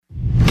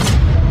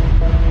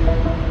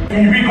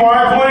Can you be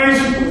quiet,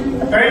 please?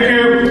 Thank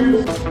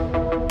you.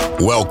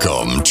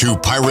 Welcome to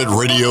Pirate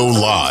Radio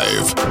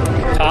Live.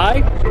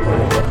 Ty?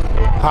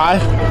 Hi.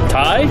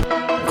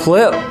 Ty?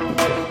 Clip.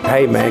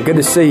 Hey, man, good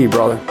to see you,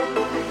 brother.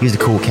 He's a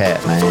cool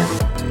cat, man.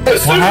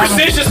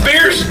 Superstitious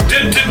beers.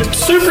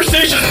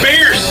 Superstitious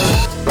beers.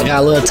 I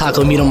got a little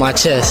taco meat on my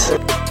chest.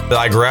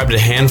 I grabbed a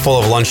handful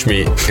of lunch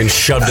meat and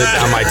shoved it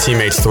down my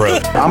teammate's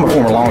throat. I'm a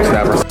former long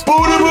snapper.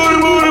 Booty, booty,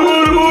 booty,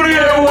 booty, booty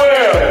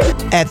everywhere.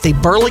 At the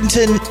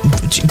Burlington...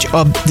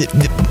 I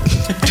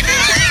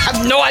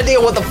have no idea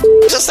what the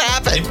just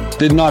happened.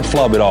 Did not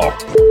flub at all.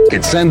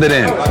 Send it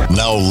in.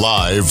 Now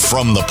live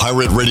from the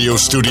Pirate Radio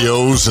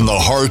studios in the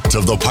heart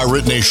of the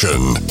Pirate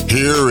Nation,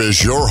 here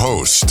is your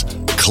host,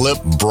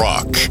 Clip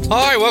Brock.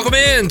 All right, welcome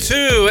in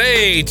to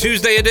a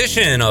Tuesday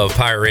edition of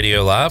Pirate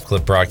Radio Live.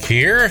 Clip Brock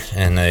here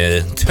in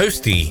a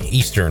toasty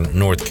eastern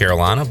North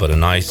Carolina, but a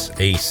nice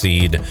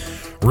AC'd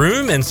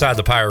room inside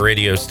the Pirate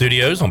Radio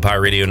studios on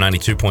Pirate Radio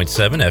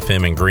 92.7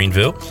 FM in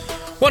Greenville.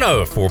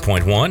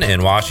 104.1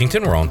 in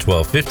Washington. We're on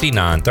 1250,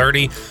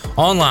 930.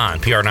 Online,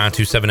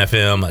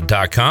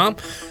 pr927fm.com.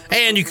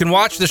 And you can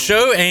watch the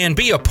show and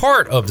be a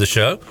part of the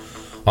show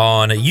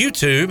on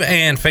YouTube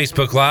and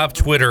Facebook Live,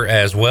 Twitter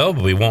as well.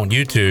 But we want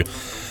you to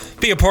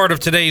be a part of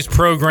today's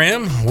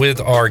program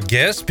with our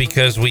guests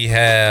because we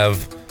have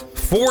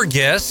 4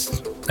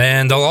 guests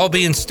and they'll all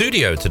be in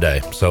studio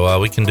today. So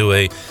we can do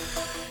a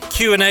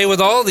Q&A with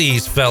all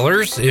these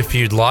fellers if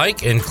you'd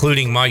like,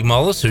 including Mike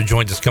Mullis, who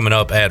joins us coming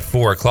up at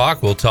 4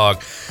 o'clock. We'll talk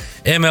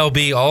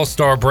MLB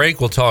All-Star break.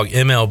 We'll talk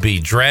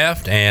MLB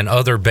draft and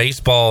other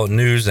baseball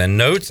news and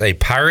notes. A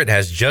Pirate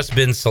has just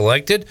been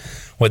selected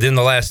within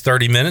the last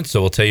 30 minutes,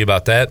 so we'll tell you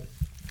about that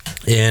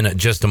in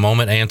just a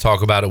moment and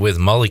talk about it with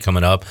Mully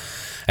coming up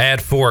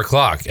at 4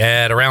 o'clock.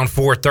 At around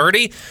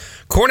 4:30,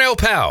 Cornell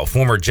Powell,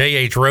 former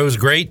J.H. Rose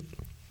great,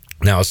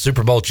 now a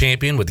Super Bowl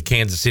champion with the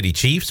Kansas City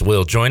Chiefs,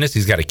 will join us.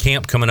 He's got a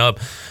camp coming up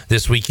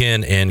this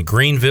weekend in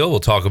Greenville. We'll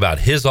talk about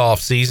his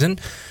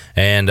offseason,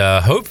 and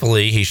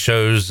hopefully he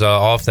shows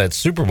off that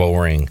Super Bowl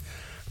ring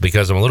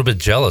because I'm a little bit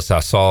jealous. I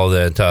saw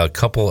that a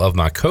couple of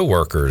my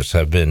coworkers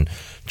have been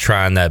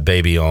trying that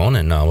baby on,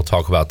 and we'll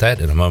talk about that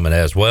in a moment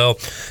as well.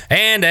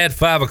 And at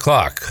 5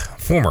 o'clock,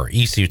 former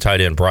ECU tight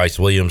end Bryce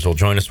Williams will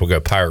join us. We'll go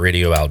Pirate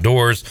Radio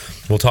Outdoors.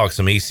 We'll talk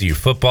some ECU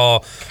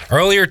football.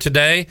 Earlier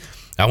today,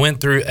 I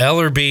went through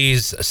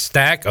Ellerby's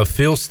stack of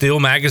Phil Steele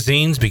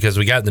magazines because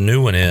we got the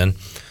new one in,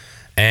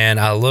 and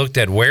I looked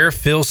at where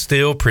Phil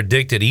Steele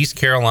predicted East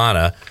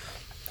Carolina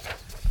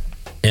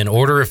in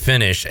order of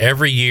finish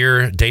every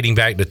year dating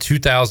back to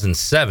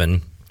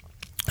 2007,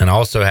 and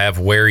also have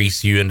where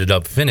ECU ended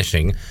up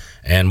finishing,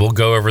 and we'll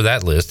go over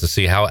that list to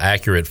see how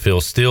accurate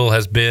Phil Steele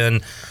has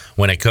been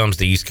when it comes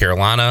to East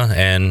Carolina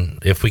and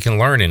if we can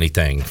learn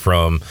anything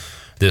from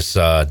this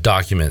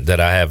document that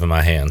I have in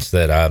my hands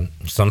that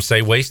some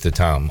say wasted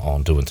time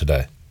on doing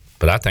today,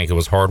 but I think it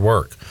was hard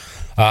work.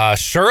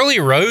 Shirley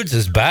Rhodes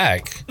is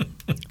back.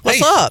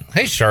 What's up?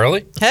 Hey,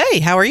 Shirley. Hey,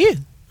 how are you?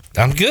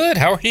 I'm good.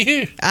 How are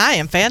you? I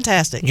am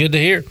fantastic. Good to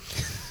hear.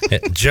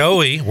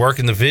 Joey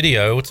working the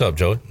video. What's up,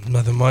 Joey?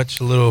 Nothing much.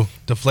 A little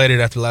deflated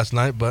after last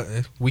night, but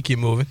we keep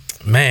moving.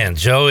 Man,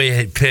 Joey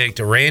had picked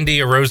Randy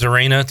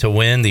Arozarena to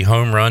win the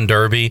home run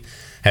derby.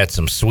 Had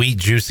some sweet,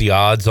 juicy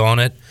odds on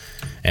it.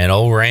 And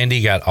old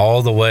Randy got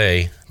all the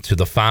way to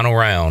the final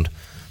round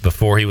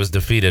before he was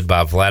defeated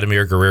by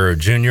Vladimir Guerrero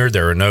Jr.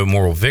 There are no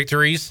moral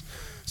victories,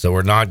 so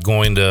we're not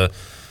going to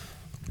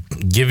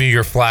give you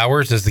your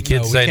flowers, as the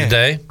kids say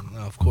today. No,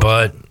 of course.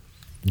 But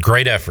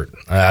great effort.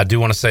 I do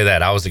want to say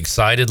that. I was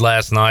excited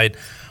last night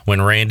when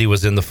Randy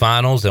was in the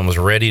finals and was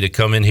ready to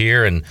come in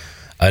here and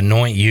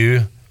anoint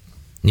you,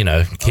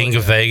 king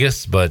of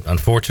Vegas. But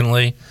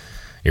unfortunately,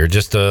 you're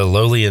just a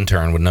lowly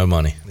intern with no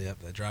money. Yep,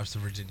 that drives to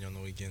Virginia on the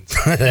weekends.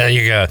 There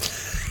you go.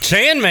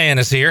 Chan Man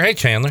is here. Hey,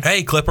 Chandler.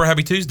 Hey, Clipper.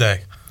 Happy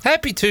Tuesday.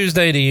 Happy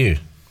Tuesday to you.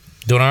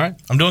 Doing all right?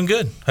 I'm doing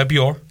good. Hope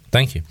you are.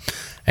 Thank you.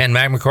 And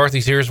Mack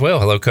McCarthy's here as well.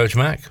 Hello, Coach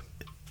Mack.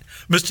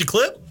 Mr.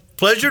 Clip,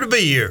 pleasure to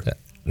be here.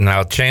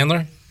 Now,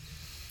 Chandler,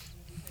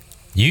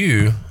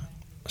 you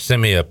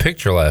sent me a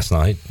picture last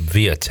night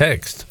via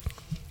text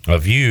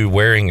of you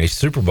wearing a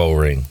Super Bowl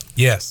ring.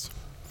 Yes.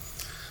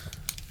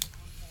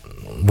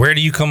 Where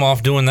do you come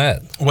off doing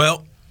that?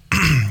 Well,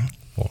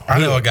 I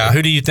know a guy.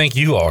 Who do you think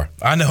you are?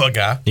 I know a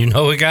guy. You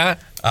know a guy?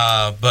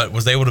 But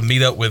was able to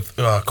meet up with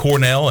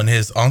Cornell and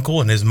his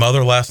uncle and his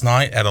mother last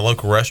night at a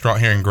local restaurant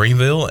here in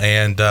Greenville.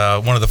 And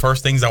one of the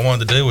first things I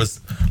wanted to do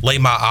was lay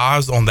my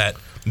eyes on that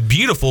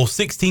beautiful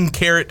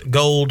 16-karat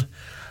gold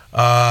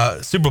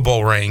Super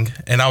Bowl ring.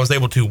 And I was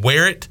able to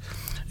wear it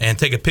and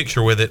take a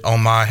picture with it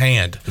on my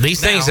hand. These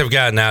things have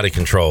gotten out of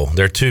control.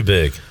 They're too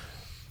big.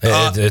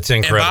 It's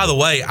incredible. And by the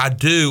way, I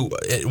do,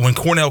 when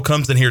Cornell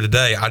comes in here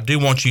today, I do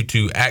want you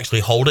to actually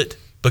hold it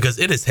because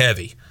it is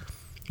heavy.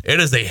 It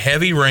is a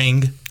heavy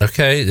ring.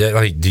 Okay.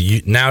 Like, do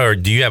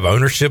you have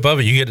ownership of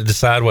it? You get to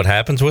decide what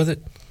happens with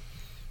it?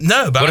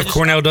 No, but what if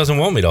Cornell doesn't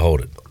want me to hold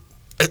it?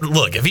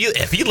 Look, if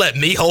you let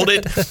me hold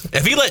it,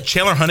 if you let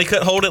Chandler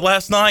Honeycutt hold it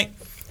last night,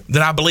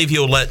 then I believe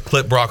he'll let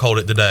Clip Brock hold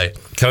it today.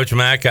 Coach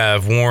Mack,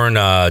 I've worn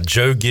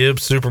Joe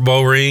Gibbs' Super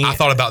Bowl ring. I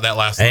thought about that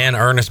last night. And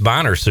Ernest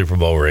Biner's Super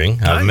Bowl ring.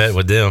 Nice. I've met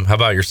with them. How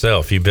about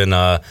yourself?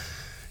 Have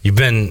you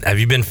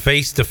been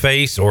face to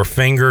face or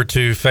finger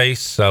to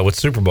face with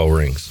Super Bowl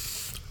rings?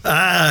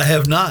 I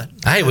have not.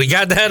 Hey, we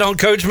got that on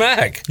Coach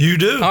Mack. You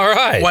do? All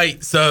right.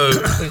 Wait, so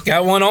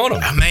got one on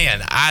him.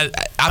 Man, I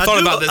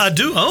thought about this. I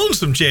do own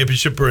some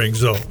championship rings,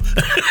 though.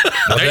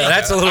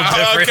 That's a little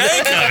different.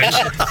 Okay, Coach.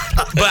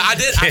 But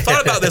I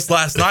thought about this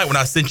last night when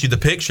I sent you the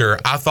picture.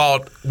 I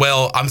thought,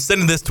 well, I'm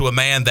sending this to a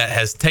man that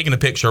has taken a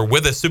picture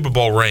with a Super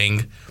Bowl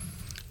ring,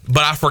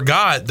 but I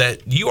forgot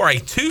that you are a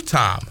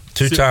two-time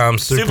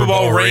Super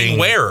Bowl ring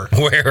wearer.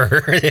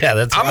 Yeah,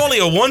 that's I'm right. only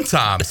a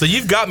one-time, so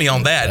you've got me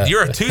on that.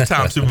 You're a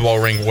two-time Super Bowl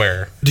ring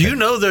wearer. Do you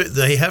know that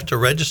they have to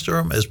register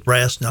them as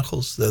brass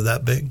knuckles? They're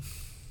that big.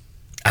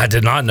 I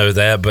did not know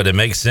that, but it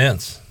makes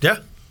sense. Yeah.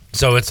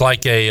 So it's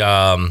like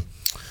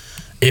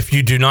if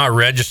you do not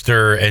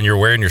register and you're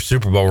wearing your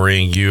Super Bowl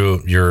ring,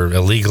 you're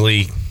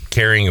illegally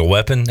carrying a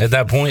weapon at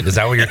that point. Is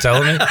that what you're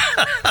telling me?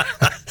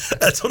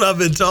 That's what I've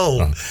been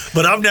told.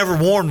 But I've never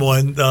worn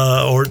one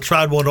or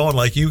tried one on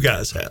like you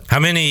guys have. How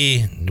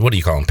many, what do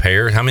you call them,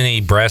 pairs? How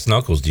many brass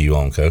knuckles do you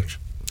own, Coach?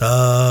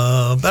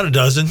 About a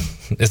dozen.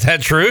 Is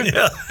that true?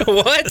 Yeah.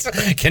 What?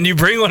 Can you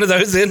bring one of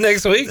those in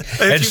next week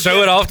and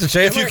show it off to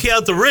Chandler? If you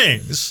count the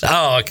rings.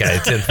 Oh, okay.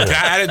 10-4. Can I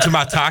add it to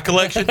my tie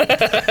collection?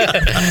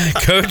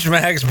 Coach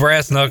Mack's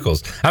brass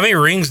knuckles. How many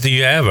rings do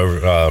you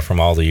have from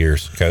all the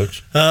years,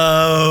 Coach?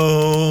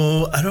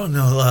 I don't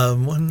know.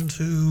 1,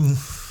 2,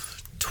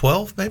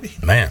 12 maybe.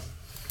 Man,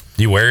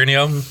 do you wear any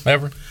of them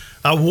ever?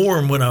 I wore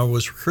them when I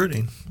was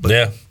recruiting,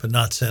 but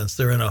not since.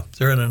 They're in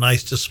a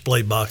nice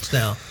display box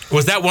now.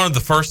 Was that one of the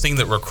first things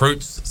that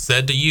recruits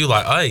said to you?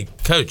 Like, hey,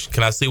 Coach,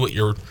 can I see what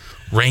your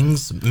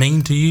rings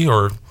mean to you,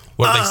 or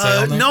what did they say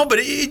on there? No, but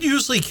it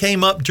usually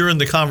came up during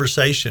the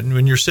conversation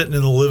when you're sitting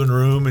in the living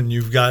room and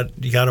you got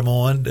them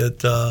on.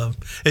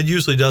 It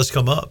usually does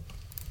come up.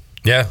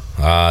 Yeah,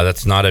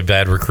 that's not a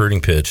bad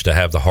recruiting pitch to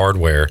have the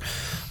hardware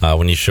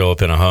when you show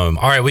up in a home.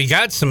 All right, we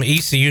got some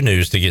ECU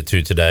news to get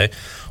to today.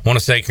 Want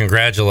to say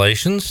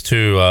congratulations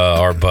to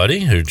our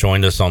buddy who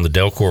joined us on the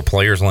Delcor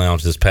Players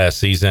Lounge this past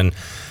season.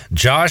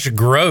 Josh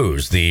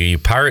Groves, the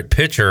Pirate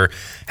pitcher,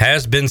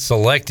 has been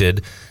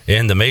selected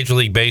in the Major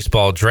League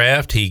Baseball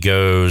draft. He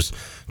goes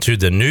to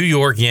the New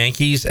York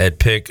Yankees at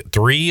pick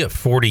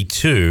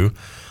 342,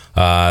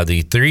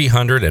 the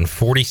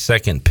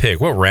 342nd pick.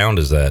 What round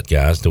is that,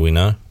 guys? Do we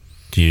know?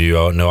 Do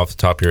you know off the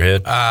top of your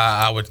head?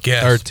 I would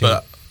guess 13.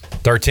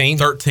 13?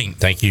 13.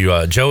 Thank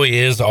you. Joey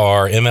is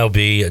our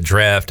MLB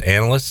draft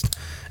analyst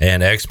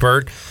and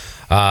expert.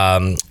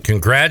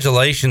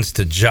 Congratulations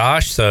to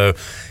Josh. So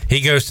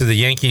he goes to the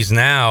Yankees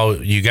now.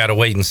 You got to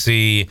wait and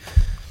see.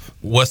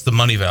 What's the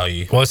money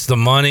value? What's the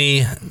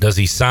money? Does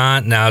he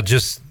sign? Now,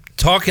 just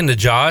talking to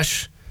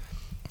Josh,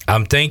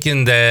 I'm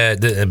thinking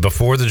that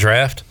before the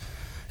draft,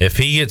 if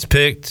he gets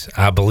picked,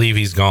 I believe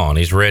he's gone.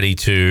 He's ready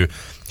to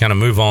kind of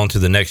move on to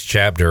the next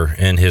chapter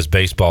in his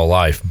baseball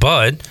life.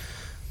 But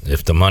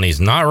if the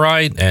money's not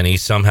right and he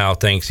somehow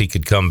thinks he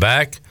could come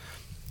back,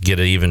 get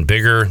an even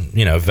bigger,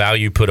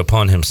 value put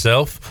upon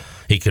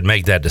himself, he could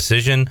make that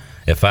decision.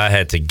 If I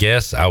had to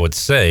guess, I would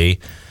say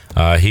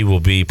he will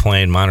be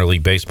playing minor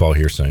league baseball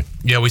here soon.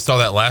 Yeah, we saw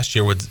that last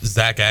year with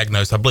Zach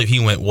Agnos. I believe he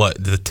went,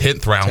 the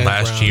 10th round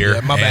last year.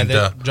 Yeah, my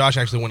bad. Josh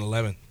actually went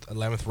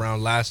 11th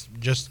round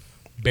just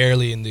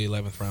barely in the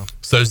 11th round.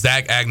 So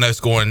Zach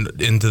Agnos going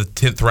into the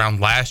 10th round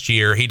last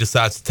year, he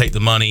decides to take the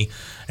money,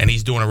 and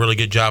he's doing a really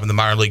good job in the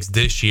minor leagues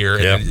this year.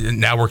 Yep.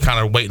 And now we're kind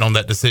of waiting on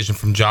that decision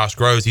from Josh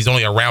Groves. He's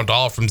only a round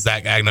off from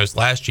Zach Agnos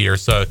last year,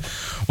 so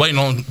waiting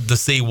on to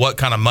see what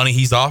kind of money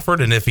he's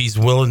offered and if he's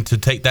willing to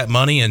take that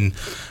money and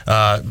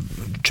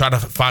try to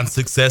find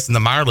success in the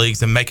minor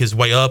leagues and make his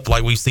way up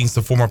like we've seen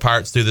some former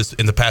Pirates do this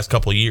in the past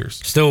couple of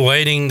years. Still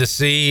waiting to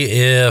see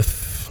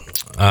if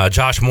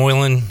Josh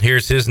Moylan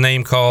hears his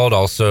name called,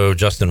 also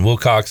Justin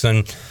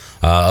Wilcoxon,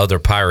 other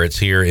Pirates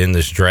here in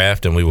this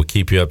draft, and we will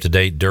keep you up to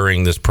date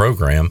during this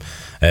program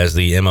as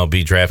the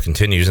MLB draft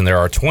continues. And there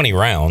are 20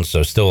 rounds,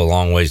 so still a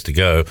long ways to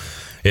go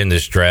in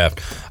this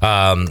draft.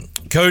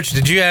 Coach,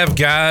 did you have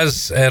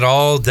guys at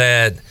all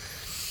that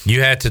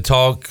you had to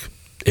talk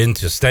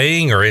into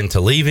staying or into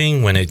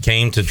leaving when it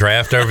came to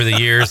draft over the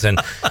years? And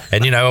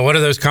what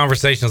are those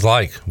conversations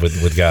like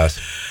with guys?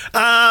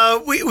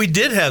 We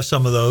did have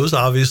some of those,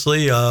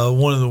 obviously.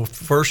 One of the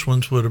first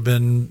ones would have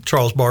been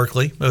Charles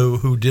Barkley,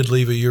 who did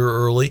leave a year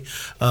early.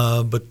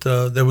 But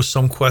there was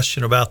some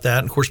question about that.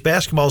 And, of course,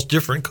 basketball is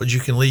different because you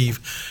can leave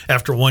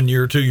after 1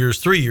 year, 2 years,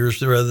 3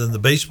 years rather than the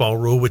baseball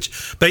rule,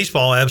 which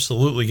baseball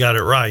absolutely got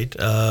it right.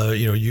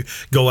 You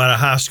go out of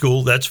high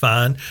school, that's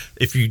fine.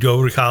 If you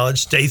go to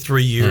college, stay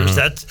 3 years.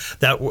 Mm-hmm.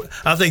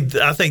 I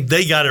think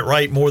they got it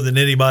right more than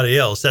anybody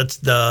else.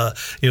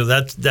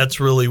 That's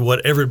really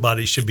what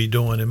everybody should be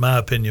doing, in my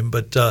opinion.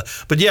 But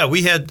yeah,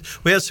 we had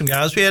some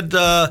guys. We had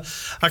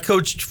I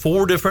coached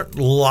 4 different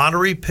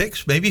lottery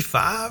picks, maybe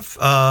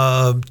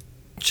 5.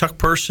 Chuck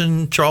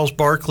Person, Charles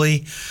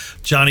Barkley,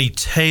 Johnny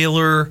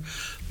Taylor,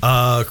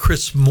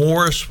 Chris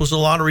Morris was a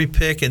lottery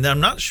pick, and I'm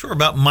not sure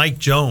about Mike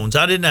Jones.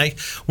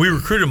 We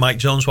recruited Mike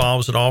Jones while I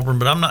was at Auburn,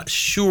 but I'm not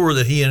sure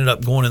that he ended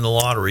up going in the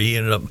lottery. He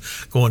ended up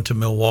going to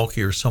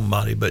Milwaukee or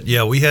somebody. But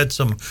yeah, we had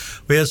some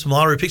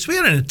lottery picks. We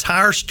had an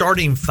entire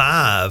starting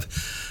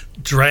 5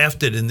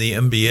 drafted in the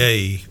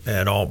NBA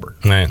at Auburn.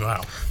 Man.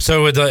 Wow.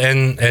 So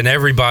and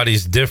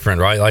everybody's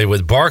different, right? Like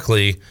with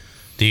Barkley,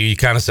 do you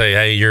kind of say,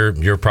 "Hey,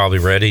 you're probably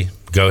ready.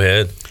 Go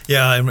ahead."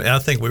 Yeah, I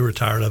think we were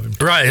tired of him.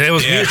 Right, it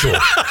was mutual.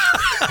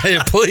 Hey,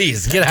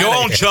 please get out. Go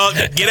on, Chuck.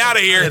 Get out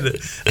of here.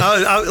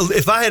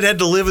 If I had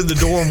to live in the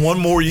dorm one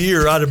more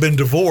year, I'd have been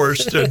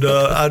divorced, and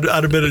I'd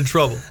have been in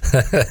trouble.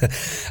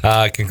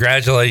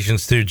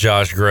 Congratulations to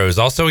Josh Groves.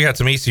 Also, we got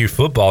some ECU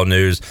football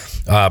news.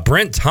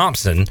 Brent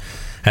Thompson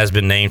has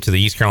been named to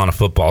the East Carolina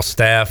football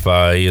staff.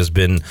 He has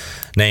been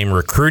named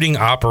recruiting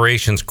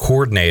operations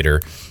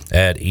coordinator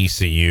at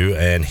ECU,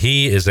 and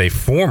he is a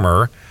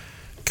former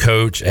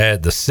coach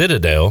at the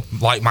Citadel,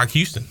 like Mike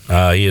Houston.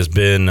 He has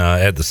been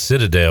at the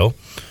Citadel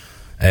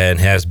and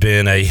has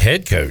been a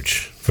head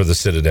coach for the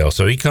Citadel.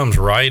 So he comes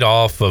right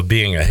off of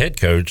being a head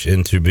coach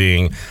into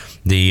being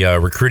the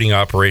recruiting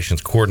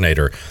operations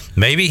coordinator.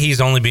 Maybe he's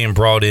only being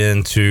brought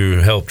in to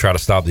help try to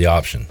stop the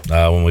option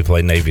when we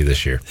play Navy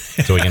this year,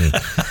 so we can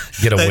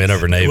get a win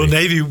over Navy. Will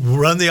Navy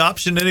run the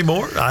option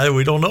anymore?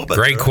 We don't know about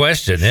Great that.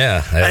 question,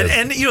 yeah.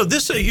 And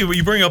this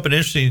you bring up an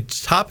interesting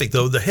topic,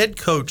 though. The head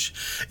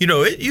coach,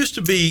 it used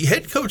to be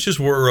head coaches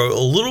were a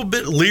little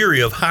bit leery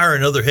of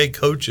hiring other head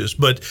coaches,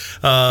 but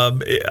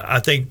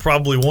I think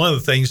probably one of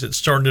the things that's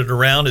turned it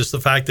around is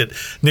the fact that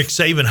Nick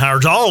Saban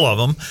hires all of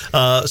them.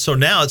 So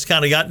now it's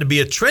kind of gotten to be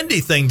a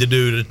trendy thing to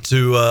do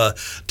to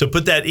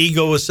put that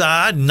ego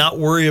aside and not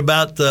worry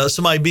about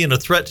somebody being a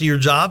threat to your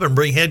job and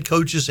bring head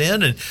coaches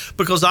in, and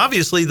because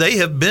obviously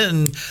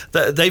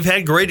they've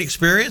had great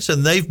experience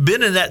and they've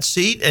been in that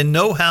seat and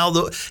know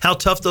how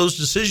tough those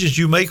decisions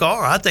you make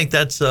are. I think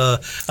that's a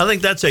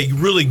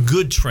really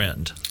good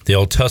trend. The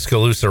old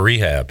Tuscaloosa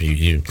rehab.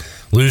 You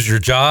lose your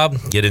job,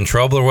 get in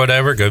trouble or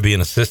whatever, go be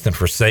an assistant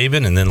for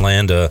Saban, and then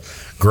land a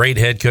great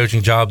head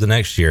coaching job the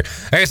next year.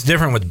 I guess it's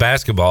different with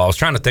basketball. I was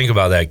trying to think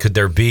about that. Could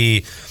there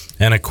be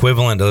an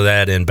equivalent of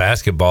that in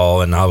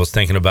basketball? And I was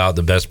thinking about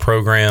the best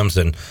programs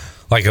and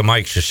like a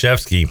Mike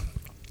Krzyzewski,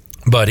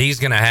 but he's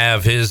going to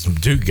have his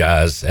Duke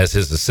guys as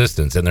his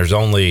assistants, and there's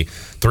only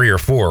 3 or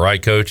 4, right,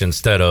 Coach,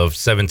 instead of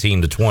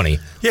 17 to 20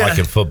 like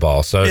in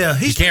football. So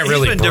you can't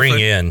really bring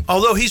in.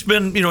 Although he's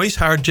been, he's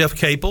hired Jeff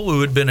Capel,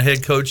 who had been a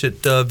head coach at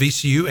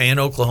VCU and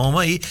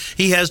Oklahoma.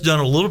 He has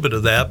done a little bit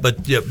of that,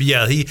 but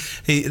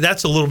he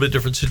that's a little bit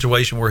different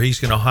situation where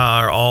he's going to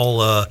hire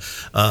all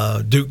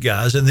Duke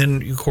guys, and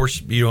then of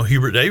course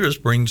Hubert Davis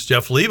brings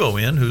Jeff Lebo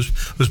in, who's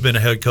been a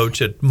head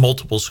coach at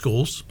multiple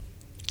schools.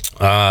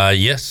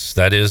 Yes,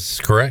 that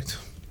is correct.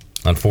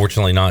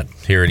 Unfortunately, not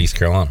here at East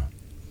Carolina.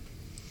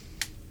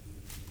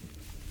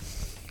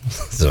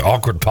 It's an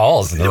awkward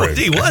pause in the room.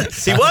 He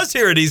was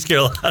here at East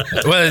Carolina.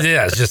 Well,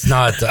 yeah, it's just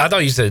not. I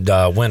thought you said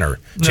winner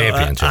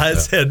championship. I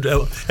said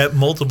at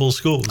multiple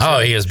schools. Oh,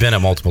 he has been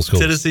at multiple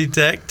schools. Tennessee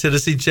Tech,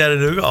 Tennessee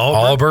Chattanooga,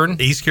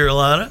 Auburn, East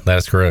Carolina.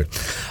 That's correct.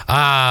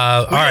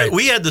 All right.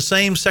 We had the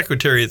same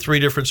secretary at 3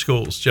 different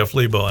schools. Jeff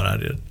Lebo and I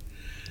did.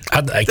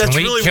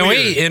 Can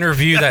we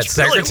interview that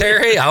secretary?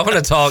 Really, I want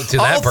to talk to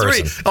that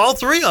person. All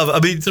 3 of them.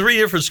 I mean, 3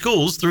 different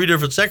schools, 3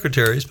 different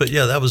secretaries. But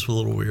yeah, that was a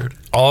little weird.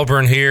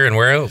 Auburn here, and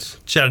where else?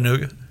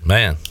 Chattanooga.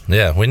 Man,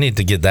 yeah, we need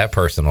to get that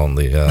person on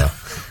the.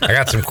 I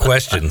got some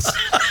questions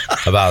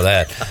about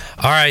that.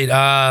 All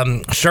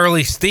right,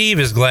 Shirley, Steve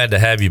is glad to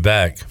have you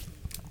back,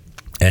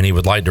 and he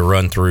would like to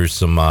run through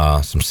some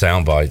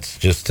sound bites.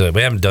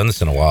 We haven't done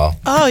this in a while.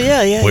 Oh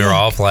yeah. We were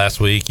off last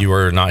week. You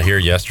were not here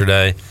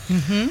yesterday.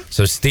 Mm-hmm.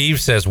 So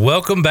Steve says,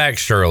 "Welcome back,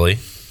 Shirley,"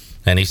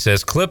 and he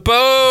says, "Clippo."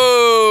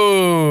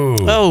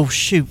 Oh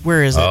shoot,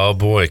 where is it? Oh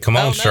boy, come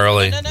on,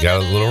 Shirley.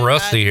 Got a little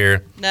rusty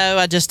here. No,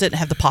 I just didn't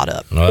have the pot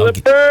up. Well,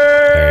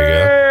 there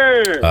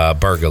you go.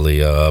 Burgley.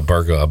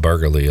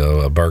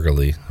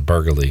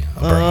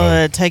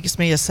 It takes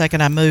me a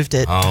second. I moved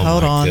it. Oh,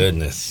 Hold on.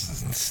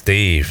 Goodness,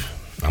 Steve.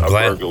 I'm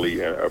glad. A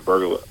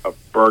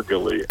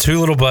burgley. 2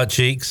 little butt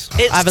cheeks.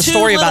 I have a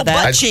story about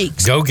that. Butt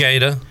cheeks. Go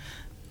Gator.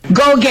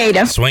 Go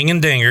Gator.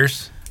 Swinging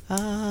dingers.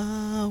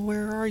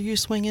 Where are you,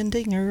 swinging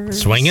dingers?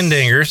 Swinging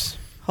dingers.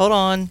 Hold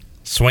on.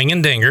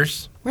 Swinging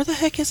dingers. Where the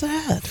heck is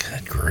that?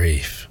 Good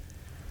grief.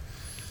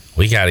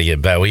 We got to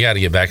get back. We got to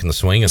get back in the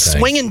swing of things.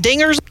 Swinging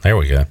dingers. There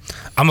we go.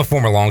 I'm a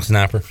former long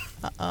snapper.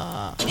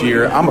 I'm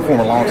a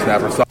former long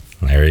snapper. So.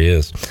 There he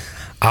is.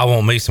 I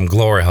want me some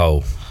glory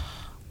hole.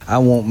 I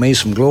want me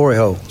some glory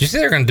hole. Did you say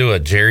they're going to do a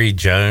Jerry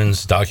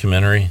Jones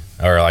documentary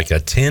or like a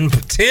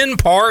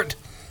 10-part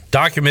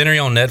documentary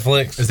on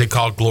Netflix? Is it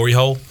called Glory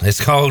Hole?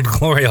 It's called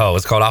Glory Hole.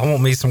 It's called I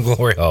Want Me Some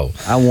Glory Hole.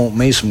 I want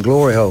me some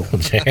glory hole.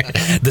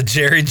 The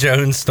Jerry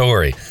Jones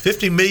story.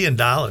 $50 million.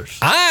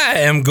 I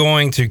am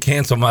going to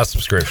cancel my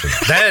subscription.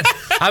 That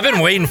I've been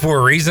waiting for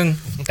a reason,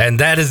 and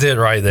that is it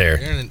right there.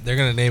 They're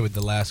going to name it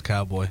The Last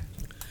Cowboy.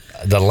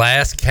 The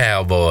Last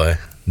Cowboy.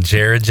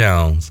 Jerry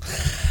Jones.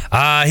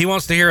 He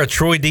wants to hear a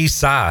Troy D.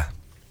 sigh.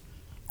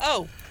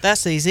 Oh,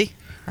 that's easy.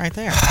 Right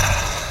there.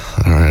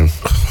 All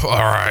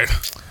right.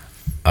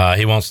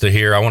 He wants to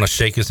hear, I want to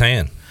shake his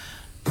hand.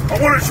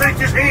 I want to shake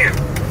his hand.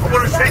 I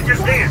want to shake his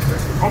hand.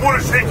 I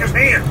want to shake his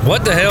hand.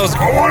 What the hell's...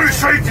 I want to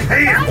shake his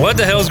hand. What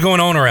the hell's going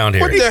on around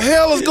here? What the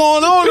hell is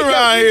going on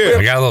around here?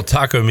 I got a little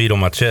taco meat on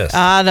my chest.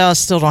 No,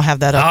 still don't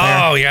have that up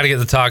there. Oh, you got to get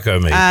the taco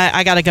meat.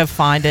 I got to go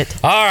find it.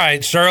 All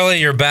right, Shirley,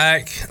 you're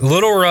back. A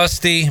little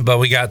rusty, but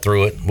we got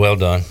through it. Well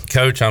done.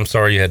 Coach, I'm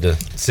sorry you had to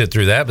sit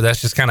through that, but that's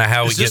just kind of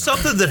how we get... Is this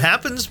something that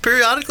happens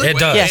periodically? It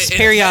does. Yes,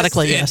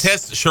 periodically, It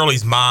tests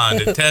Shirley's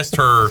mind. It tests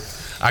her,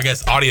 I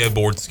guess, audio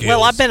board skills.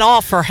 Well, I've been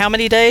off for how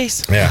many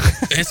days? Yeah.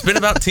 It's been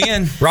about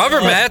 10.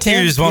 Robert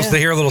Matthews 10, wants to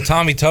hear a little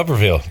Tommy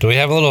Tupperville. Do we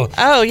have a little...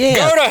 Oh, yeah.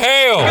 Go to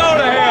hell! Go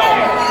to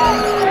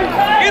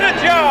hell! Get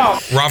a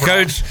job! Robert,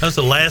 Coach, that's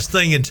the last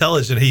thing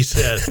intelligent he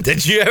said.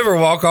 Did you ever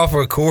walk off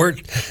a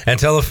court and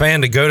tell a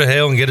fan to go to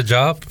hell and get a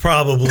job?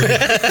 Probably.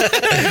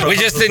 We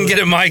just didn't get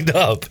it mic'd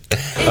up.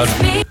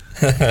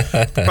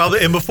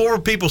 Probably. And before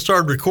people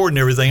started recording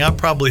everything, I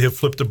probably have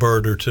flipped a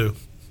bird or two.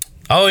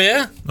 Oh,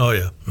 yeah? Oh,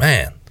 yeah.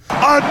 Man.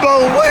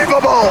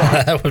 Unbelievable!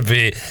 That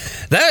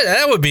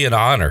would be an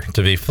honor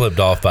to be flipped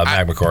off by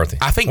Mack McCarthy.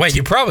 I think. Wait,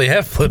 you probably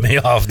have flipped me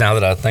off now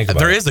that I think about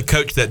it. There is a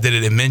coach that did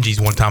it in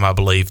Minji's one time, I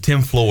believe.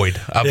 Tim Floyd.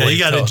 I believe he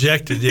got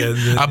ejected.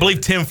 Yeah, I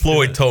believe Tim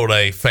Floyd told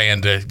a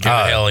fan to go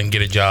to hell and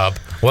get a job.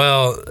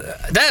 Well,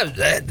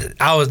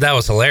 that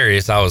was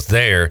hilarious. I was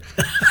there.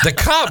 The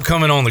cop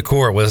coming on the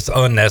court was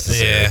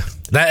unnecessary.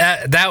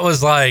 Yeah. That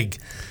was like,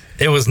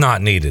 it was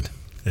not needed.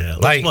 Yeah,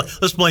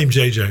 let's blame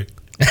JJ.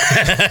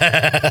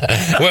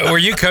 Were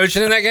you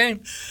coaching in that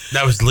game?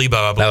 That was Lebo,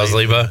 I believe. That was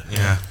Lebo?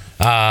 Yeah.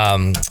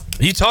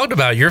 You talked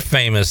about your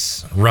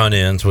famous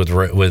run-ins with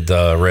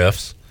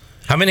refs.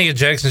 How many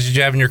ejections did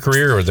you have in your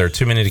career, or was there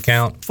too many to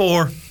count?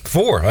 4.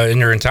 4 in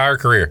your entire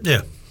career?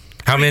 Yeah.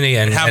 How many?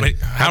 And how many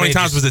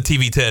times was the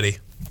TV Teddy?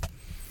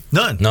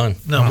 None. No,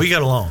 we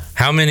got along.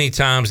 How many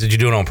times did you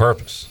do it on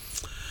purpose?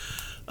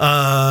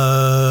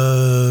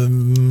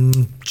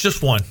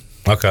 Just one.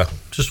 Okay.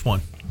 Just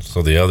one.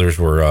 So the others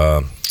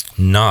were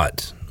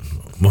not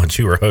what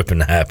you were hoping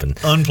to happen.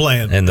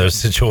 Unplanned. In those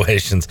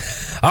situations.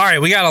 All right,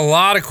 we got a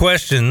lot of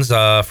questions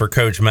for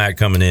Coach Mack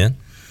coming in.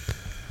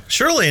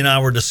 Shirley and I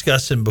were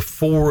discussing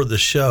before the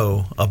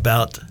show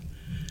about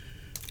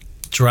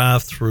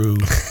drive-through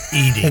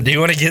eating. Do you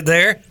want to get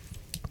there?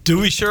 Do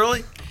we,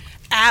 Shirley?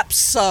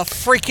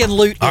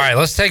 Abso-freaking-lutely. All right,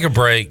 let's take a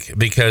break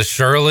because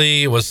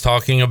Shirley was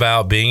talking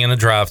about being in a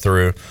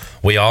drive-through.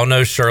 We all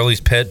know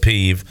Shirley's pet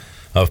peeve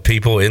of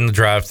people in the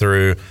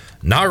drive-through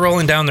not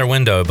rolling down their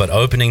window, but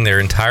opening their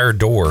entire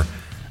door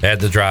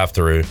at the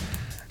drive-through.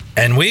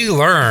 And we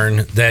learned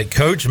that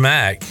Coach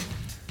Mack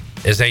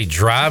is a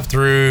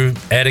drive-through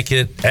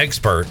etiquette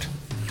expert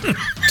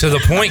to the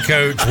point,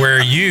 Coach, where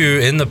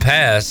you in the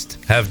past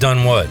have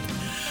done what?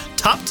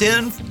 Top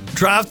 10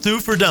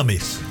 drive-through for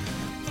dummies.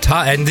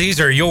 And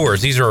these are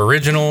yours. These are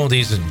original.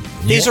 These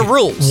are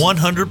rules.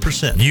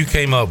 100%. You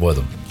came up with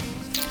them.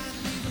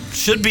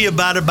 Should be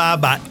abided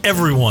by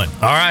everyone.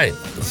 All right.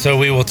 So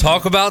we will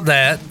talk about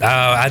that.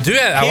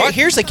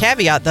 Here's a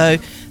caveat, though.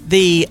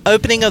 The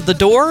opening of the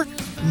door,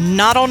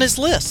 not on his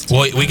list.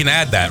 Well, we can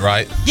add that,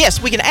 right?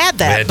 Yes, we can add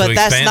that, but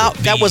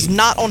that was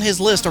not on his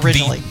list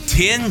originally. The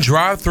 10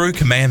 drive-through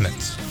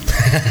commandments.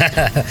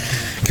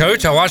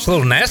 Coach, I watched a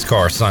little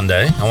NASCAR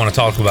Sunday. I want to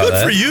talk about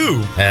that. Good for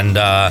you. And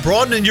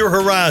broadening your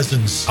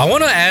horizons. I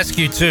want to ask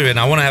you, too, and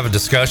I want to have a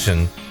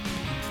discussion.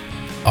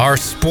 Are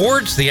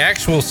sports, the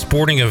actual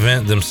sporting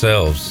event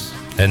themselves,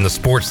 and the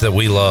sports that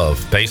we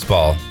love,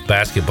 baseball,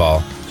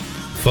 basketball,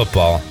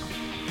 football,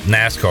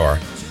 NASCAR,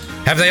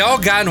 have they all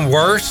gotten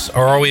worse,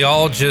 or are we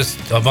all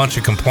just a bunch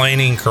of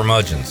complaining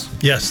curmudgeons?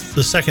 Yes,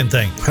 the second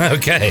thing.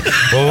 Okay.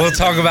 Well, we'll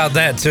talk about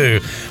that, too,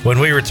 when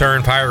we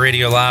return Pirate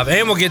Radio Live.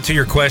 And we'll get to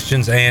your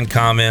questions and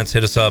comments.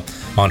 Hit us up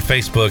on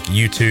Facebook,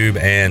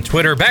 YouTube, and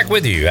Twitter. Back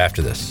with you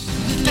after this.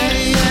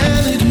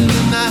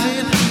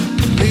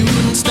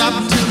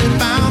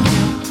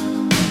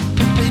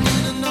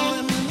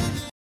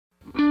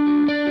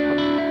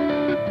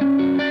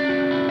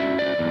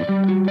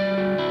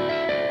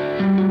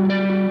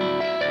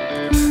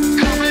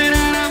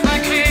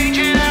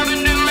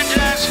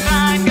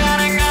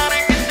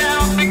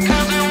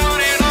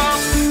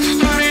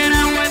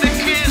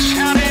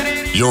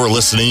 You're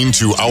listening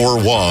to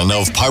Hour 1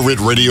 of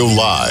Pirate Radio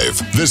Live.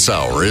 This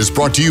hour is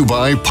brought to you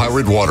by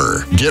Pirate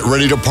Water. Get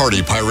ready to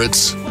party,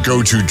 pirates.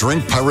 Go to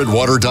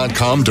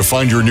drinkpiratewater.com to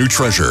find your new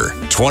treasure.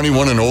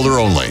 21 and older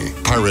only.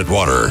 Pirate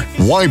Water.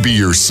 Why be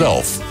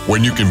yourself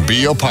when you can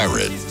be a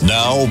pirate?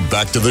 Now,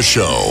 back to the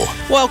show.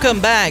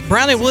 Welcome back.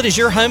 Brown & Wood is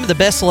your home of the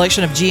best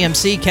selection of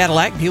GMC,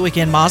 Cadillac, Buick,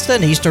 and Mazda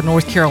in Eastern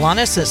North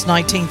Carolina since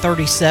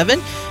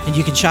 1937. And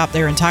you can shop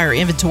their entire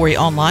inventory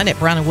online at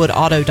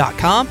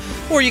brownandwoodauto.com,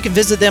 or you can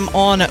visit them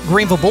on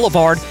Greenville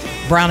Boulevard.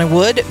 Brown &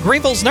 Wood,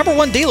 Greenville's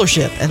 #1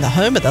 dealership and the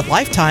home of the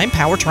lifetime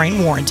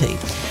powertrain warranty.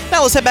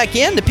 Now let's head back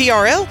in to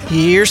PRL.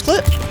 Here's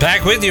Clip.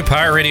 Back with you,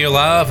 Pirate Radio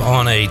Live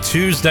on a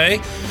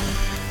Tuesday.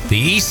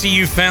 The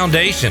ECU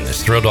Foundation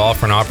is thrilled to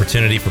offer an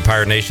opportunity for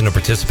Pirate Nation to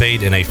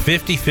participate in a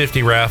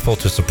 50-50 raffle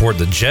to support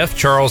the Jeff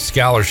Charles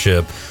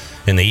Scholarship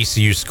in the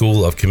ECU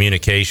School of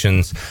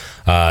Communications.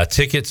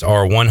 Tickets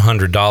are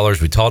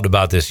 $100. We talked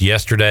about this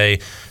yesterday.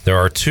 There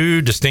are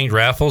two distinct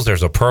raffles.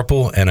 There's a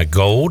purple and a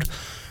gold,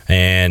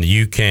 and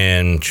you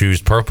can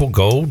choose purple,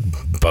 gold,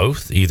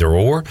 both, either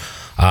or.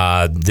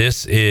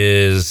 This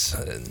is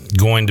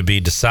going to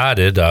be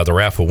decided, the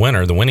raffle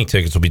winner. The winning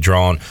tickets will be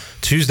drawn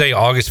Tuesday,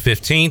 August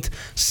 15th,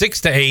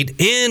 6 to 8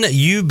 in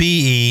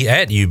UBE,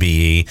 at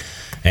UBE,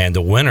 and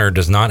the winner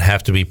does not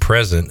have to be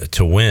present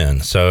to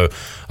win. So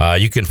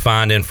you can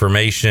find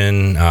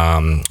information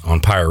on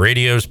Pirate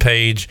Radio's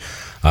page,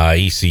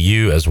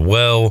 ECU as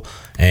well.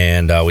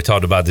 And we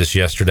talked about this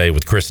yesterday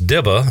with Chris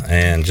Dibba,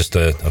 and just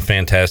a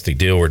fantastic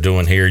deal we're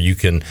doing here. You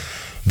can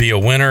be a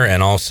winner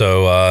and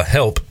also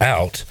help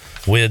out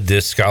with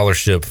this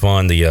scholarship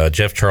fund, the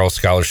Jeff Charles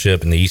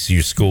Scholarship in the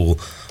ECU School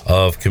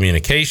of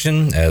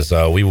Communication, as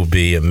we will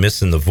be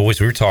missing the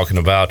voice. We were talking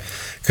about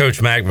Coach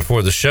Mack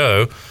before the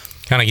show,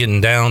 kind of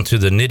getting down to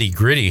the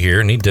nitty-gritty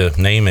here. Need to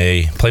name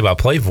a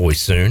play-by-play voice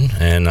soon,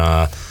 and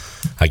I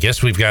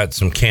guess we've got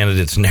some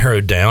candidates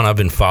narrowed down. I've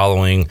been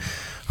following,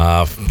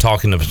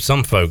 talking to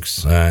some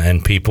folks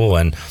and people,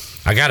 and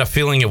I got a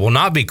feeling it will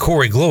not be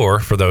Corey Glore,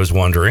 for those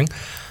wondering.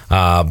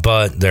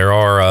 But there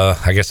are,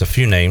 I guess, a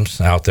few names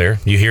out there.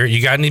 You hear it?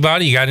 You got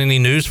anybody? You got any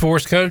news for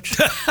us, Coach?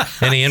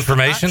 Any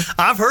information?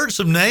 I've heard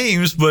some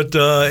names, but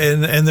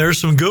and there's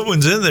some good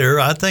ones in there.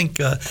 I think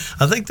they're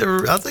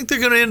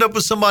going to end up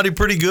with somebody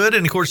pretty good.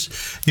 And of course,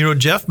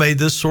 Jeff made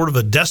this sort of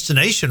a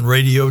destination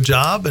radio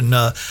job, and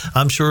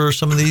I'm sure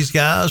some of these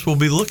guys will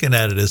be looking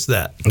at it as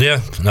that.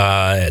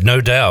 Yeah, no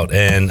doubt.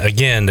 And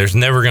again, there's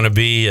never going to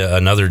be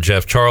another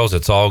Jeff Charles.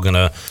 It's all going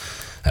to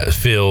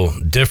feel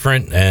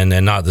different and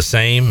not the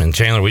same. And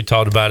Chandler, we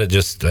talked about it,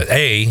 just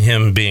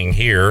him being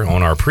here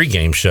on our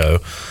pregame show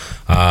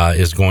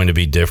is going to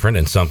be different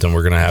and something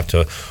we're going to have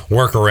to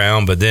work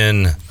around. But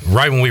then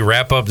right when we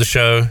wrap up the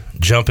show,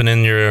 jumping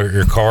in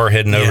your car,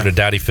 heading over to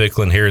Dowdy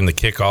Ficklin, hearing the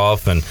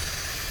kickoff and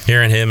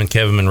hearing him and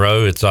Kevin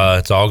Monroe, it's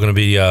all going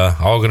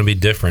to be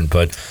different.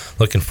 But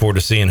looking forward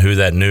to seeing who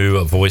that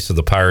new voice of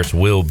the Pirates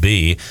will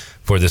be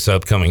for this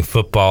upcoming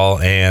football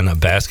and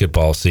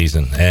basketball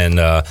season.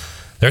 And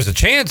there's a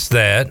chance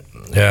that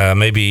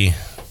maybe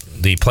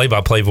the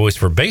play-by-play voice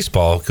for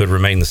baseball could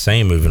remain the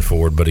same moving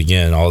forward. But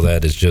again, all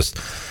that is just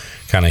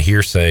kind of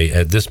hearsay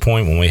at this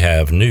point. When we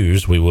have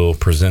news, we will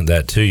present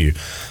that to you.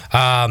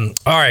 All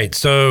right,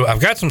 so I've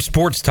got some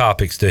sports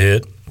topics to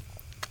hit.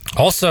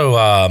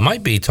 Also,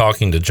 might be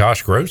talking to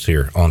Josh Gross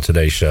here on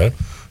today's show,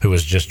 who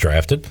was just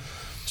drafted.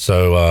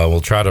 So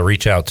we'll try to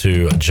reach out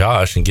to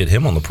Josh and get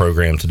him on the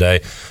program today.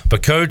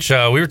 But, Coach,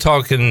 we were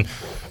talking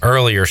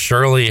earlier.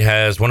 Shirley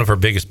has one of her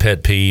biggest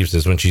pet peeves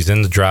is when she's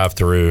in the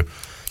drive-thru.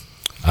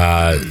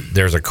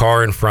 There's a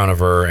car in front of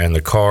her, and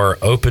the car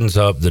opens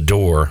up the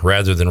door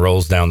rather than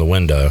rolls down the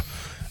window.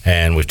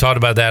 And we've talked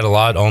about that a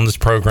lot on this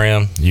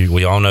program.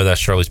 We all know that's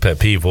Shirley's pet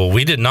peeve. Well,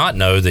 we did not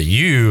know that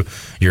you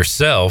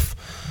yourself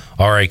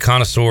are a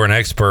connoisseur and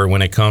expert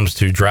when it comes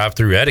to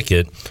drive-thru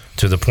etiquette,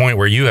 to the point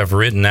where you have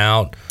written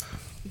out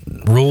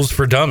rules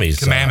for dummies,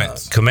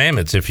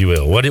 commandments, if you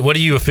will. What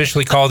do you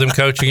officially call them,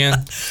 Coach? Again,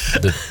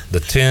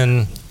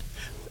 the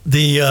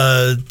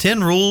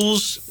 10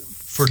 rules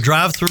for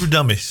drive-through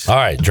dummies. All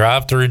right,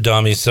 drive-through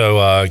dummies.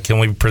 So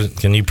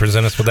can you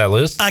present us with that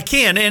list? I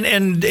can,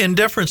 and in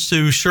deference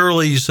to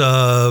Shirley's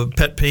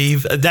pet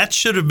peeve, that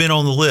should have been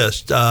on the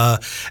list.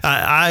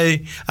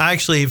 I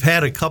actually have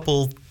had a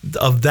couple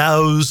of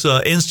those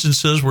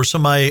instances where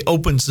somebody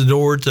opens the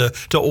door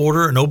to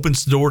order and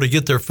opens the door to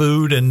get their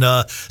food, and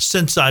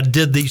since I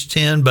did these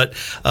 10, but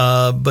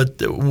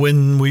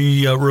when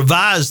we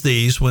revise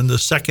these, when the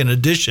second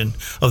edition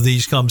of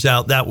these comes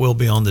out, that will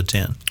be on the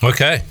 10.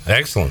 Okay,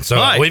 excellent.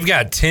 So we've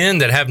got 10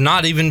 that have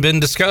not even been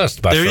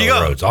discussed by Shirley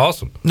Rhodes.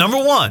 Awesome. Number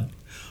 1,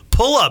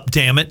 pull up,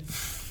 damn it.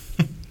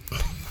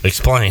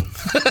 Explain.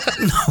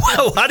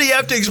 Why do you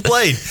have to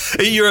explain?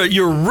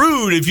 You're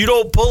rude if you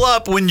don't pull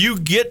up when you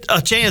get a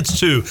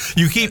chance to.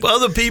 You keep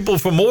other people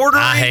from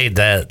ordering. I hate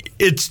that.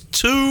 It's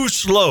too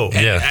slow.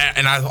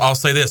 And I'll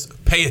say this: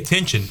 pay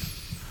attention,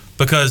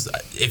 because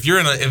if you're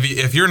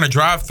in a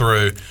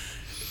drive-through,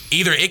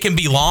 either it can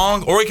be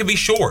long or it can be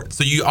short.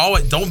 So you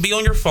always don't be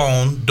on your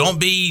phone. Don't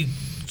be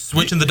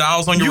switching the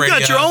dials on your radio.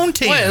 You got your own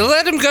team. Wait,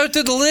 let him go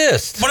through the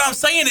list. What I'm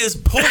saying is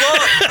pull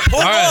up.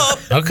 Pull up.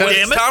 Okay.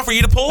 It's time for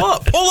you to pull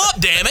up. Pull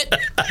up, damn it.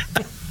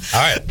 All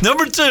right.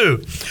 Number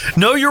 2,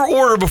 know your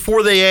order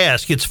before they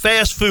ask. It's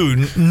fast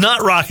food,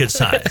 not rocket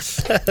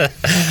science.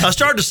 I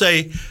started to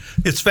say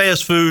it's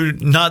fast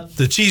food, not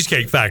the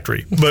Cheesecake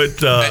Factory.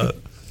 But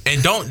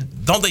and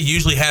don't they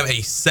usually have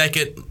a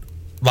second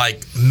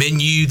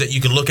menu that you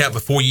can look at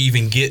before you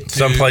even get to?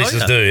 Some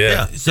places do,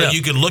 yeah. So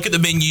you can look at the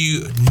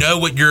menu, know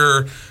what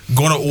you're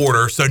going to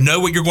order. So know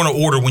what you're going to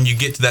order when you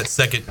get to that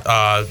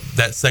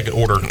second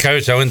order.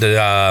 Coach, I went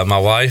to my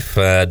wife,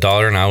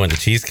 daughter, and I went to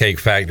Cheesecake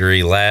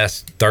Factory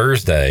last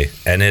Thursday,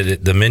 and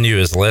the menu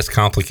is less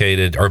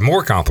complicated, or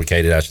more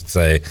complicated, I should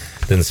say,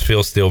 than the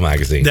Phil Steele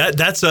magazine.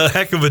 That's a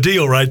heck of a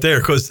deal right there,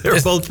 because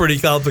they're both pretty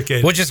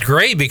complicated. Which is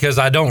great because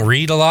I don't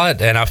read a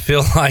lot, and I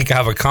feel like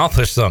I've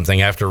accomplished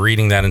something after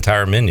reading that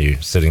entire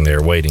menu, sitting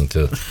there waiting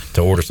to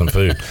order some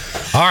food.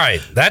 All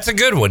right, that's a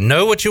good one.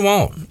 Know what you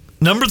want.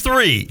 Number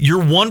 3,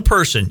 you're one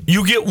person.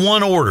 You get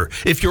one order.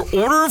 If you're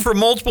ordering for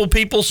multiple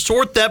people,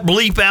 sort that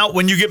bleep out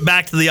when you get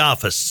back to the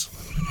office.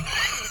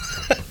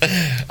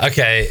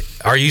 Okay,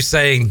 are you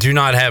saying do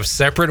not have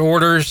separate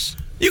orders?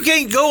 You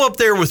can't go up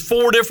there with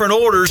 4 different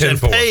orders and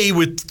pay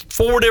with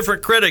 4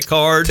 different credit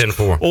cards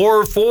 10-4.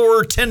 or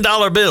 4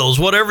 $10 bills,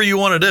 whatever you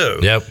want to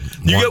do. Yep.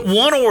 You get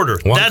one order.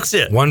 That's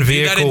it. One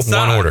vehicle,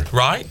 inside, one order.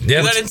 Right?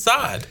 Yeah, do that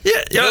inside.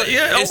 Yeah.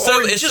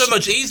 It's so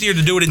much easier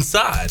to do it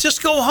inside.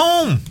 Just go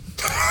home.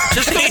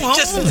 Just go home.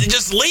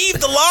 Just leave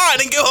the line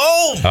and go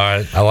home. All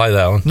right, I like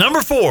that one.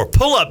 Number 4,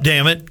 pull up,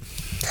 damn it.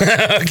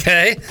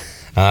 Okay.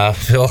 I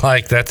feel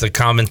like that's a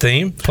common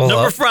theme.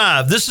 Number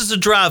 5, this is a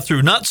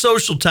drive-through, not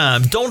social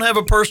time. Don't have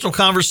a personal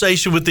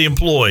conversation with the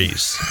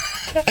employees.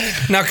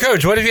 Now,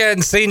 Coach, what if you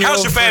hadn't seen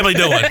How's your family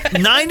doing?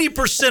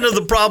 90% of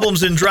the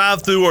problems in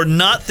drive-through are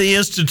not the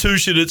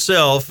institution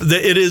itself.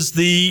 It's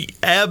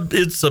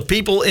the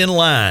people in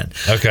line.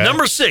 Okay.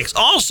 Number 6,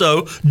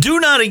 also, do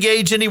not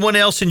engage anyone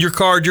else in your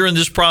car during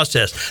this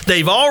process.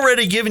 They've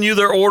already given you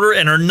their order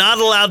and are not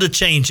allowed to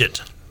change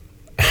it.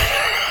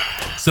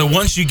 So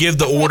once you give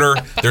the order,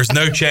 there's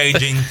no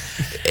changing.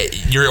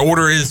 Your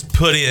order is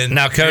put in.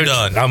 Now, Coach, you're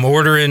done. I'm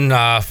ordering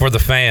for the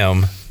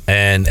fam,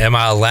 and am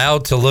I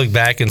allowed to look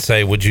back and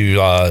say, would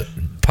you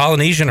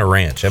Polynesian or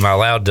ranch? Am I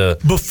allowed to?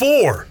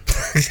 Before.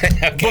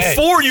 Okay.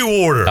 Before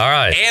you order. All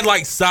right. And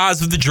like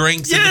size of the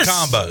drinks and the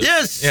combos.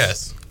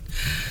 Yes.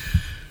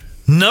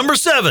 Number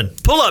 7,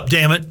 pull up,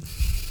 damn it.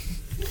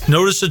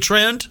 Notice a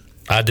trend?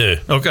 I do.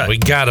 Okay. We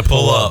got to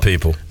pull up,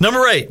 people.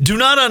 Number 8, do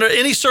not under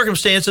any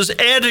circumstances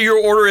add to your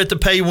order at the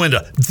pay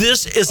window.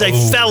 This is a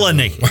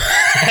felony.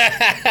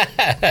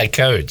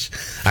 Coach,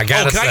 I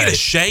got to say. Can I get a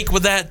shake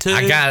with that, too?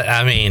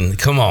 I mean,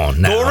 come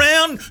on now. Go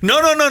around?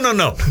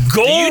 No.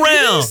 Go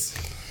around.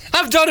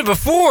 I've done it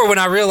before when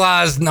I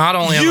realized not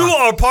only you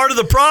are part of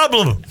the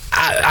problem.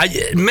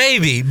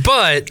 Maybe,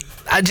 but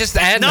I just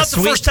add not the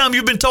first time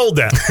you've been told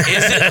that.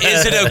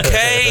 Is it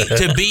okay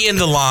to be in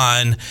the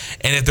line,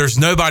 and if there's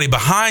nobody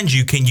behind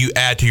you, can you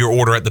add to your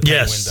order at the pay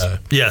window?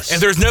 Yes.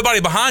 If there's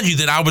nobody behind you,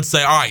 then I would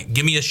say, all right,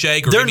 give me a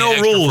shake. Or there are give me no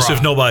an rules fry.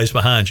 if nobody's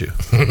behind you.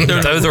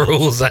 Throw the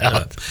rules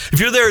out. If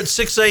you're there at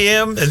 6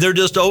 a.m. and they're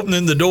just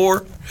opening the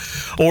door,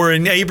 or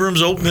in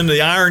Abrams opening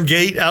the iron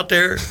gate out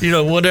there,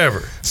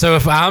 whatever. So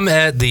if I'm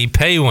at the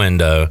pay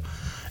window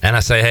and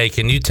I say, hey,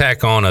 can you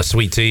tack on a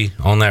sweet tea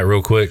on that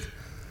real quick?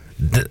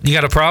 You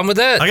got a problem with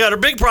that? I got a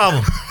big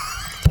problem.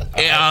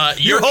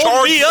 You're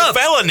charged with a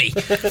felony.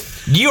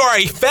 You are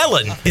a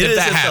felon if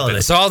that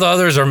happens. So all the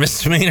others are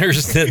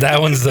misdemeanors.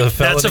 That one's the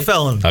felony? That's a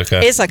felony.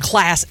 Okay. It's a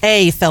Class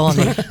A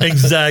felony.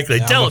 Exactly.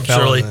 Yeah, Tell I'm a them,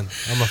 Shirley. felon,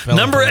 then. I'm a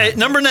felon.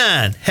 Number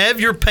 9, have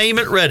your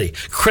payment ready.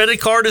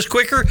 Credit card is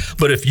quicker,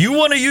 but if you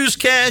want to use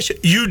cash,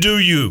 you do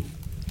you.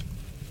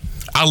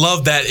 I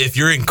love that if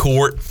you're in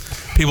court,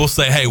 people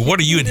say, hey, what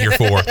are you in here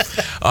for?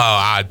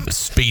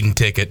 Speeding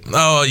ticket.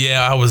 Oh,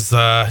 yeah, I was,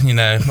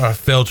 I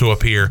failed to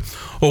appear.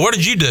 Well, what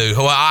did you do?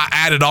 Well, I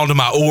added onto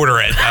my order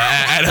at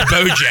a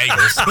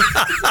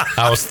Bojangles.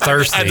 I was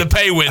thirsty. At the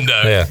pay window.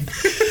 Yeah.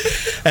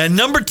 And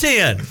number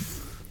 10,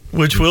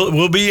 which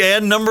will be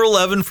add number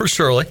 11 for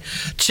Shirley,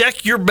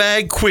 check your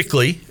bag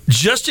quickly,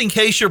 just in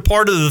case you're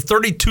part of the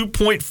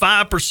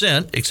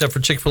 32.5%, except for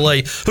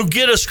Chick-fil-A, who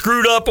get a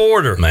screwed up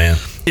order. Man.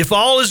 If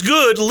all is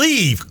good,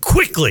 leave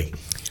quickly.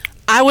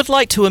 I would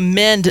like to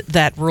amend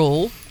that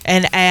rule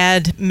and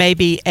add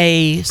maybe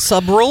a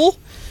sub-rule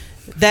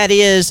that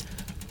is,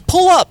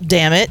 pull up,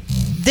 damn it,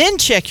 then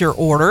check your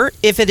order.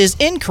 If it is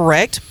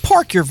incorrect,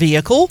 park your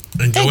vehicle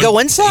and go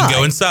inside. And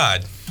go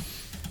inside.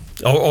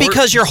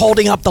 Because you're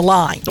holding up the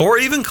line. Or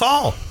even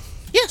call.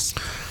 Yes.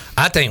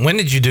 I think, when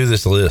did you do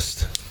this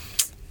list?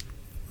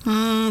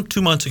 2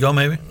 months ago,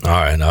 maybe. All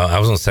right. I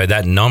was going to say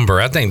that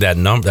number. I think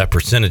that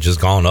percentage has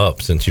gone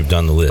up since you've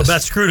done the list.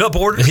 About screwed up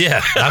orders?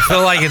 Yeah. I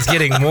feel like it's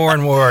getting more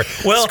and more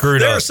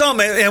screwed up. There are some.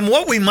 And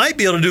what we might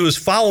be able to do is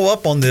follow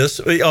up on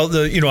this.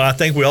 I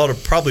think we ought to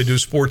probably do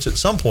sports at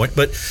some point.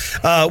 But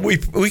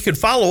we could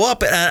follow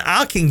up, and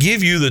I can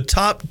give you the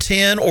top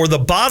 10 or the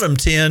bottom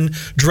 10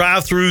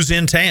 drive-thrus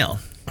in town.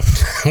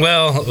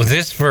 Well,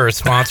 this for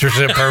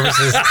sponsorship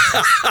purposes,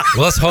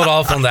 let's hold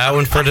off on that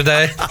one for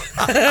today.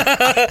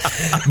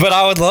 But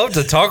I would love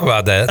to talk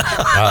about that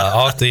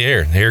off the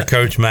air. Here,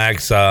 Coach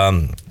Max,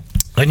 and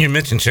you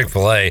mentioned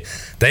Chick-fil-A.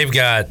 They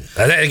got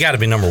to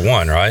be number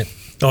 1, right?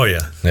 Oh,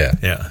 yeah.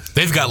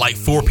 They've got like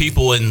 4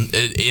 people in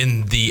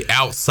the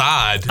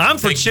outside. I'm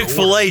for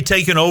Chick-fil-A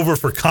taking over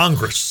for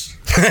Congress.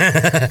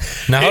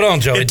 Now, hold on,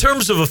 Joey. In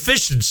terms of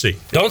efficiency.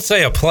 Don't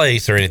say a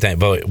place or anything,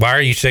 but why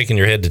are you shaking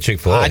your head to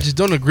Chick-fil-A? I just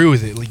don't agree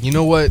with it. Like, you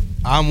know what?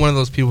 I'm one of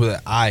those people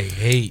that I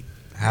hate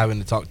having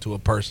to talk to a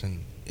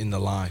person in the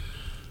line.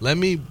 Let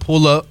me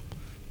pull up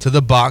to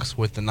the box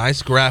with the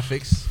nice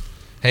graphics.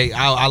 Hey,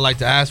 I like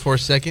to ask for a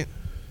second.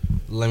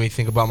 Let me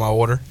think about my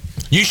order.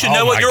 You should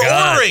know what you're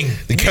ordering.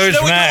 Coach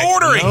Mack,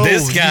 No,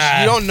 this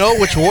guy. You don't know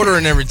what you're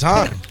ordering every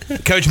time.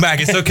 Coach Mack,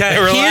 it's okay.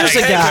 Here's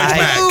a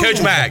guy.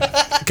 Coach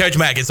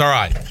Mack, it's all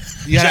right.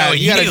 Yeah, Joey,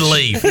 you need to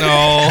leave.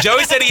 No.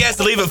 Joey said he has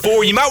to leave at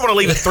 4. You might want to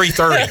leave at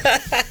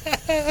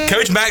 3:30.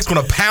 Coach Mack's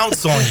going to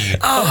pounce on you.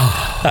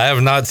 I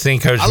have not seen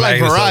Coach Mack. I like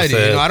variety.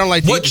 I don't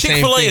like to what eat the same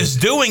Chick-fil-A thing. is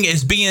doing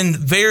is being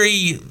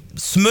very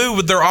smooth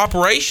with their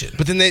operation.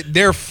 But then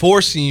they're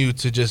forcing you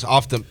to just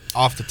off the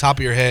top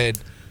of your head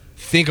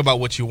think about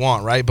what you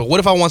want, right? But what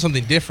if I want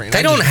something different?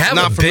 They don't have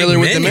not a big familiar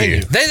with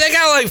menu. the menu. They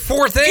got like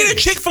 4 things. Get a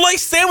Chick-fil-A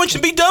sandwich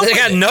and be done They with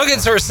got it.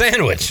 nuggets or a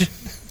sandwich.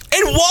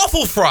 And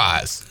waffle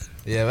fries.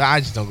 Yeah, I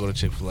just don't go to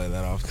Chick-fil-A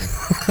that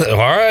often. All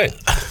right.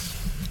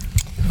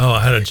 Oh, I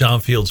had a John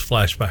Fields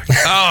flashback.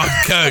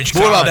 Oh, Coach,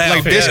 What calm about down.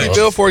 like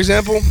Biscuitville, for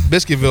example?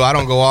 Biscuitville, I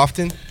don't go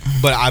often,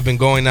 but I've been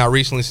going now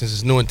recently since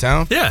it's new in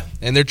town. Yeah.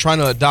 And they're trying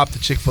to adopt the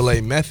Chick-fil-A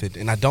method,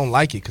 and I don't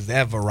like it because they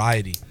have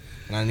variety,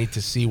 and I need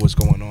to see what's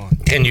going on.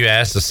 Can you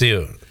ask to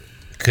see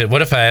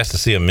what if I asked to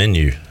see a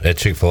menu at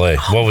Chick-fil-A?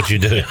 What would you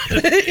do?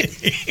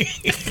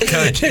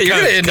 Coach, You're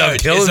going to end up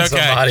killing it's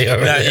okay. somebody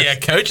over there. Yeah,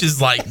 Coach is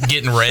like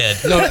getting red.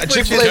 No,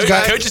 Chick-fil-A's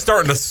got Coach is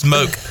starting to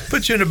smoke.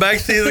 Put you in the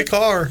backseat of the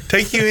car.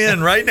 Take you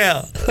in right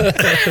now.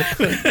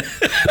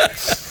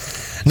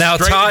 Now,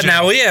 Straight Todd, to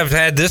now we have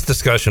had this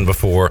discussion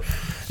before.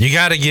 You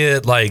got to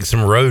get like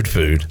some road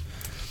food.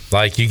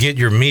 Like you get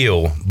your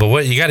meal, but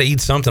what you got to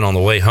eat something on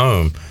the way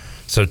home.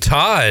 So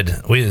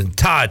Todd, we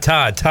talked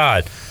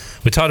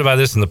about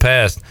this in the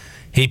past.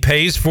 He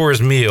pays for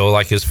his meal,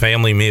 like his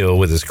family meal,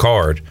 with his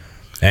card,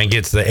 and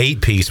gets the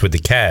 8-piece with the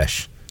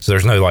cash. So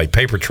there's no like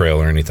paper trail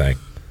or anything.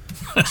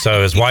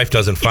 So his wife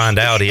doesn't find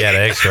out he had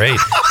an extra 8.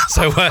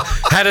 So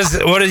how does the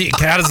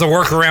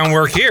workaround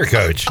work here,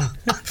 Coach?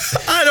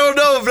 I don't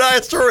know, but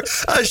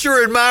I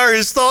sure admire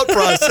his thought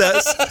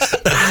process.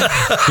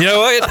 You know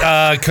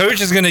what? Coach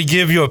is going to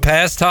give you a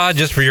pass, Todd,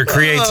 just for your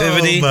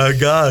creativity. Oh my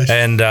gosh!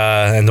 And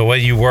the way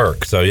you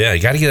work. So yeah,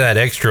 you got to get that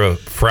extra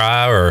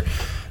fry or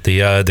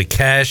the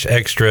cash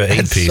extra 8-piece.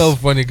 It's so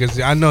funny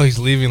because I know he's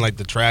leaving like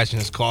the trash in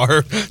his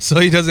car, so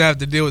he doesn't have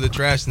to deal with the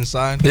trash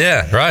inside.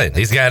 Yeah, right.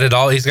 He's got it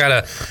all. He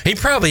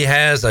probably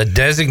has a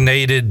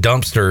designated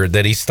dumpster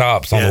that he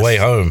stops on the way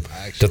home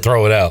to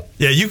throw it out.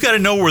 Yeah, you've got to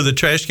know where the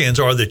trash cans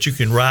are that you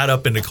can ride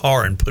up in the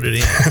car and put it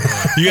in.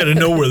 You got to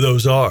know where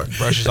those are.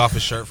 Brushes off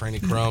his shirt for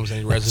any crumbs,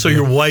 any residue. So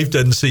your wife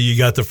doesn't see you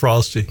got the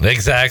Frosty.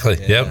 Exactly.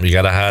 Yeah. Yep. You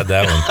got to hide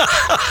that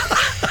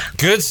one.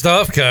 Good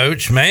stuff,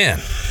 Coach. Man.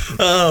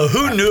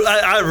 Who knew?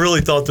 I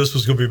really thought this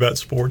was going to be about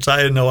sports.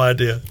 I had no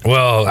idea.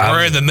 Well,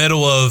 we're in the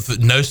middle of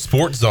no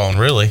sports zone,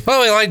 really.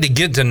 Well, we like to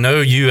get to know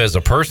you as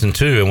a person,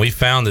 too, and we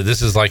found that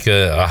this is like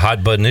a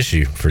hot-button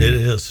issue for you. It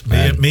is.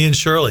 Me and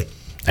Shirley.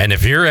 And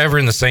if you're ever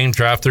in the same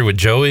drive-thru with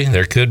Joey,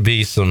 there could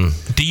be some...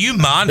 Do you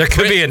mind... There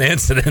could be an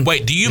incident.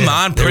 Wait, do you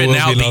mind printing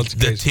out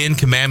the 10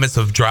 commandments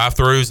of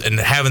drive-thrus and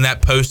having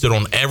that posted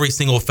on every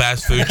single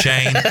fast food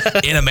chain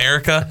in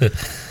America?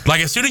 Like,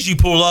 as soon as you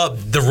pull up,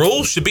 the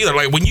rules should be there.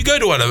 Like, when you go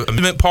to an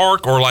amusement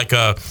park or like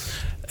a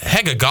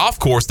golf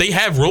course, they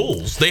have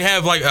rules. They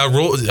have like a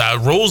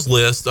rules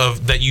list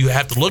that you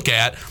have to look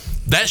at.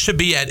 That should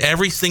be at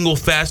every single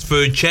fast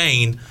food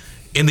chain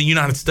in the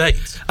United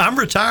States. I'm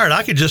retired.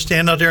 I could just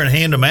stand out there and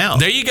hand them out.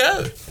 There you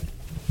go.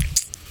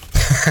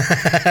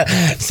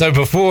 So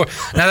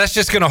now that's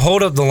just going to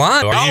hold up the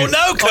line.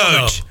 No,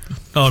 Coach.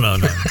 Oh, no.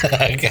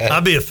 Okay.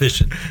 I'll be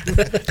efficient.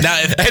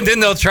 And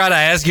then they'll try to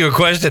ask you a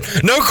question.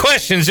 No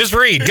questions, just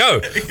read. Go.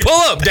 Pull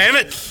up, damn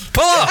it.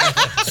 Pull up.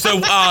 So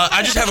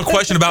I just have a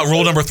question about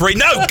rule number 3.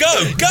 No,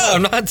 go.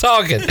 I'm not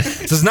talking.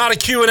 This is not a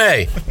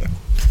Q&A.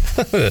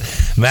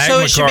 Mack So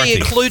it should McCarthy. be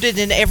included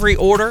in every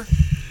order?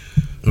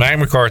 Mack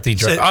McCarthy.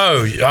 So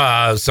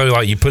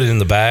like you put it in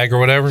the bag or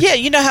whatever? Yeah,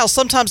 you know how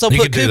sometimes they'll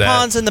put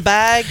coupons in the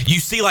bag?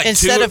 You see, like,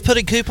 instead of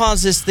putting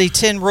coupons, it's the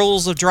 10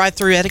 rules of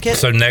drive-thru etiquette?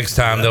 So next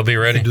time they'll be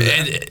ready?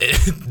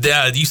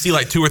 You see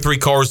like 2 or 3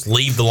 cars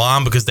leave the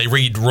line because they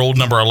read rule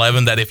number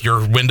 11 that if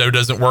your window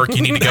doesn't work,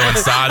 you need to go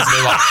inside. So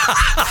they're like,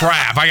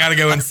 crap, I got to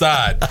go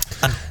inside.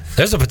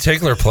 There's a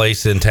particular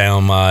place in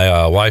town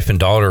my wife and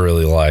daughter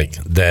really like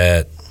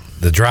that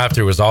the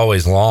drive-thru was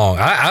always long.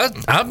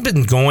 I've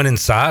been going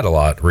inside a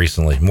lot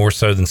recently, more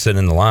so than sitting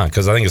in the line,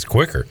 because I think it's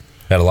quicker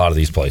at a lot of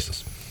these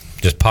places.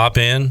 Just pop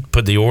in,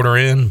 put the order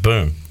in,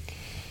 boom.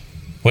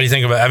 What do you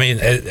think about? I mean,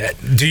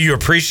 do you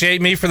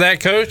appreciate me for that,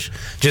 Coach?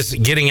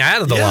 Just getting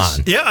out of the line.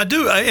 Yeah, I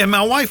do. And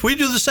my wife, we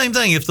do the same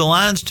thing. If the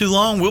line's too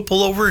long, we'll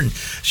pull over and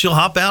she'll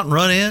hop out and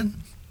run in.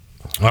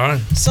 All right.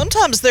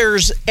 Sometimes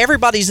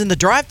everybody's in the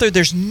drive-thru.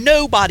 There's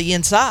nobody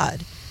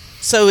inside.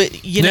 So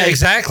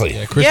exactly.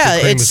 Yeah,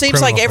 it seems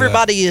like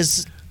everybody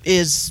is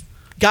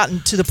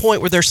gotten to the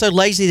point where they're so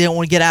lazy they don't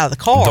want to get out of the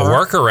car. The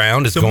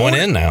workaround is going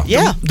in now.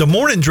 Yeah. The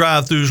morning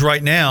drive-thrus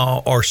right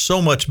now are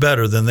so much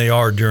better than they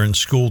are during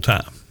school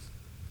time.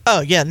 Oh,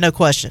 yeah, no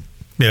question.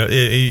 Yeah,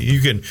 you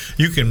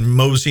can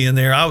mosey in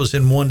there. I was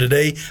in one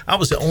today. I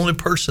was the only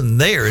person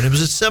there, and it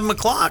was at 7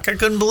 o'clock. I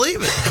couldn't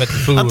believe it. But the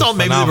food I was thought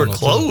maybe they were phenomenal,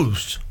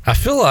 closed. I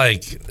feel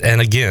like,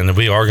 and again,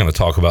 we are going to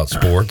talk about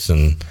sports,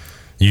 and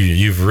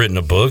you've written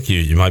a book.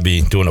 You might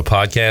be doing a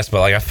podcast,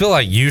 but like I feel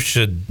like you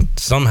should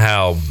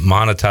somehow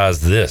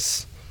monetize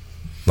this.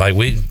 Like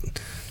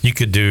you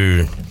could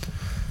do.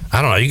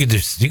 I don't know. You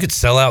could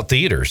sell out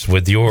theaters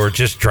with your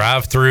just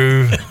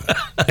drive-through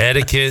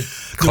etiquette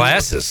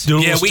classes.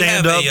 We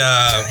have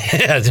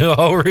do a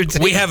whole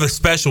routine. We have a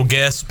special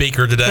guest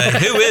speaker today.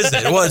 Who is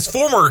it? Well, it's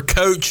former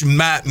coach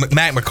Mack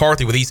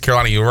McCarthy with East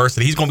Carolina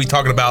University. He's going to be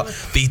talking about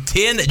the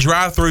 10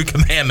 drive-through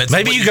commandments.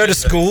 Maybe you go to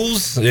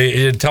schools,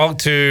 you talk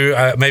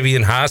to maybe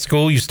in high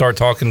school, you start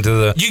talking to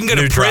the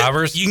new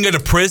drivers. You can go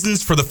to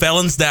prisons for the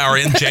felons that are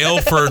in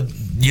jail for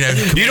you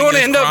don't want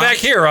to end up back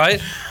here,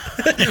 right?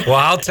 Well,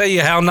 I'll tell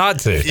you how not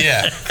to.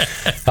 Yeah.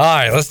 All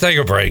right, let's take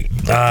a break.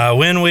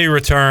 When we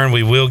return,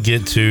 we will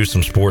get to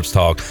some sports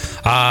talk.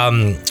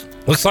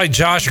 Looks like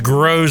Josh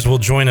Groves will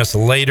join us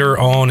later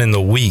on in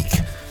the week.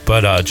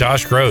 But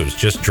Josh Groves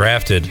just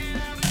drafted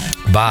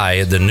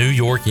by the New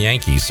York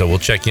Yankees. So we'll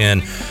check in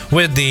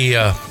with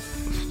the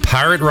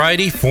Pirate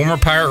righty, former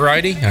Pirate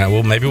righty.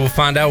 Maybe we'll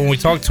find out when we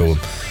talk to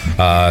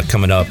him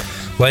coming up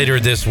later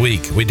this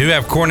week. We do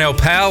have Cornell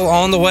Powell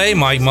on the way,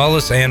 Mike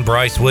Mullis and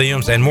Bryce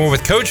Williams, and more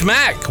with Coach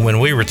Mack when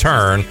we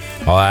return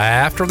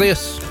after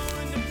this.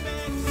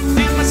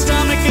 My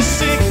stomach is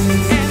sick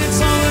and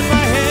it's all in my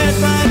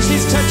head, but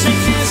she's touching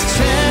his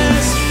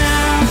chest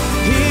now.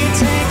 He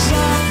takes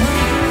off.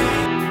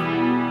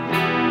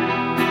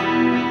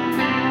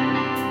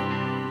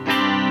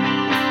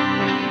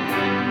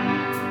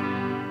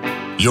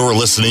 You're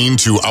listening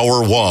to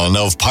Hour 1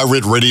 of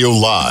Pirate Radio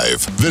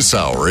Live. This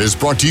hour is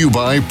brought to you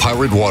by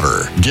Pirate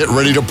Water. Get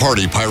ready to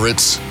party,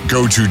 pirates.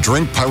 Go to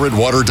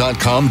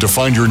drinkpiratewater.com to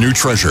find your new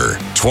treasure.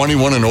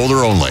 21 and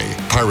older only.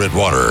 Pirate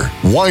Water.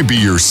 Why be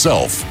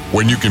yourself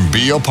when you can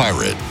be a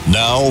pirate?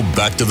 Now,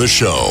 back to the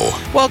show.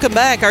 Welcome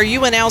back. Are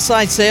you in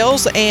outside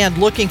sales and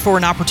looking for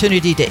an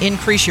opportunity to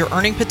increase your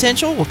earning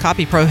potential? Well,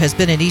 CopyPro has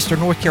been in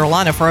Eastern North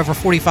Carolina for over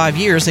 45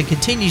 years and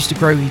continues to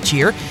grow each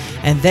year.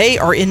 And they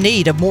are in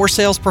need of more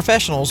sales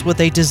professionals with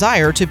a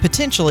desire to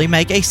potentially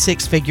make a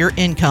six-figure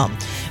income.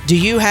 Do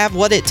you have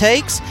what it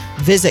takes?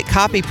 Visit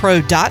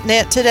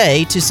copypro.net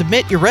today to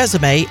submit your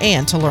resume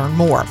and to learn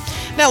more.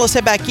 Now let's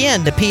head back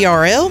in to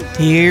PRL.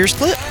 Here's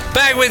Clip.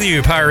 Back with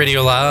you, Pirate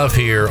Radio Live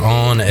here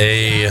on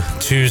a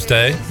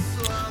Tuesday.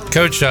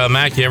 Coach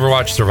Mack, you ever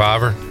watch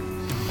Survivor?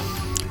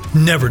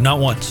 Never, not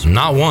once.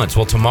 Not once.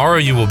 Well, tomorrow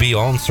you will be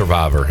on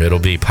Survivor. It'll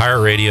be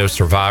Pirate Radio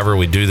Survivor.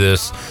 We do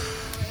this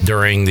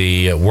during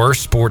the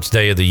worst sports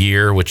day of the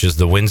year, which is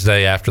the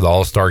Wednesday after the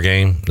All-Star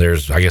game.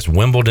 There's, I guess,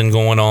 Wimbledon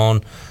going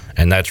on,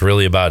 and that's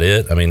really about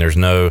it. I mean, there's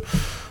none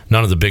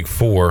of the big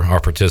four are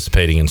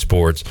participating in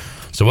sports.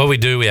 So what we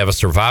do, we have a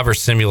Survivor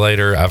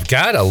simulator. I've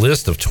got a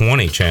list of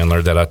 20,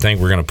 Chandler, that I think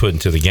we're going to put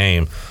into the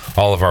game.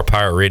 All of our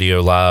Pirate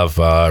Radio Live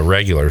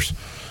regulars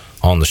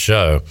on the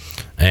show.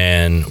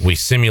 And we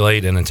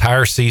simulate an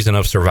entire season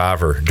of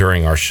Survivor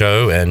during our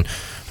show. And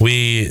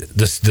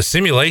the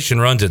simulation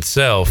runs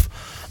itself,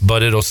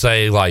 but it'll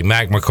say like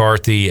Mack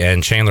McCarthy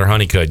and Chandler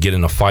Honeycutt get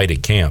in a fight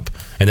at camp.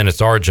 And then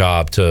it's our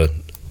job to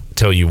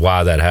tell you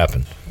why that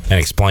happened and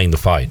explain the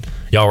fight.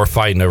 Y'all were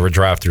fighting over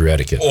drive-through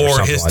etiquette.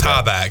 Or his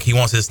tie back. He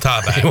wants his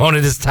tie back. He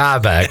wanted his tie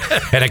back,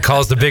 and it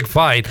caused a big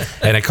fight,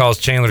 and it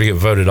caused Chandler to get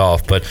voted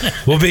off. But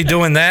we'll be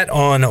doing that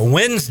on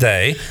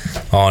Wednesday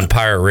on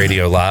Pirate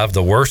Radio Live,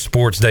 the worst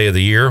sports day of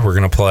the year. We're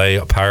going to play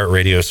Pirate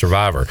Radio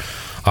Survivor.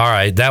 All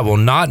right, that will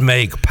not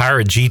make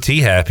Pirate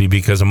GT happy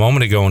because a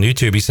moment ago on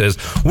YouTube he says,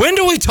 when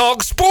do we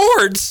talk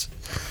sports?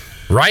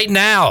 Right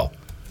now.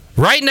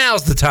 Right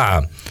now's the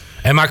time.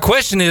 And my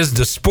question is,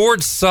 does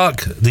sports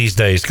suck these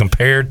days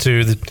compared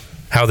to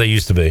how they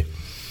used to be?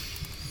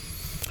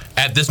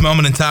 At this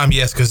moment in time,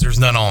 yes, because there's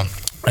none on.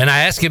 And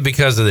I ask it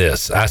because of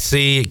this. I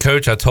see,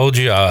 Coach, I told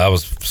you, I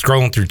was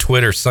scrolling through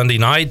Twitter Sunday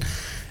night,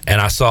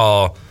 and I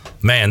saw,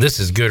 man, this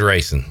is good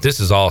racing. This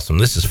is awesome.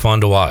 This is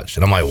fun to watch.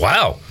 And I'm like,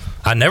 wow,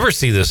 I never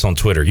see this on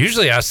Twitter.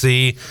 Usually I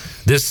see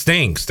this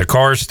stinks. The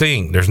cars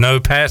stink. There's no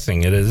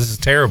passing. This is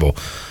terrible.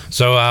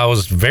 So I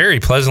was very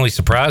pleasantly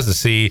surprised to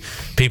see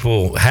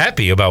people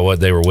happy about what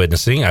they were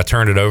witnessing. I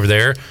turned it over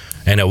there,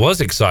 and it was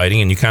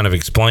exciting, and you kind of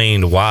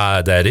explained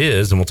why that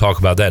is, and we'll talk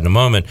about that in a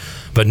moment.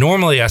 But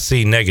normally I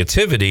see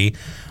negativity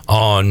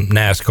on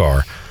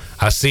NASCAR.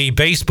 I see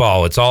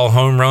baseball. It's all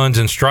home runs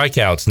and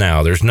strikeouts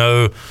now. There's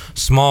no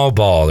small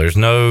ball. There's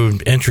no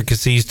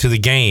intricacies to the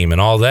game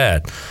and all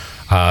that.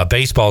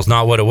 Baseball's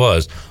not what it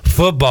was.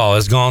 Football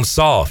has gone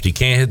soft. You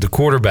can't hit the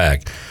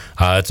quarterback.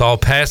 It's all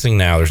passing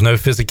now. There's no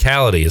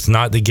physicality. It's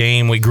not the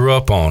game we grew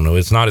up on.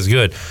 It's not as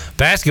good.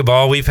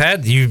 Basketball, we've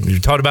had, you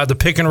talked about the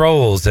pick and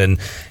rolls, and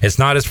it's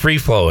not as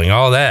free-flowing,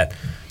 all that.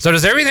 So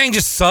does everything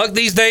just suck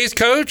these days,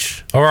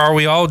 Coach? Or are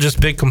we all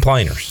just big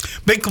complainers?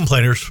 Big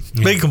complainers.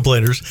 Big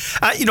complainers.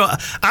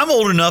 I'm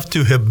old enough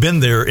to have been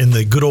there in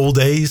the good old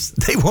days.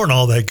 They weren't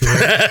all that good.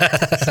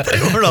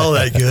 They weren't all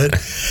that good.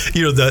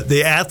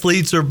 The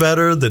athletes are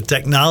better. The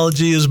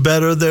technology is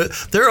better.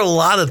 There are a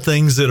lot of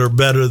things that are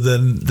better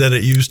than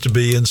it used to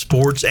be in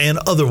sports and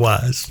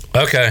otherwise.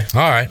 Okay.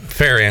 All right.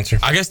 Fair answer.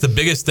 I guess the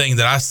biggest thing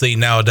that I see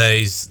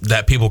nowadays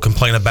that people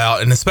complain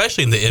about, and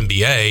especially in the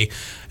NBA,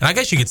 and I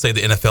guess you could say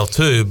the NFL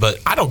too, but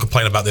I don't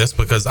complain about this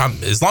because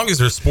as long as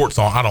there's sports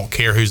on, I don't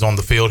care who's on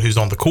the field, who's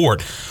on the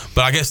court.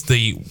 But I guess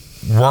the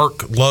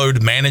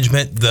workload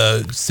management,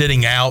 the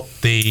sitting out,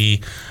 you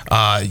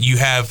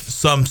have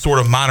some sort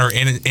of minor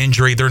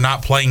injury, they're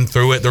not playing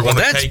through it, they're going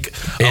to take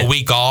a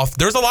week off.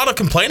 There's a lot of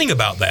complaining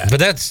about that.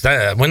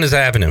 But when does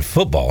that happen in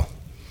football?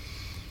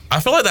 I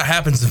feel like that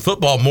happens in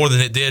football more than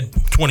it did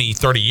 20,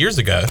 30 years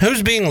ago.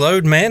 Who's being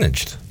load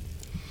managed?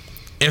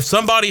 If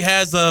somebody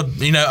has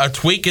a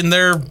tweak in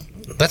their...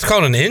 That's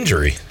called an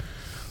injury.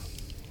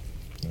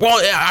 Well,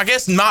 I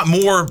guess not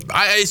more.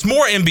 It's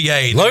more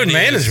NBA. Load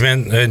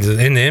management in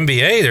the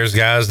NBA, there's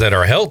guys that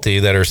are healthy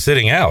that are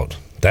sitting out.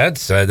 I don't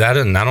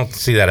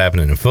see that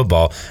happening in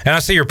football. And I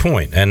see your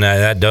point. And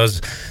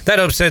that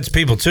upsets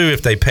people too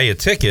if they pay a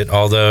ticket,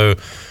 although...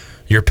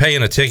 You're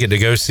paying a ticket to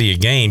go see a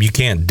game. You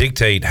can't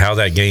dictate how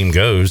that game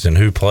goes and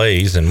who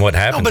plays and what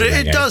happens. No, but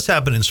it does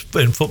happen in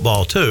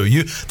football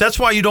too. That's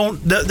why you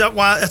don't.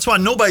 That's why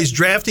nobody's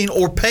drafting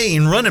or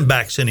paying running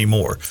backs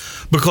anymore,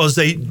 because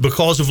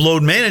of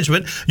load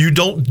management. You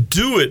don't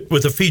do it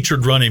with a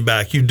featured running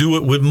back. You do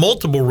it with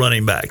multiple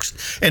running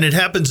backs, and it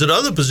happens at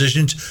other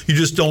positions. You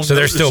just don't. So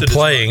they're still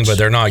playing, but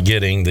they're not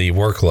getting the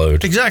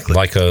workload exactly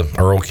like a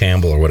Earl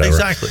Campbell or whatever.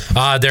 Exactly.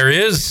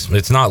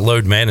 It's not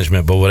load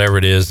management, but whatever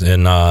it is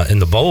in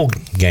the bowl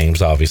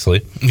games, obviously,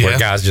 where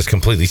guys just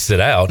completely sit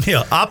out.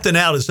 Yeah, opting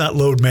out is not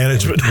load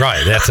management.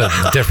 Right, that's a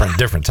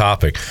different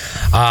topic.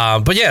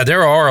 But yeah,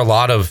 there are a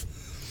lot of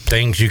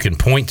things you can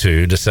point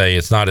to say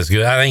it's not as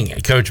good. I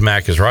think Coach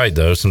Mack is right,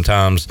 though.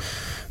 Sometimes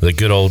the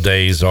good old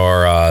days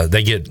are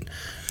they get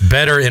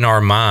better in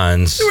our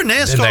minds than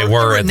they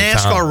were at the time.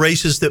 NASCAR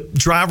races that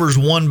drivers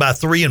won by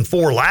 3 and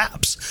 4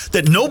 laps,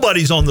 that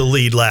nobody's on the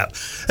lead lap.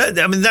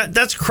 I mean,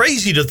 that's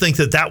crazy to think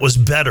that was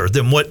better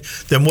than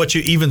what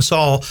you even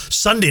saw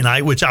Sunday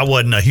night, which I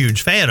wasn't a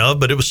huge fan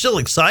of, but it was still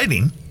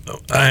exciting.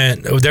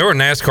 And there were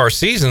NASCAR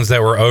seasons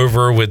that were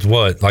over with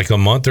like a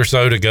month or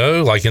so to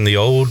go, like in the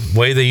old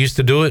way they used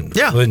to do it.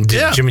 Yeah,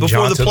 Jimmy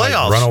before Johnson the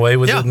playoffs, run away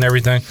with it and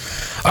everything.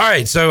 All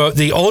right, so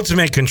the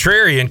ultimate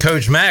contrarian,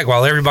 Coach Mack,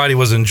 while everybody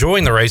was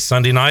enjoying the race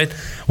Sunday night,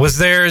 was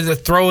there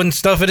throwing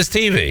stuff at his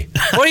TV.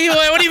 What do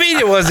you mean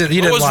it wasn't?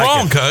 What was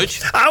wrong,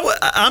 Coach?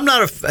 I'm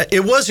not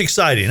it was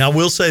exciting, I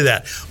will say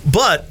that,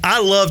 but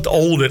I loved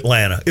old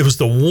Atlanta. It was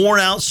the worn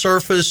out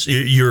surface.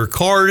 Your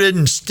car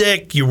didn't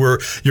stick. Your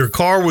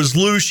car was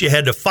loose. You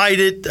had to fight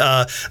it.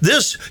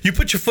 You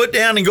put your foot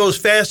down and go as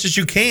fast as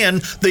you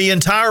can the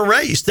entire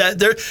race.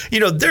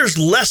 There's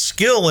less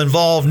skill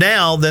involved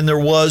now than there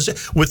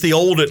was with the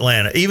old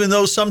Atlanta. Even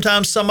though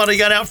sometimes somebody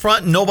got out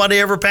front and nobody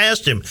ever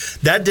passed him.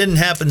 That didn't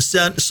happen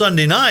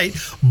Sunday night,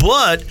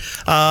 but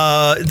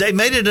they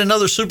made it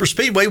another super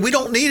speedway. We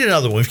don't need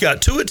another one. We've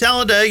got 2 at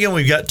Talladega and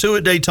we've got 2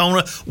 at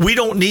Daytona. We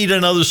don't need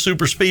another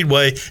super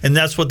speedway, and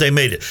that's what they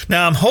made it.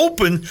 Now I'm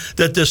hoping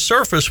that this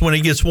surface, when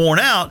it gets worn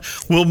out,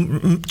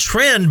 will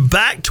trend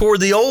back toward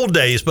the old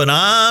days, but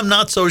I'm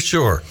not so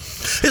sure.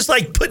 It's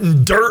like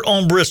putting dirt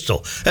on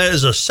Bristol. That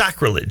is a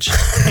sacrilege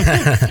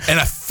and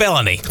a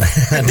felony.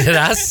 Did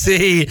I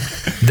see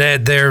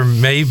that there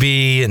may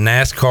be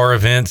NASCAR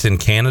events in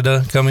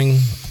Canada coming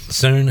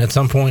soon at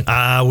some point?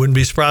 I wouldn't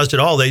be surprised at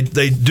all. They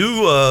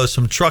do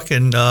some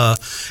trucking and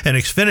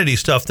Xfinity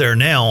stuff there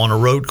now on a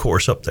road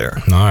course up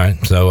there. All right,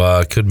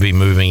 so could be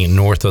moving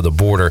north of the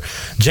border.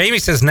 Jamie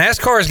says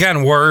NASCAR has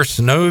gotten worse.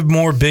 No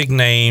more big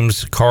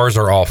names. Cars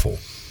are awful.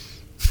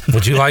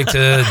 Would you like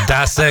to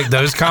dissect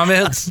those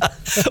comments?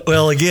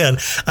 Well, again,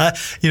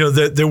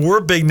 there were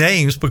big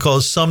names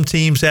because some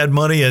teams had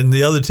money and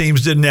the other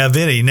teams didn't have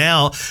any.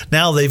 Now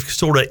they've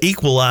sort of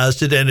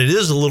equalized it, and it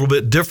is a little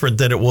bit different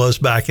than it was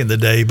back in the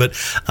day. But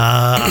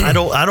I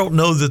don't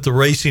know that the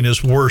racing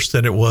is worse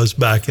than it was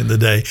back in the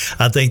day.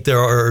 I think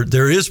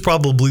there is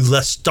probably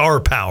less star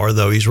power,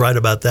 though. He's right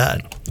about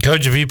that.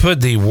 Coach, if you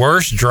put the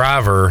worst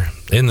driver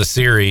in the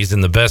series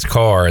in the best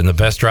car and the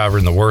best driver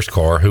in the worst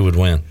car, who would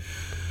win?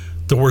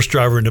 The worst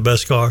driver in the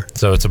best car.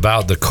 So it's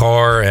about the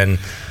car. And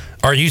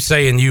are you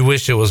saying you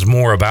wish it was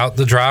more about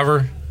the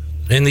driver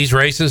in these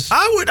races?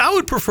 I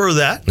would prefer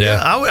that.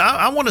 Yeah.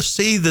 I want to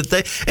see that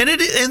they and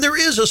there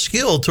is a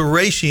skill to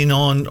racing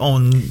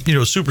on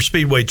super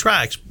speedway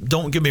tracks.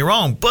 Don't get me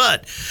wrong,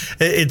 but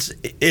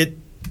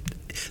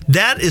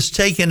that is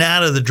taken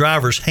out of the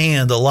driver's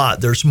hand a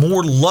lot. There's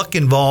more luck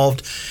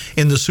involved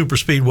in the super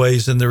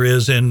speedways than there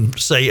is in,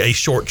 say, a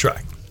short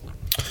track.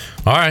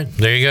 All right,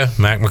 there you go.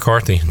 Mack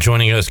McCarthy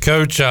joining us.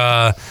 Coach,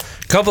 a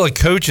couple of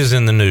coaches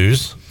in the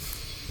news.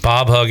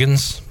 Bob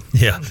Huggins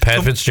Yeah.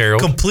 Pat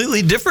Fitzgerald.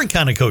 Completely different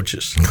kind of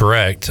coaches.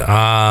 Correct.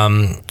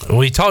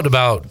 We talked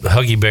about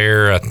Huggy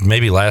Bear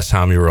maybe last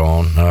time you were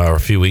on, or a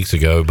few weeks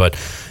ago, but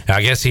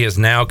I guess he has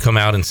now come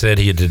out and said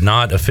he did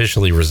not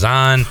officially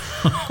resign.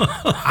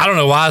 I don't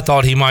know why I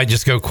thought he might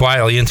just go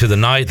quietly into the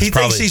night. He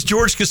thinks he's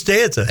George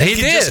Costanza. He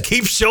can did. Just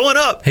keep showing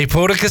up. He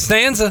pulled a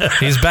Costanza.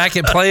 He's back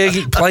at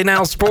Play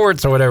Now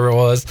Sports or whatever it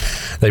was.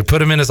 They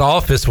put him in his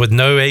office with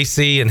no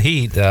AC and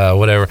heat,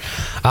 whatever.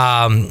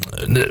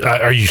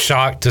 Are you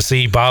shocked to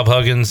see Bob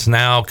Huggins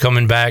now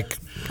coming back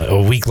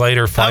a week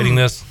later fighting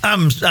this?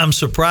 I'm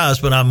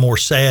surprised, but I'm more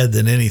sad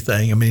than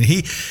anything. I mean,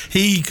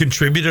 he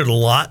contributed a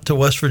lot to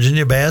West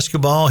Virginia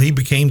basketball. He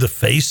became the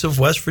face of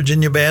West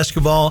Virginia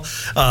basketball.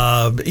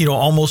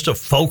 Almost a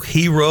folk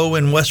hero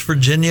in West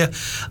Virginia.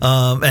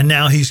 And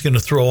now he's going to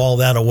throw all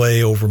that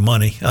away over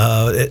money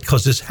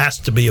because this has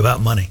to be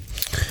about money.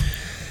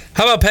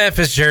 How about Pat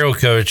Fitzgerald,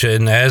 Coach?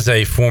 And as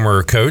a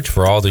former coach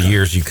for all the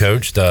years you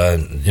coached,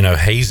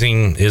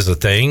 hazing is a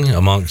thing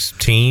amongst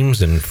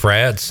teams and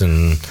frats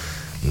and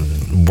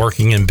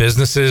working in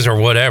businesses or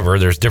whatever.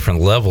 There's different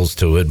levels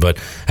to it, but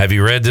have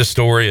you read this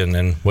story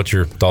and what's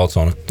your thoughts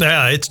on it?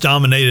 Yeah, it's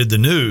dominated the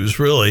news,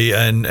 really,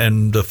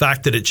 and the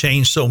fact that it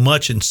changed so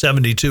much in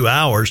 72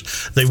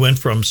 hours. They went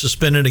from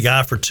suspending a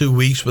guy for 2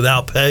 weeks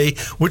without pay,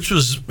 which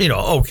was,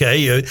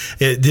 okay.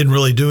 It didn't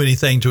really do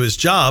anything to his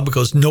job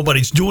because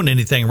nobody's doing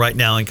anything right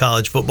now in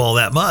college football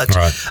that much.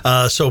 Right.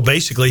 So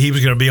basically, he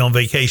was going to be on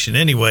vacation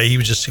anyway. He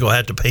was just going to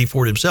have to pay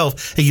for it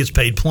himself. He gets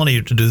paid plenty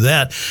to do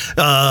that.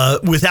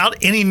 Without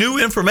any new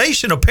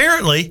information,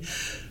 apparently.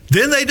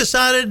 Then they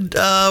decided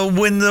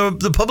when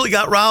the public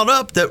got riled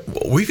up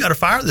that we've got to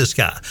fire this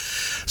guy.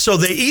 So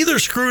they either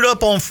screwed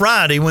up on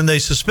Friday when they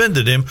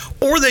suspended him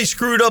or they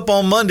screwed up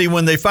on Monday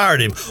when they fired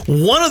him.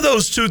 One of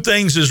those two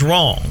things is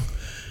wrong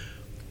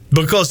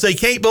because they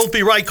can't both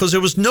be right because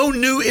there was no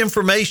new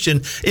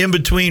information in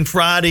between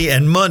Friday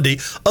and Monday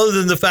other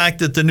than the fact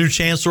that the new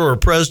chancellor or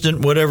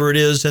president, whatever it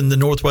is, in the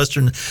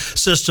Northwestern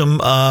system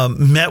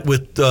met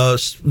with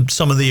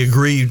some of the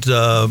aggrieved,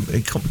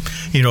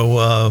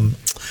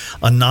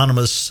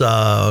 anonymous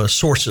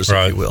sources,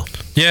 right, if you will.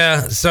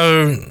 Yeah,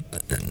 so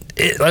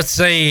let's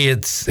say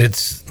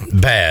it's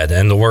bad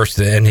and the worst,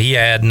 and he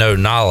had no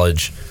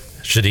knowledge.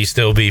 Should he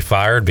still be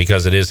fired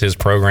because it is his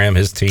program,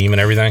 his team, and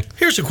everything?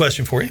 Here's a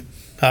question for you.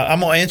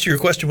 I'm going to answer your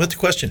question with the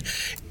question.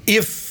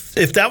 If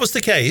that was the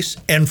case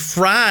and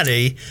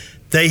Friday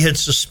they had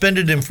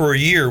suspended him for a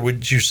year,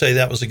 would you say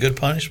that was a good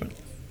punishment?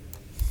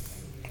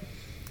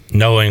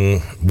 Knowing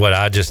what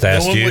I just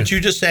asked you? Knowing what you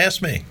just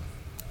asked me.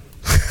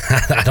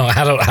 I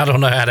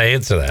don't know how to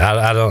answer that.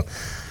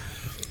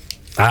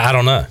 I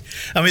don't know.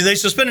 I mean, they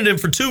suspended him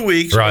for 2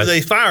 weeks, right, or they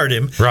fired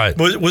him. Right.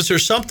 Was there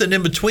something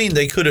in between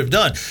they could have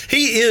done?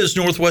 He is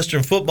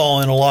Northwestern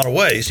football in a lot of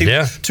ways. He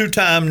was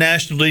two-time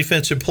National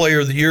Defensive Player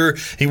of the Year.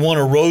 He won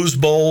a Rose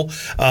Bowl.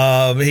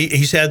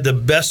 He's had the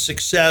best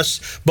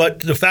success.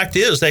 But the fact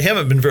is, they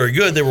haven't been very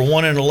good. They were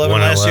 1-11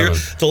 last year.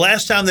 The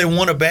last time they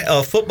won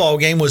a football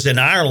game was in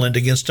Ireland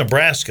against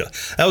Nebraska.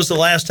 That was the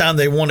last time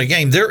they won a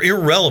game. They're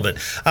irrelevant.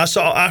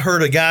 I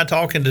heard a guy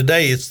talking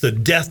today. It's the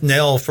death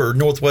knell for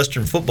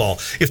Northwestern football.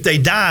 If they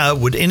die,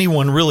 would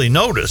anyone really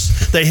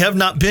notice? They have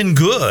not been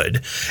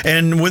good.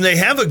 And when they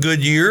have a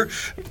good year,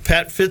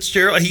 Pat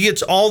Fitzgerald, he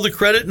gets all the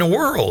credit in the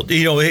world.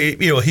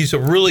 He's a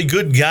really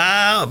good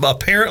guy.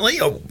 Apparently,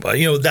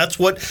 that's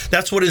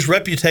what his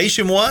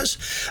reputation was.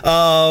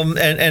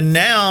 And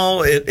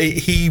now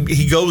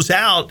he goes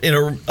out a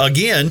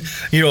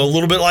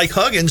little bit like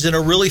Huggins in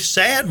a really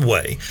sad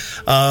way.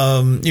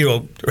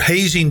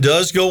 Hazing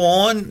does go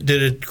on.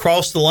 Did it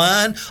cross the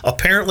line?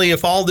 Apparently,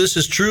 if all this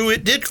is true,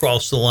 it did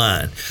cross the line.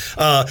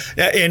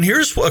 And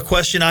here's a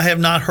question I have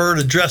not heard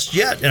addressed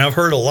yet, and I've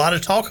heard a lot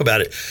of talk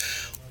about it.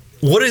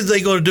 What are they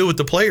going to do with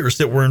the players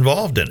that were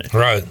involved in it?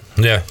 Right.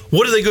 Yeah.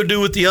 What are they going to do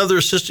with the other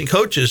assistant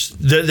coaches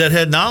that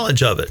had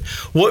knowledge of it?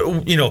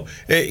 Will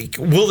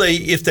they,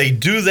 if they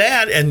do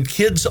that, and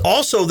kids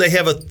also, they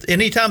have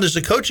anytime there's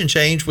a coaching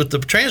change with the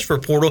transfer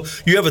portal,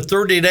 you have a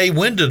 30-day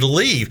window to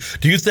leave.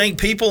 Do you think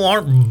people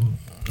aren't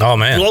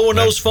blowing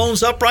those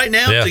phones up right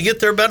now to get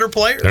their better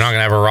players? They're not going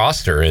to have a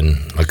roster in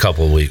a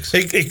couple of weeks.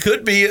 It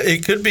could be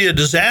a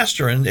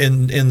disaster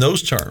in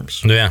those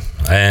terms. Yeah,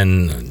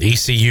 and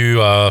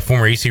ECU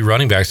former ECU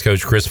running backs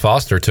coach Chris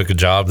Foster took a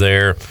job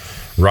there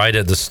right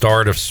at the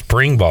start of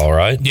spring ball,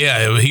 right?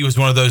 Yeah, he was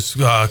one of those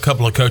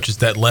couple of coaches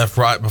that left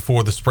right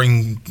before the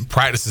spring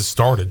practices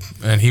started,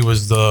 and he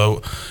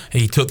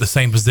took the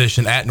same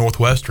position at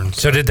Northwestern.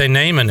 So did they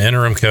name an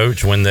interim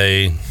coach when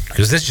they?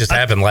 Because this just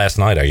happened last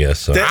night, I guess.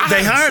 So. They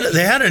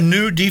had a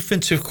new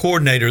defensive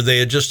coordinator they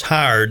had just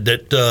hired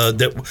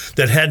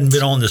that hadn't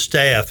been on the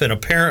staff, and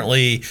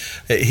apparently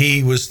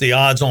he was the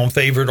odds-on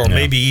favorite, or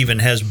maybe even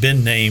has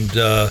been named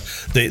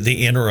the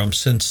interim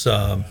since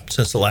the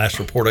last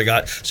report I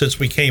got. Since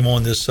we came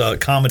on this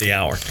comedy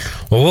hour.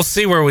 Well, we'll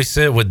see where we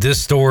sit with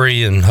this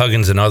story and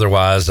Huggins and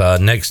otherwise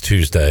next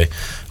Tuesday.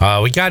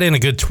 We got in a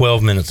good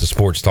 12 minutes of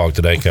sports talk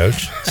today,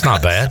 Coach. It's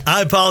not bad.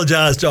 I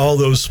apologize to all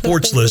those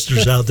sports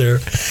listeners out there.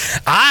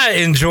 I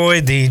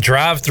enjoyed the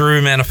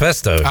drive-through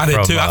manifesto. I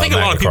did too. I think a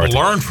Mack lot of people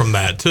McCarthy. learned from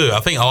that too. I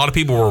think a lot of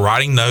people were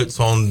writing notes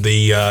on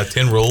the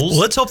 10 rules. Well,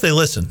 let's hope they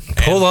listen.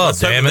 Pull up,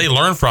 Let's hope damn it. They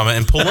learn from it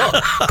and pull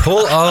up.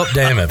 Pull up,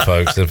 damn it,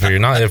 folks. If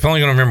you're only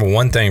going to remember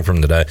one thing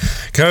from today.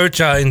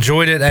 Coach, I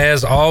enjoyed it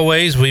as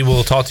always. We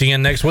will talk to you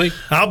again next week.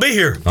 I'll be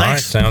here. All right,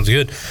 Thanks. sounds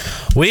good.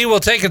 We will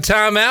take a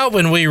time out.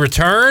 When we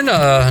return,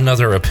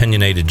 another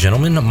opinionated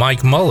gentleman,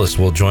 Mike Mullis,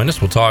 will join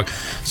us. We'll talk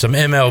some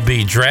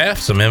MLB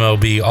draft, some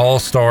MLB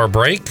All-Star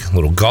break, a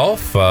little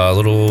golf, a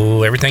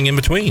little everything in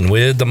between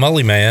with the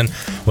Mully Man.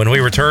 When we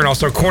return,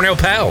 also Cornell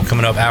Powell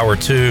coming up hour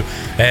 2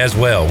 as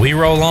well. We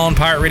roll on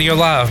Pirate Radio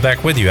Live.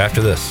 Back with you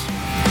after this.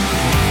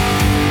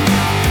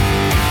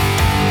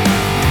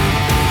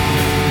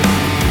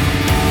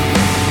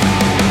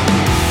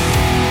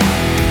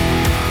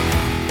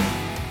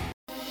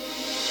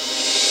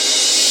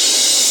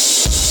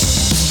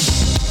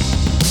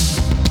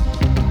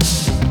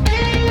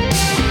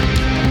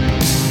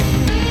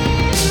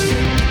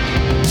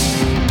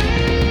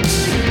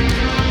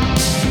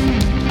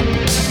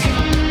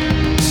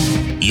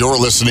 You're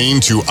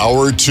listening to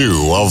Hour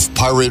 2 of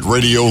Pirate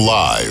Radio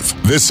Live.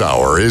 This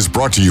hour is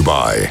brought to you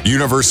by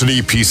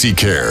University PC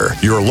Care,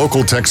 your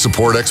local tech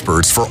support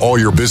experts for all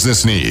your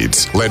business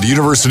needs. Let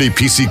University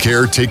PC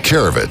Care take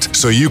care of it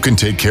so you can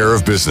take care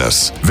of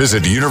business.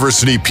 Visit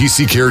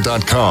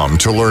universitypccare.com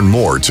to learn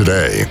more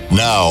today.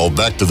 Now,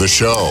 back to the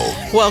show.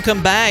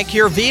 Welcome back.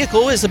 Your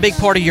vehicle is a big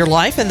part of your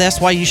life, and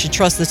that's why you should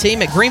trust the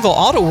team at Greenville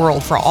Auto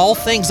World for all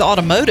things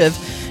automotive.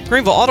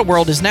 Greenville Auto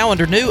World is now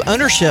under new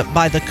ownership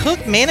by the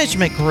Cook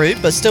Management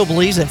Group, but still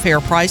believes in fair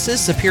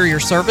prices, superior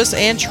service,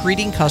 and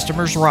treating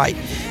customers right.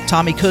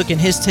 Tommy Cook and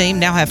his team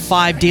now have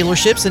 5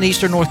 dealerships in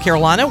eastern North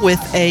Carolina with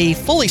a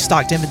fully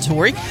stocked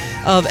inventory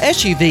of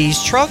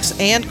SUVs, trucks,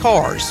 and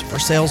cars. For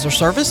sales or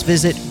service,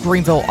 visit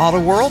Greenville Auto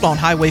World on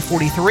Highway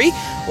 43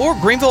 or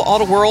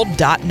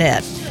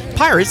greenvilleautoworld.net.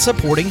 Pirates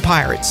supporting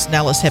pirates.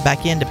 Now let's head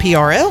back into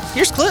PRL.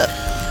 Here's Clip.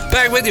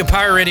 Back with you,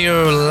 Pirate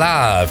Radio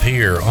Live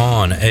here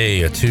on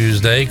a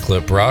Tuesday.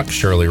 Clip Rock,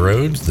 Shirley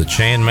Rhodes, the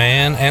Chan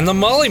Man, and the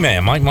Mully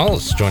Man, Mike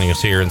Mullis, joining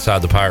us here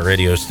inside the Pirate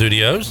Radio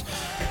studios.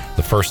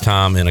 The first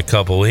time in a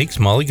couple weeks.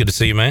 Mully, good to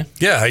see you, man.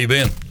 Yeah, how you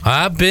been?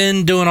 I've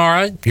been doing all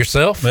right.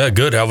 Yourself? Yeah,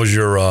 good. How was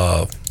your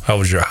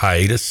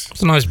hiatus?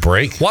 It's a nice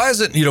break. Why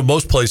is it,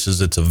 most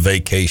places it's a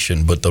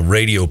vacation, but the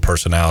radio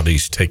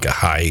personalities take a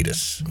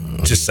hiatus?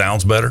 It just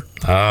sounds better.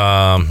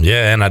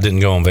 Yeah, and I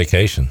didn't go on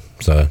vacation,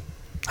 so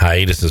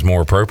hiatus is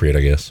more appropriate, I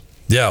guess.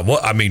 Yeah, well,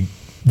 I mean,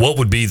 what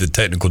would be the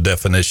technical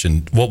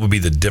definition? What would be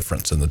the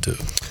difference in the two?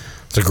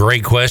 It's a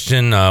great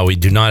question. We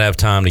do not have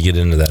time to get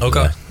into that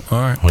Okay. today. All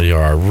right. We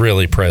are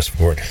really pressed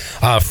for it.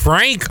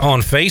 Frank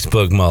on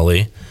Facebook,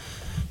 Mully,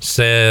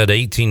 said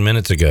 18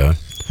 minutes ago,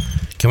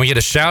 can we get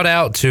a shout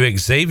out to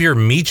Xavier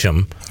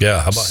Meacham? Yeah,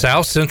 how about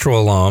South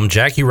Central alum,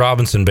 Jackie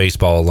Robinson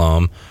baseball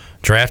alum,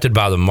 drafted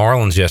by the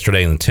Marlins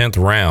yesterday in the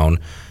 10th round.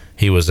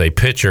 He was a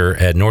pitcher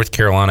at North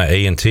Carolina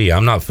A&T.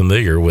 I'm not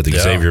familiar with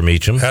Xavier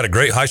Meacham. Had a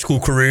great high school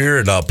career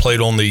and played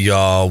on the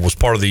was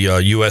part of the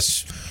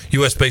U.S.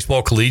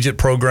 baseball collegiate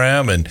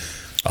program, and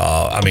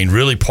I mean,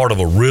 really part of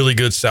a really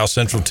good South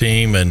Central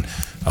team. And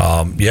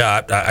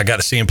I got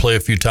to see him play a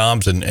few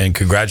times, and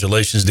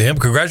congratulations to him.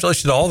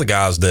 Congratulations to all the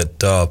guys that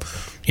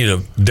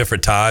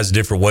different ties,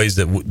 different ways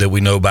that we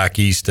know back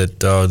east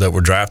that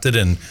were drafted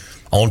and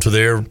on to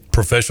their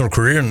professional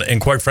career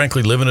and quite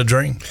frankly, living a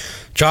dream.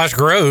 Josh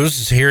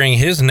Groves, hearing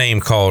his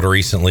name called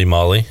recently,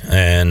 Mully,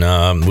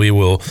 and we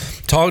will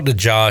talk to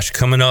Josh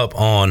coming up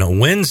on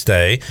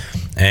Wednesday,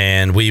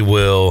 and we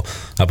will,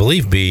 I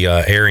believe, be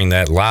airing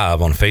that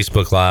live on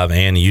Facebook Live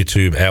and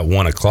YouTube at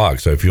 1 o'clock.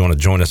 So if you want to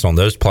join us on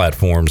those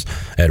platforms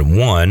at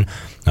 1,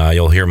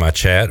 you'll hear my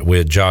chat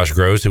with Josh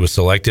Groves, who was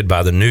selected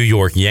by the New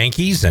York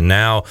Yankees, and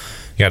now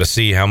got to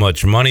see how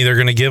much money they're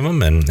going to give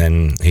him,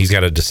 and he's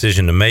got a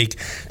decision to make.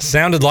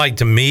 Sounded like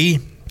to me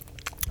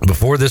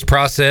before this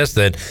process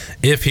that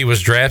if he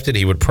was drafted,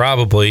 he would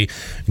probably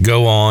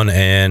go on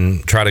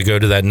and try to go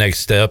to that next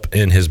step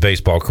in his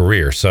baseball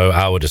career. So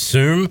I would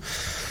assume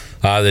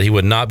that he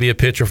would not be a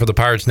pitcher for the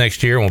Pirates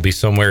next year. Won't be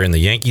somewhere in the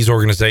Yankees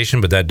organization,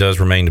 but that does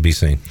remain to be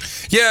seen.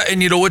 Yeah,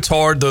 and it's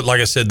hard.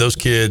 Like I said, those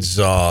kids,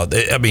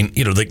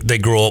 they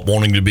grow up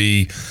wanting to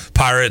be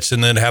Pirates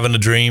and then having a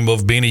dream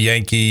of being a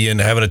Yankee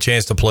and having a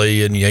chance to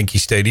play in Yankee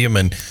Stadium.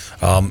 And,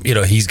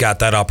 he's got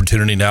that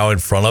opportunity now in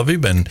front of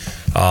him. And,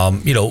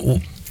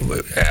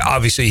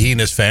 obviously he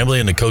and his family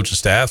and the coaching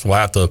staff will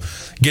have to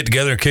get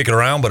together and kick it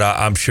around, but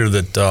I'm sure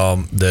that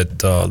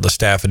the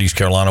staff at East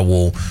Carolina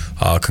will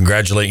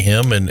congratulate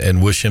him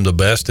and wish him the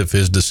best if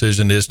his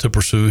decision is to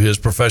pursue his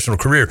professional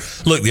career.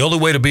 Look, the only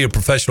way to be a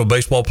professional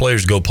baseball player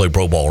is to go play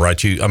pro ball,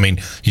 right? You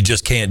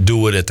just can't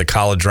do it at the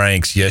college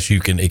ranks. Yes,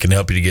 it can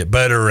help you to get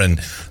better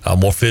and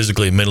more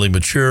physically and mentally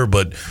mature,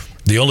 but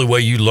the only way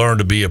you learn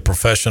to be a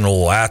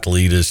professional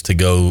athlete is to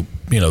go,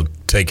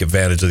 take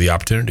advantage of the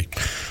opportunity.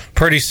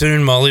 Pretty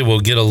soon, Mully,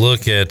 we'll get a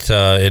look at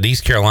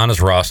East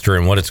Carolina's roster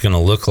and what it's going to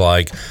look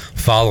like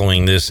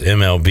following this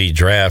MLB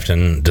draft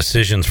and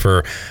decisions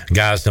for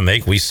guys to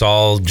make. We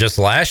saw just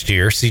last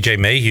year, C.J.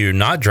 Mayhew,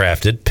 not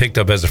drafted, picked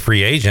up as a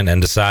free agent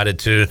and decided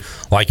to,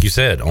 like you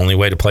said, only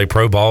way to play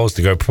pro ball is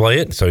to go play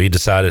it. So he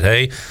decided,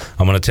 hey,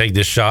 I'm going to take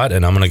this shot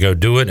and I'm going to go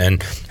do it,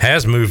 and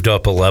has moved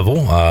up a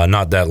level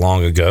not that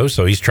long ago.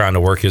 So he's trying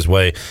to work his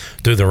way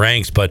through the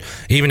ranks. But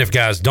even if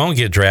guys don't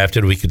get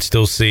drafted, we could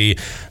still see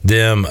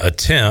them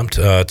attempt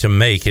to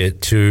make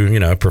it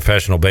to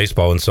professional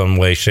baseball in some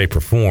way, shape,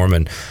 or form,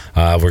 and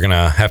we're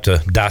gonna have to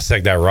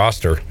dissect that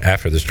roster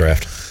after this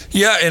draft.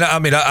 Yeah, and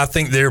I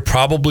think there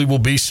probably will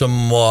be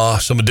some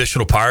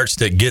additional Pirates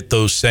that get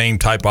those same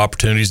type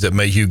opportunities that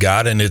Mayhew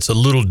got, and it's a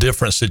little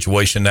different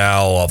situation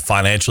now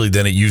financially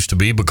than it used to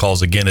be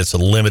because again it's a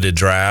limited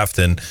draft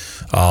and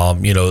a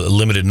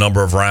limited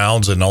number of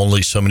rounds and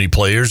only so many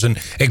players, and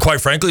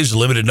quite frankly there's a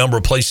limited number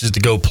of places to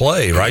go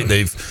play. Right,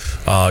 they've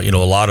a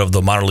lot of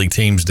the minor league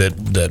teams that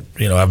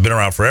have been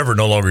around forever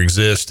no longer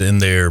exist in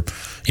their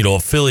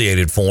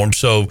affiliated form.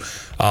 So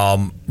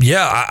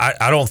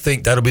I don't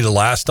think that'll be the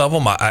last of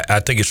them.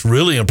 I think it's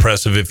really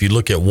impressive if you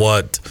look at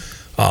what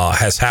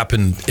has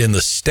happened in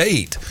the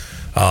state.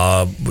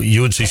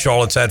 UNC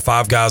Charlotte's had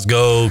 5 guys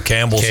go.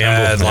 Campbell's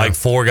had like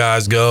 4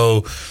 guys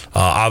go.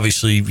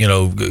 Obviously,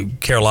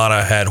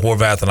 Carolina had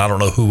Horvath, and I don't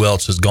know who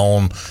else has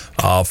gone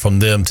from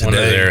them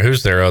today.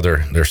 Who's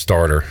their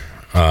starter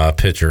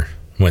pitcher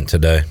went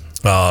today?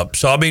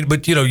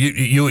 But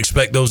you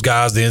expect those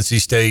guys, the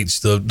NC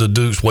States, the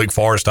Dukes, Wake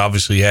Forest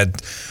obviously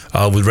had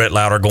with Rhett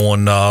Lauder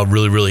going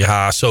really, really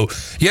high. So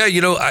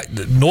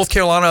North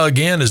Carolina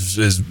again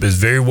is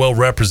very well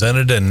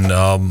represented, and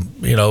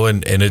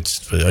and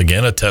it's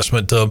again a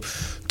testament to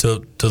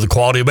the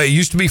quality of baseball. It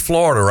used to be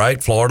Florida,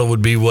 right? Florida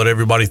would be what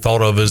everybody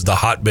thought of as the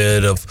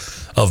hotbed of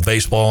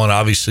baseball, and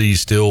obviously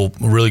still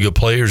really good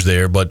players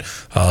there. But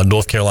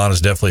North Carolina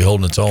is definitely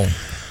holding its own.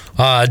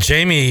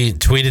 Jamie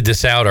tweeted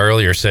this out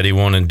earlier, said he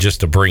wanted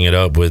just to bring it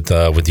up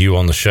with you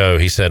on the show.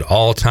 He said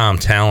all-time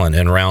talent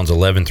in rounds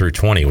 11 through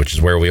 20, which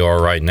is where we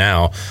are right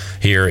now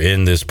here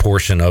in this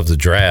portion of the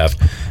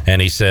draft.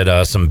 And he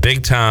said some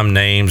big-time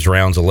names,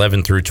 rounds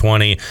 11 through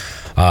 20.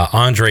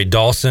 Andre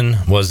Dawson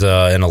was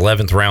an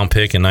 11th round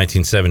pick in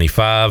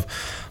 1975.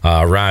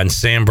 Ryan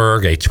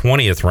Sandberg, a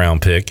 20th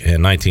round pick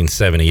in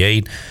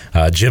 1978.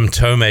 Jim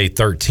Tomei,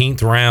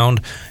 13th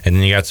round. And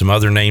then you got some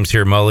other names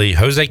here, Mully.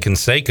 Jose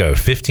Canseco,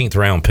 15th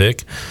round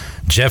pick.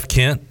 Jeff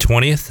Kent,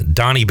 20th.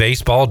 Donnie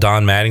Baseball,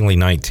 Don Mattingly,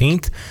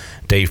 19th.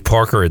 Dave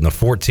Parker in the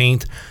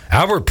 14th.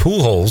 Albert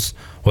Pujols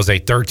was a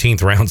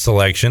 13th round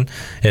selection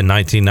in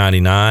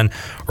 1999.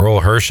 Earl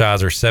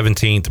Hershiser,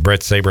 17th. Brett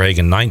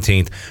Saberhagen,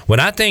 19th.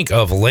 When I think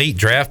of late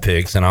draft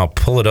picks, and I'll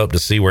pull it up to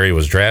see where he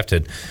was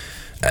drafted,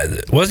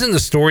 wasn't the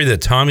story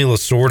that Tommy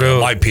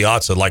Lasorda, Mike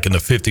Piazza, like in the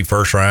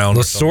 51st round,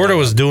 Lasorda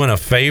was doing a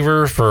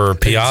favor for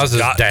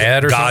Piazza's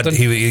dad or something?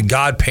 He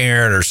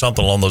godparent or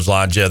something along those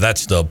lines. Yeah,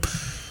 that's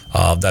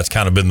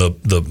kind of been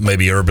the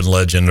maybe urban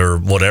legend or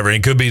whatever.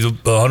 It could be the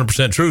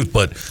 100% truth,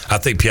 but I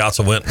think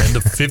Piazza went in the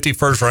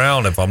 51st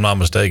round, if I'm not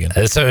mistaken.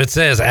 So it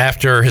says,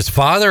 after his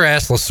father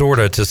asked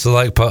Lasorda to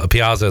select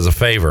Piazza as a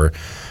favor,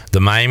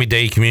 the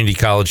Miami-Dade Community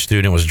College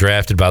student was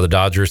drafted by the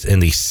Dodgers in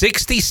the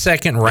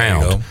 62nd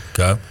round.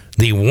 Okay.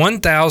 The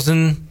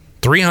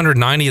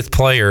 1,390th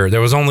player.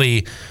 There was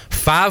only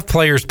 5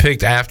 players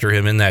picked after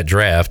him in that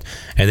draft,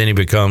 and then he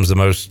becomes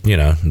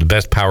the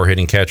best power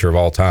hitting catcher of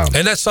all time.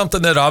 And that's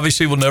something that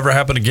obviously will never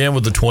happen again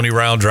with the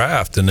 20-round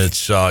draft. And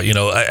it's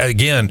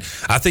again,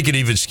 I think it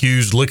even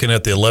skews looking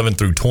at the 11th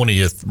through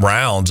 20th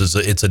rounds.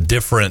 It's a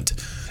different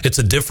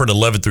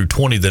 11 through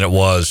 20 than it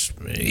was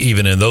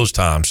even in those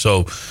times.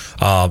 So,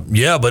 but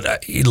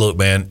look,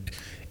 man,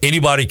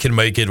 anybody can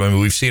make it. I mean,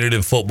 we've seen it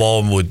in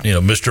football with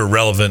Mr.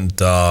 Irrelevant,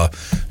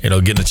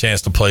 getting a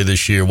chance to play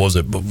this year. Was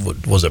it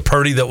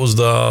Purdy that was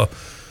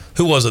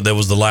who was it that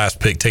was the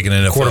last pick taken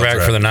in the NFL quarterback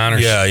draft? for the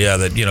Niners? Yeah,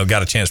 that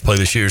got a chance to play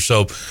this year.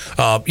 So,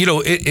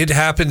 it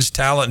happens.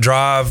 Talent,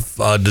 drive,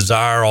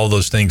 desire, all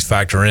those things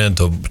factor in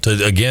to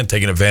again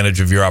taking advantage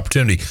of your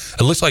opportunity.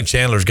 It looks like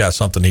Chandler's got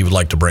something he would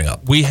like to bring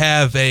up. We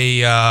have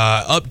a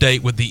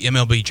update with the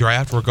MLB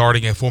draft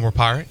regarding a former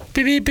Pirate.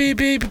 Beep, beep, beep,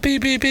 beep,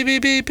 beep, beep,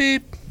 beep, beep,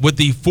 beep. With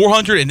the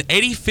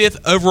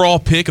 485th overall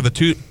pick of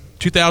the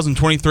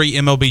 2023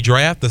 MLB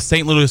draft, the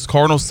St. Louis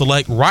Cardinals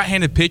select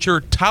right-handed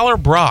pitcher Tyler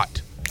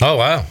Brott.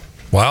 Oh,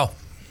 wow.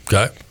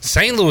 Okay.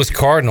 St. Louis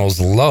Cardinals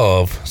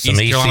love some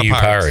ECU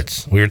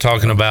Pirates. We were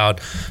talking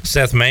about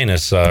Seth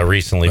Maness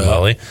recently,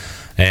 Mully.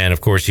 And,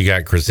 of course, you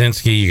got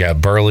Krasinski, you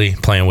got Burley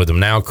playing with him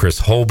now, Chris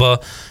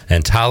Holba,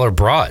 and Tyler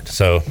Brott.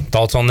 So,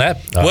 thoughts on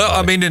that? Well,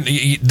 I mean,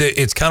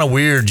 it's kind of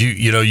weird.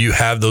 You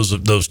have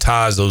those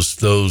ties,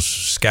 those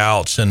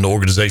scouts and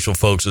organizational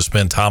folks that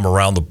spend time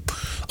around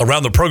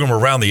the program,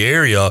 around the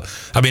area.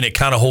 I mean, it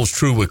kind of holds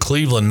true with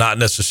Cleveland, not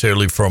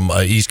necessarily from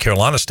East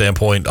Carolina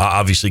standpoint.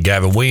 Obviously,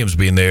 Gavin Williams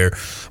being there,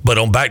 but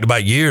on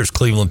back-to-back years,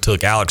 Cleveland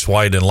took Alex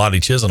White and Lonnie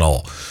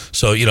Chisenhall.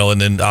 So and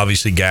then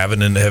obviously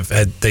Gavin, and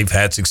they've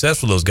had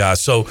success with those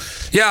guys. So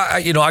yeah,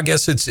 I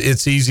guess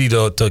it's easy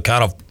to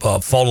kind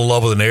of fall in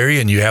love with an area,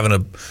 and you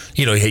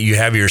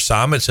have your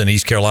assignments, and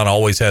East Carolina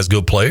always has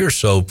good players.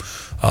 So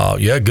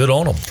yeah, good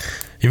on them.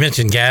 You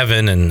mentioned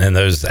Gavin and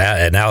those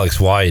and Alex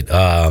White.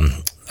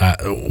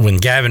 When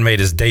Gavin made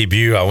his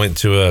debut, I went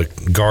to a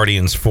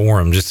Guardians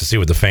forum just to see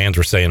what the fans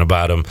were saying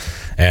about him,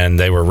 and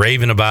they were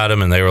raving about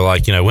him, and they were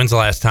like, when's the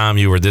last time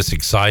you were this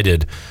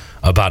excited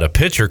about a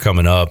pitcher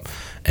coming up?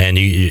 And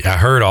I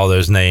heard all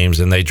those names,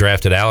 and they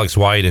drafted Alex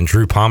White and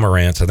Drew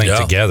Pomerantz, I think,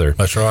 together.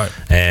 That's right.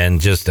 And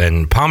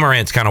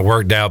Pomerantz kind of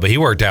worked out, but he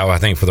worked out, I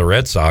think, for the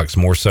Red Sox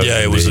more so. Yeah,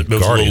 than it was a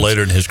little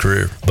later in his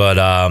career. But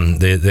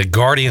the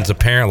Guardians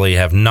apparently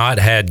have not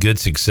had good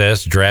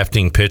success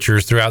drafting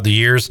pitchers throughout the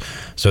years,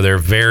 so they're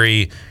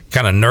very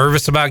kind of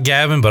nervous about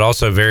Gavin, but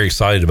also very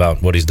excited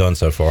about what he's done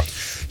so far.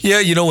 Yeah,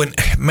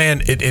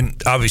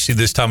 and obviously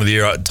this time of the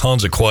year,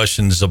 tons of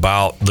questions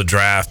about the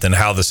draft and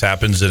how this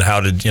happens and why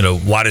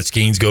did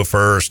Skeens go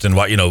first and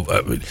why,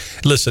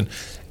 listen,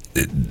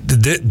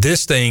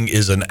 this thing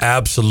is an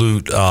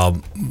absolute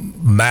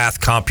math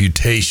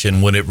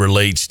computation when it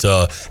relates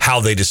to how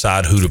they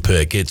decide who to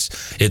pick.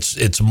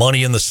 It's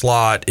money in the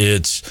slot.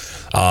 It's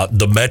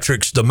the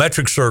metrics. The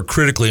metrics are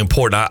critically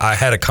important. I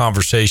had a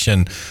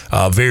conversation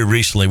very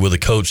recently with a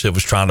coach that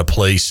was trying to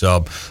place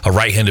a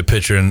right-handed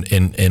pitcher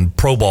in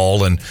pro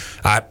ball, and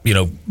I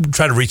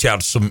try to reach out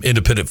to some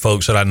independent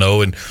folks that I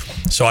know, and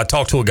so I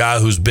talked to a guy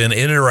who's been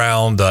in and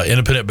around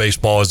independent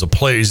baseball as a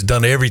player. He's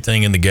done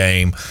everything in the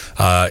game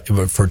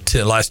for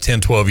the last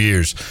 10, 12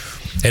 years.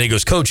 And he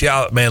goes, Coach,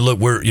 yeah, man, look,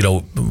 we're,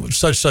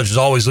 such is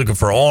always looking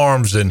for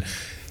arms. And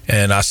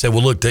I said,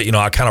 well, look,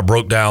 I kind of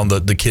broke down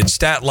the kid's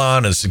stat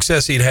line and the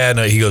success he'd had.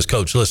 And he goes,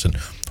 Coach, listen,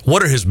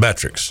 what are his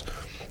metrics?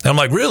 And I'm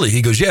like, really?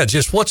 He goes, yeah,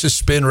 just what's his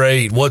spin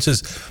rate?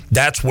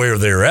 That's where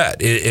they're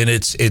at. And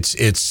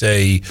it's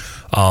a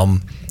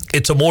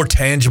more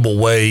tangible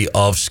way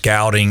of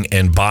scouting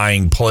and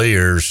buying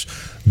players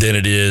than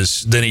it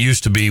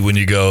used to be when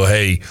you go,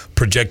 hey,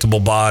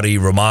 projectable body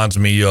reminds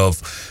me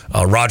of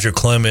Roger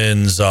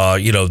Clemens, the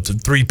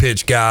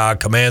 3-pitch guy,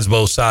 commands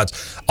both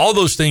sides. All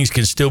those things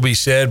can still be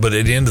said, but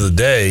at the end of the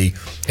day,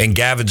 and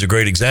Gavin's a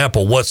great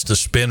example, what's the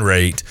spin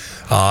rate?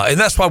 And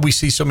that's why we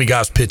see so many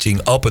guys pitching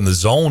up in the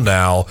zone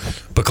now,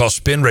 because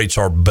spin rates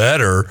are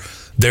better.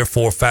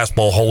 Therefore,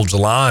 fastball holds the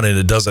line and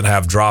it doesn't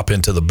have drop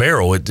into the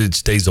barrel. It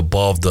stays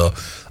above the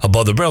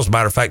barrel. As a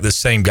matter of fact, this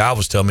same guy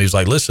was telling me, he's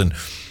like, listen,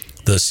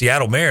 the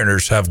Seattle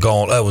Mariners have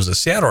gone. Was it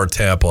Seattle or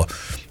Tampa?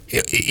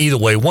 Either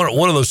way, one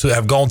of those two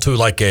have gone to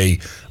like a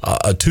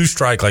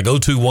 2-strike, like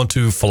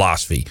 0-2-1-2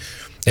 philosophy,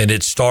 and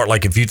it start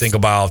like if you think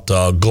about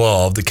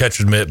glove, the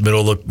catcher's mitt,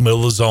 middle of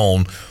the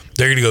zone,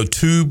 they're going to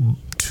go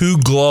two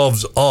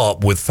gloves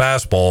up with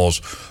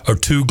fastballs or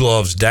 2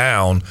 gloves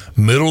down,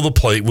 middle of the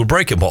plate with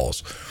breaking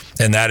balls.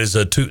 And that is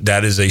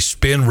a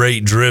spin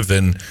rate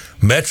driven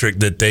metric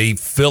that they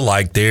feel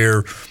like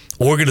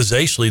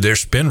organizationally, their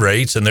spin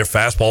rates and their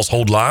fastballs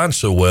hold lines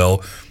so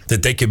well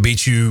that they can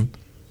beat you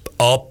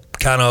up,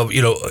 kind of,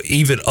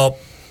 even up,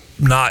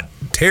 not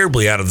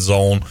terribly out of the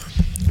zone,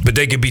 but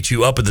they can beat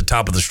you up at the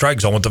top of the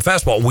strike zone with the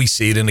fastball. We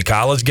see it in the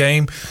college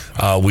game.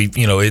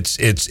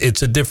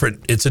 It's a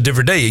different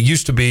day. It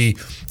used to be,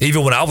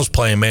 even when I was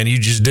playing, man, you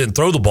just didn't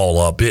throw the ball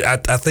up.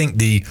 I think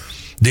the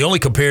only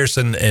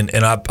comparison, and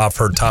I've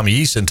heard Tommy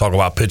Easton talk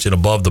about pitching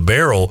above the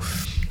barrel,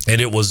 and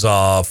it was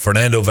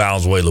Fernando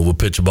Valenzuela would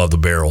pitch above the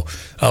barrel.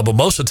 But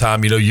most of the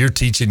time, you're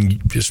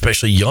teaching,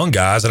 especially young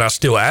guys, and I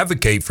still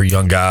advocate for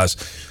young guys,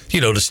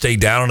 to stay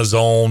down in the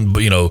zone,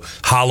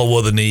 hollow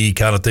of the knee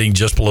kind of thing,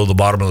 just below the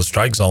bottom of the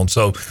strike zone.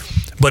 So,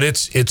 but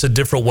it's a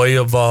different way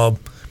of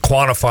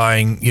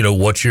quantifying,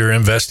 what you're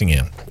investing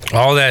in.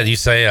 All that you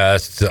say, I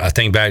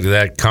think back to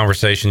that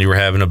conversation you were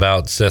having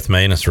about Seth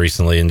Maness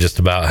recently, and just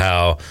about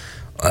how,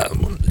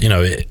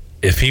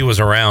 if he was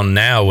around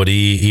now, would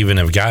he even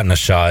have gotten a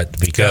shot?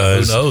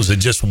 Because who knows? It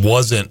just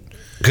wasn't.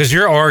 Because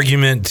your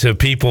argument to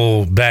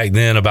people back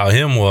then about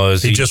him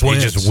was he just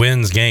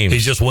wins games. He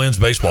just wins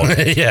baseball.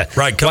 Yeah,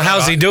 right. Well,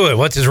 how's he do it?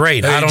 What's his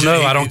rate? I don't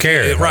know. I don't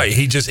care. Right.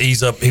 He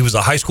was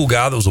a high school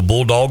guy that was a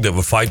bulldog that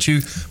would fight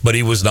you, but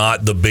he was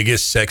not the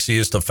biggest,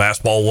 sexiest. The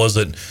fastball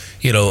wasn't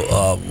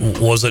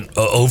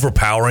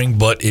overpowering,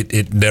 but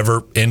it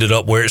never ended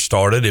up where it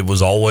started. It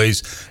was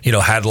always,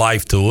 had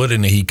life to it,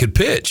 and he could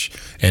pitch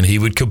and he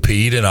would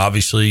compete, and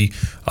obviously,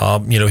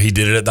 he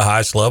did it at the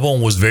highest level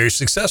and was very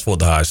successful at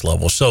the highest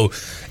level. So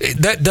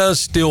that does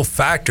still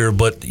factor,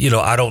 but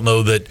I don't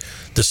know that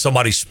does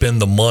somebody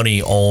spend the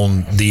money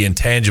on the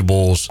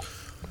intangibles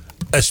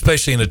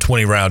especially in a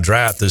 20-round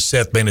draft, does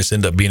Seth Banis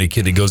end up being a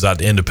kid that goes out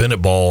to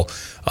independent ball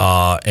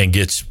and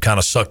gets kind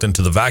of sucked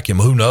into the vacuum?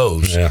 Who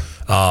knows? Yeah.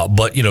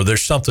 But,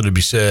 there's something to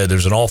be said.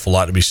 There's an awful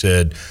lot to be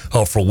said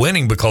for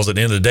winning, because at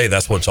the end of the day,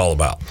 that's what it's all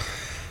about.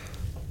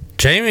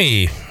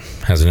 Jamie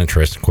has an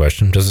interesting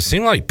question. Does it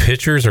seem like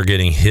pitchers are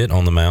getting hit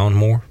on the mound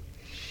more?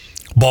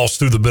 Balls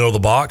through the middle of the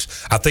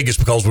box. I think it's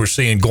because we're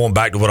seeing, going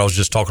back to what I was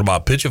just talking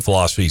about, pitching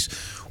philosophies,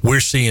 we're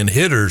seeing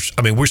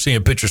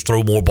pitchers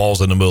throw more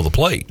balls in the middle of the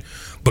plate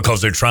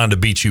because they're trying to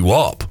beat you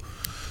up.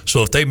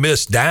 So if they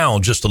miss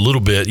down just a little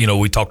bit,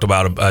 we talked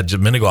about just a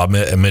minute ago,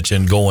 I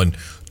mentioned going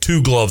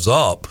 2 gloves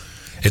up.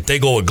 If they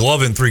go a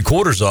glove and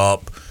 3/4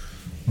 up,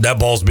 that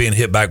ball's being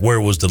hit back where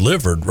it was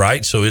delivered,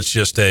 right? So it's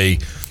just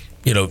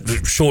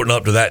shorten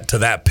up to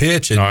that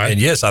pitch. And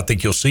yes, I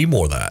think you'll see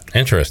more of that.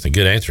 Interesting.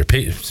 Good answer.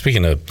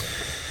 Speaking of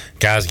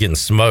guys getting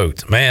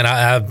smoked, man,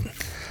 I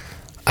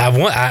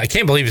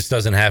can't believe this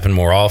doesn't happen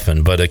more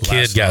often, but a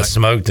kid got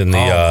smoked in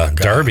the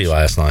Derby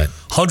last night.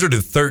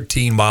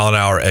 113 mile an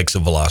hour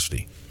exit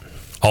velocity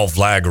off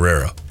Vlad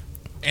Guerrero.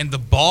 And the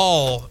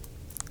ball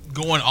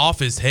going off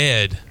his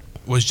head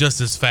was just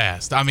as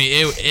fast. I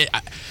mean,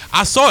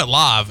 I saw it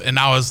live, and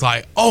I was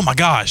like, oh my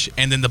gosh.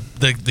 And then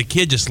the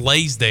kid just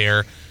lays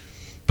there,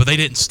 but they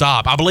didn't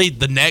stop. I believe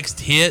the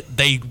next hit,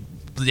 they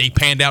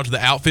panned out to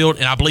the outfield,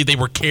 and I believe they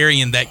were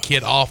carrying that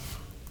kid off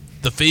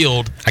the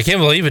field. I can't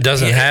believe it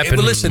doesn't happen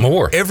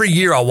more. Every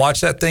year I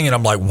watch that thing and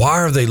I'm like, why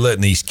are they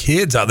letting these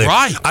kids out there?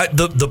 Right.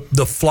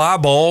 The fly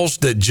balls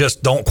that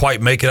just don't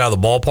quite make it out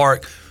of the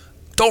ballpark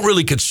don't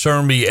really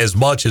concern me as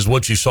much as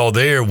what you saw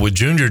there with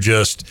Junior,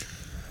 just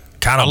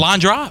kind of a line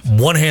drive.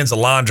 One hand's a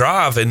line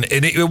drive, and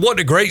it wasn't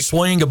a great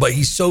swing, but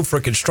he's so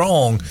freaking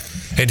strong,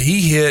 and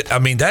he hit. I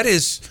mean, that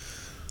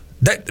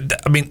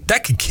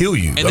could kill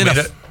you.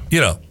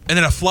 And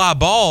then a fly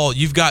ball,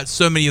 you've got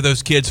so many of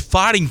those kids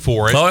fighting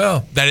for it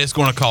that it's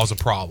going to cause a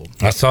problem.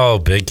 I saw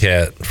Big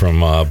Cat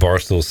from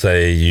Barstool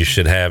say you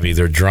should have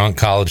either drunk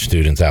college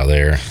students out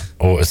there,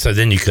 or so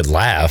then you could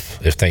laugh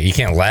you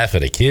can't laugh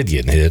at a kid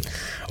getting hit,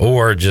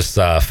 or just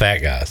fat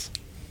guys,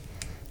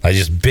 like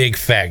just big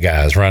fat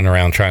guys running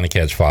around trying to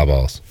catch fly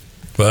balls.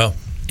 Well,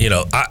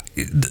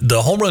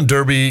 the home run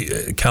derby,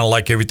 kind of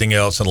like everything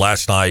else, and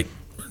last night,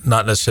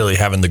 not necessarily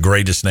having the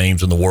greatest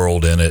names in the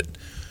world in it,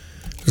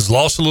 it's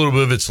lost a little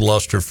bit of its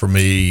luster for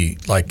me.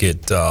 Like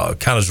it kind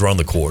of has run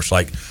the course.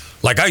 Like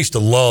I used to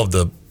love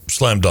the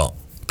slam dunk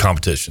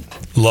competition,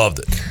 loved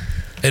it,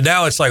 and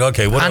now it's like,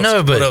 okay, what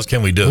else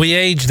can we do? We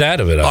aged out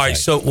of it. I think.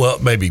 So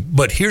maybe,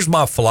 but here's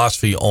my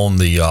philosophy on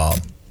the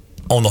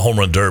home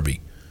run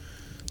derby: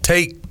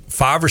 take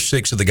 5 or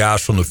 6 of the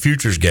guys from the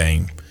futures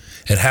game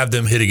and have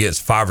them hit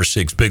against 5 or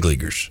 6 big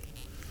leaguers,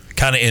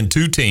 kind of in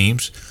 2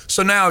 teams.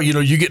 So now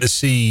you get to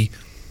see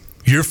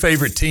your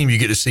favorite team. You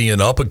get to see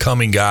an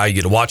up-and-coming guy. You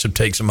get to watch him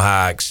take some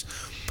hacks.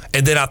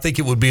 And then I think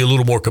it would be a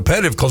little more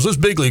competitive because those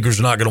big leaguers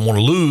are not going to want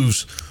to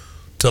lose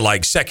to,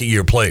 like,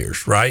 second-year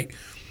players, right?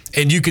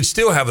 And you could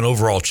still have an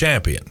overall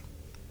champion.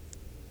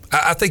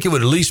 I think it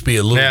would at least be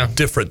a little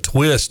different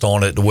twist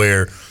on it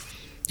where,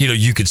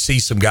 you could see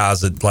some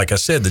guys that, like I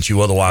said, that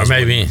you otherwise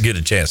wouldn't get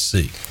a chance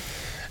to see.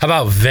 How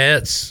about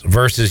vets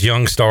versus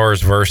young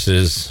stars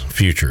versus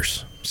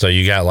futures? So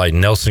you got, like,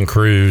 Nelson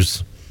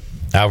Cruz,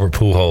 Albert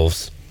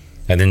Pujols,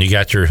 and then you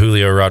got your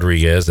Julio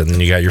Rodriguez, and then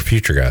you got your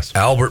future guys.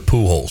 Albert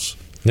Pujols.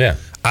 Yeah.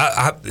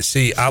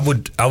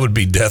 I would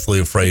be deathly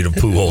afraid of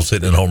Pujols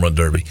hitting a home run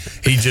derby.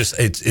 He just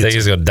think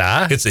he's gonna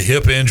die. It's a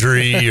hip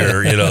injury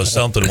or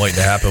something waiting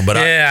to happen. But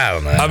I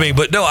don't know. I mean,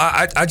 but no,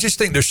 I just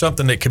think there's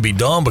something that could be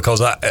done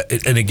because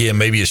and again,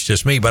 maybe it's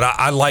just me, but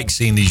I like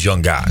seeing these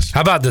young guys.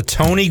 How about the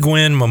Tony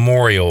Gwynn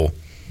Memorial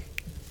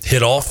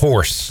hit off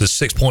horse? The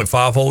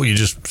 6.5 hole. You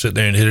just sit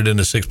there and hit it in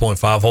the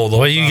 6.5 hole.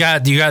 Well, you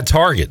got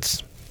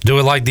targets. Do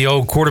it like the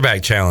old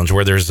quarterback challenge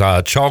where there's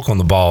chalk on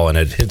the ball and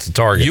it hits the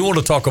target. You want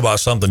to talk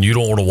about something you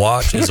don't want to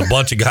watch? It's a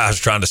bunch of guys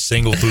trying to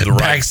single through the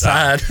right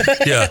side.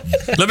 Yeah.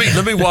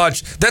 Let me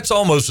watch. That's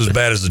almost as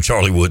bad as the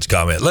Charlie Woods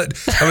comment.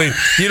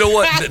 You know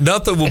what?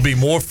 Nothing will be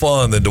more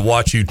fun than to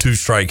watch you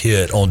 2-strike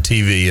hit on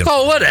TV.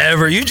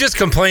 Whatever. You just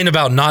complain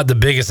about not the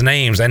biggest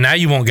names, and now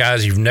you want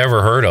guys you've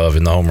never heard of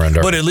in the home run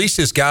derby. But at least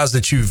it's guys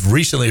that you've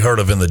recently heard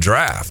of in the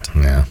draft.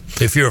 Yeah.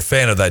 If you're a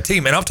fan of that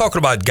team. And I'm talking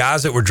about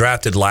guys that were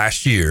drafted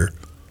last year.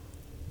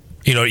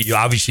 You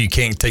obviously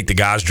can't take the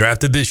guys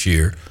drafted this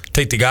year.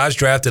 Take the guys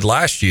drafted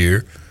last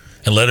year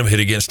and let them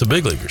hit against the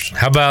big leaguers.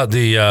 How about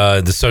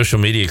the social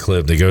media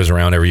clip that goes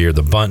around every year,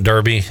 the bunt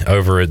derby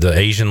over at the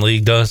Asian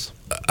League does?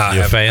 I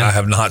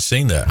have not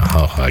seen that.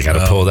 Oh, I got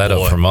to pull that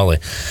up for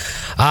Mully.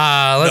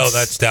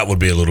 That would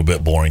be a little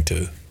bit boring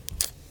too.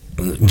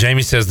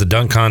 Jamie says the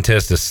dunk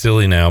contest is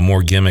silly now.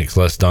 More gimmicks,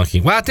 less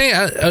dunking. Well, I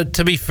think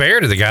to be fair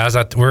to the guys,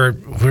 we're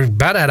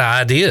about out of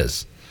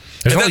ideas.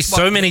 There's only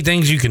so many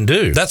things you can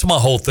do. That's my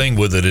whole thing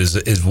with it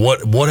is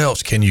what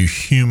else can you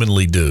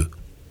humanly do?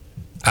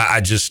 I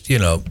just,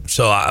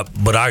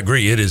 but I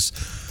agree. It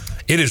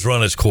is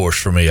run its course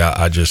for me.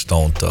 I just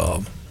don't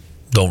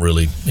don't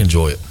really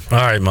enjoy it. All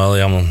right,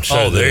 Mully, I'm gonna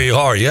show. Oh, there you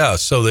are. Yeah,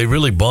 so they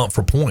really bump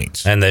for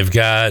points, and they've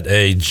got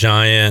a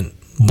giant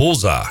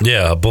bullseye.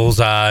 Yeah, a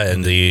bullseye,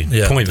 and the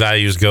point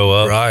values go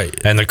up. Right,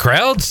 and the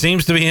crowd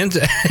seems to be into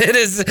it.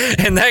 Is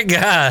and that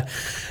guy,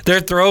 they're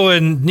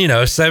throwing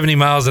 70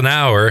 miles an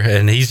hour,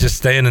 and he's just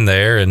standing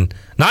there, and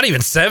not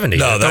even 70.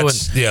 No,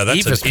 that's an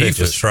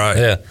eephus, right?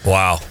 Yeah,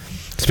 wow.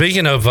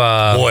 Speaking of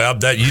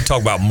that you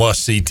talk about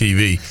must see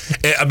TV.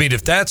 I mean,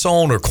 if that's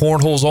on or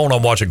cornhole's on,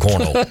 I'm watching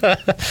cornhole.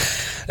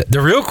 The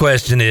real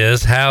question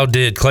is, how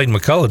did Clayton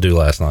McCullough do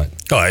last night?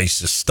 Oh,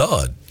 he's a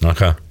stud.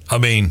 Okay, I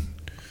mean,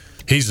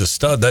 he's a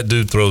stud. That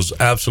dude throws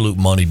absolute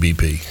money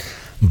BP,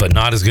 but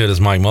not as good as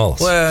Mike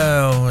Mullis.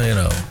 Well,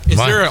 is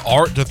there an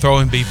art to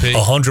throwing BP?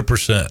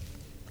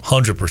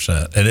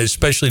 100%, and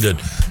especially to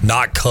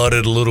not cut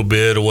it a little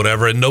bit or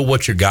whatever, and know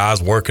what your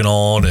guy's working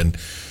on and.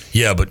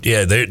 Yeah, but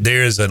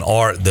there is an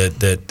art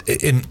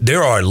that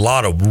there are a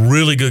lot of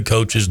really good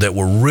coaches that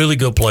were really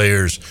good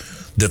players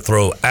that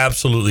throw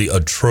absolutely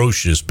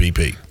atrocious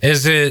BP.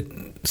 Is it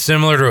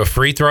similar to a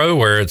free throw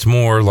where it's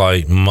more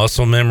like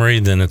muscle memory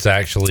than it's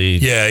actually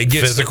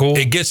physical?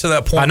 It gets to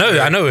that point.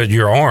 I know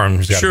your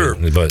arm's got sure,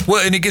 but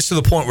and it gets to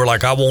the point where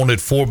like I wanted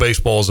 4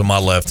 baseballs in my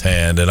left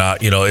hand, and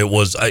it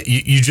was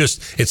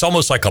it's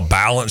almost like a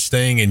balance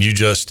thing, and you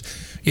just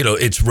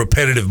it's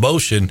repetitive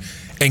motion.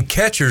 And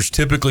catchers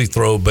typically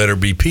throw better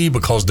BP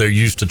because they're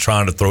used to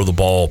trying to throw the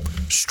ball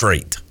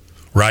straight,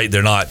 right?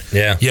 They're not.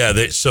 They've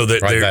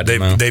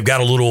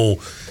got a little.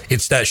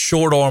 It's that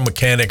short arm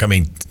mechanic. I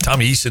mean,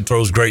 Tommy Easton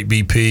throws great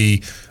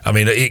BP. I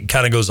mean, it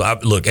kind of goes.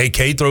 Look,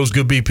 AK throws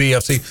good BP.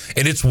 I've seen,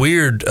 and it's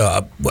weird.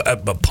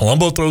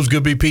 Palumbo throws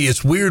good BP.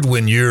 It's weird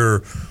when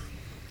you're.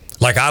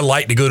 Like, I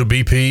like to go to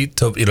BP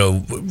to,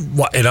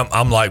 and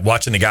I'm like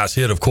watching the guys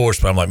hit, of course,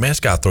 but I'm like, man, this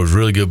guy throws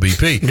really good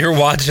BP. You're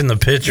watching the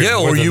pitcher. Yeah,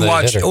 or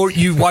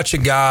you watch a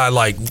guy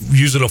like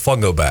using a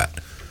fungo bat.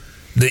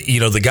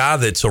 The guy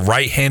that's a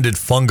right-handed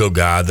fungo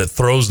guy that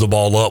throws the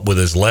ball up with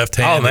his left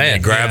hand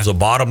and grabs the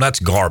bottom,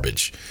 that's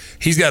garbage.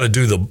 He's got to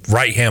do the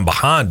right hand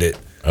behind it.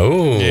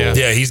 Oh.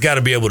 Yeah, he's got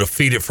to be able to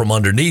feed it from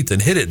underneath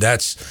and hit it.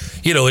 That's,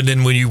 and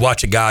then when you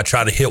watch a guy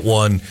try to hit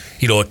one,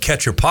 a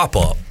catcher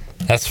pop-up.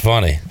 That's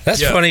funny.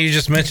 That's funny you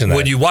just mentioned that.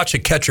 When you watch a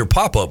catcher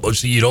pop up,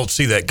 you don't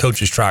see that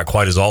coaches try it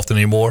quite as often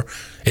anymore.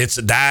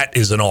 That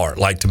is an art,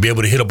 like to be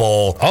able to hit a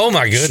ball. Oh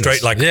my goodness!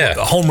 Straight like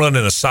a home run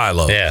in a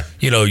silo. Yeah,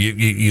 you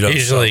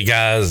usually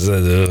guys.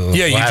 You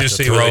just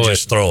see where they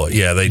just throw it.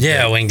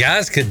 Yeah, when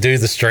guys could do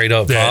the straight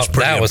up pop,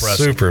 that was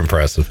super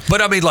impressive.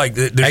 But I mean, like,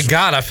 hey,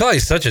 God, I feel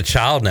like such a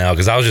child now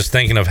because I was just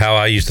thinking of how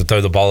I used to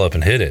throw the ball up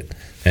and hit it.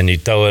 And you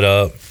throw it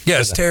up. Yeah,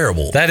 it's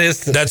terrible.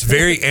 That's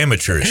very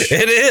amateurish.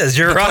 It is.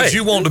 You're right. Because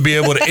you want to be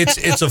able to.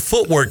 It's a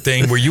footwork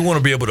thing where you want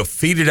to be able to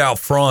feed it out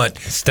front,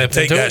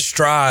 take that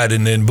stride,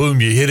 and then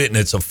boom, you hit it, and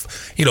it's a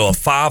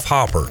 5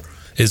 hopper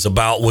is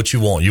about what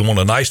you want. You want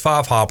a nice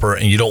 5 hopper,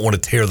 and you don't want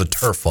to tear the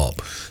turf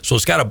up. So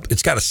it's got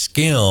to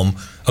skim.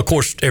 Of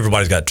course,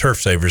 everybody's got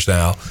turf savers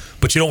now,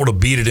 but you don't want to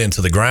beat it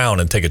into the ground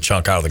and take a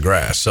chunk out of the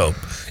grass. So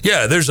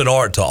yeah, there's an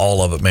art to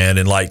all of it, man,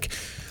 and like.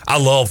 I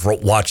love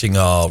watching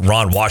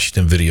Ron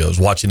Washington videos,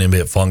 watching him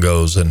hit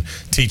fungos and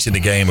teaching the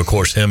game. Of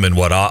course, him and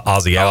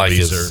Ozzy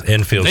Albies are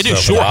infield. They do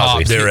short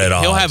hops. They're at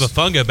odds. He'll have a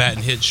fungo bat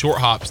and hit short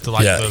hops to the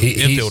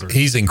infielders.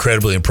 He's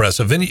incredibly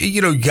impressive, and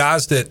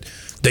guys that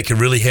can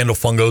really handle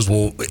fungos.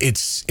 Well,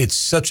 it's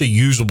such a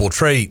usable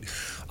trait.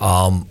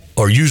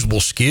 Or usable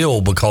skill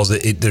because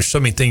there's so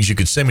many things you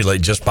could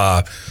simulate just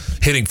by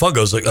hitting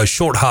fungos. Like a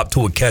short hop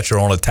to a catcher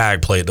on a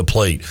tag play at the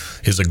plate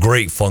is a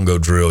great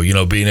fungo drill.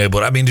 Being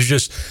able to, there's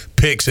just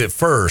picks at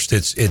first.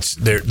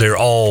 They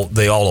all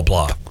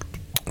apply.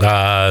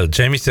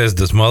 Jamie says,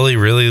 does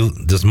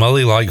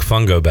Mully like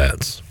fungo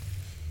bats?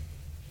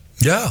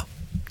 Yeah.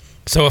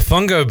 So a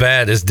fungo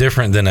bat is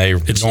different than a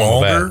it's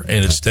normal longer bat.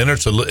 and it's thinner.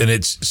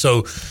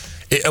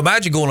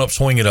 Imagine going up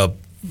swinging a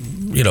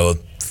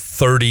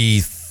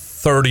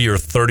 30 or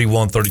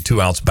 31,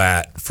 32 ounce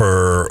bat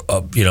for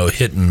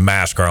hitting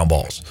mass ground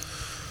balls.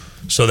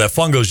 So that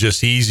fungo's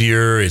just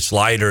easier. It's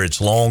lighter.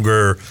 It's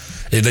longer.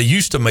 And they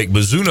used to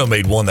Mizuno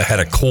made one that had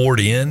a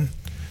cord in,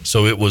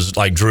 so it was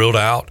like drilled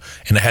out,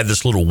 and it had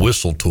this little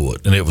whistle to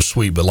it, and it was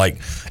sweet. But like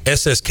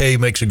SSK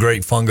makes a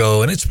great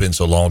fungo, and it's been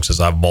so long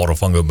since I've bought a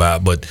fungo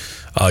bat. But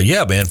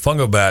yeah, man,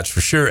 fungo bats for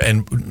sure.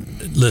 And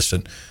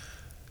listen,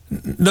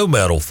 no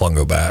metal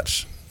fungo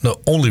bats, no,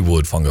 only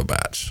wood fungo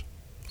bats.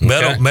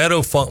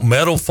 Metal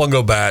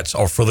fungo bats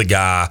are for the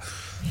guy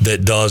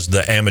that does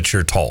the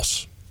amateur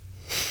toss.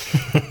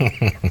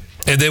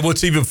 And then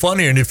what's even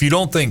funnier, and if you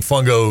don't think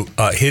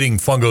hitting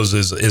fungos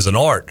is an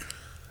art,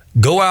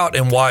 go out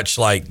and watch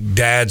like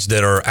dads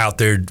that are out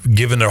there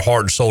giving their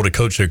heart and soul to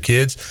coach their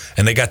kids,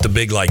 and they got the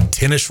big like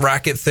tennis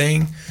racket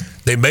thing.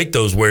 They make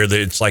those where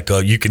it's like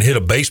you can hit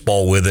a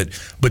baseball with it,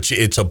 but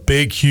it's a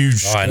big,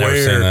 huge square. I never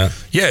seen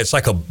that. Yeah, it's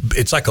like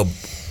a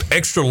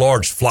extra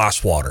large fly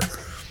swatter.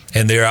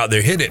 And they're out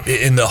there hitting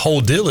it. And the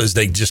whole deal is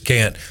they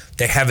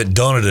haven't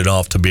done it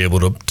enough to be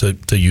able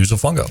to use a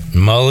fungo.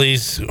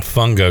 Mully's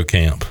Fungo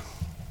Camp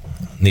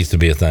needs to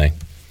be a thing.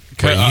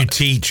 Where you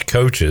teach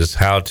coaches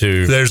how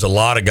to. There's a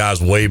lot of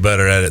guys way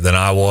better at it than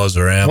I was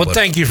or am. Well,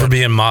 thank you for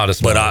being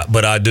modest. But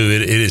I do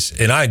it. It is,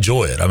 and I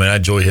enjoy it. I mean, I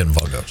enjoy hitting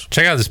fuck-ups.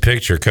 Check out this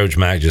picture Coach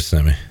Mack just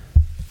sent me.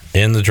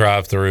 In the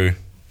drive-through,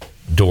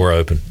 door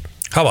open.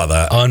 How about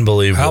that?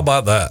 Unbelievable. How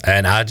about that?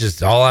 And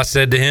all I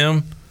said to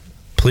him,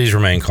 please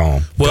remain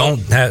calm. Well,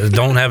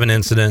 don't have an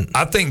incident.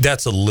 I think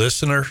that's a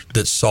listener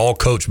that saw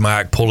Coach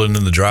Mack pulling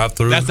in the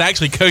drive-through. That's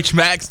actually Coach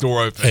Mack's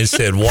door open. And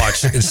said,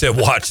 watch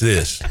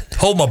this.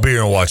 Hold my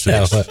beer and watch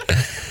this. All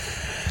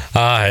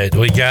right,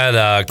 we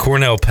got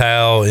Cornell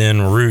Powell en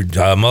route.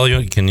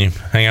 Mully, can you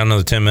hang out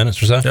another 10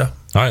 minutes or so? Yeah.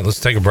 All right, let's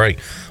take a break.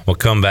 We'll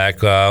come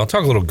back. I'll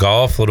talk a little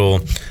golf, a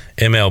little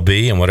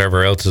MLB, and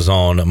whatever else is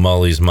on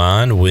Mully's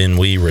mind when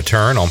we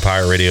return on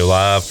Pirate Radio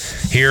Live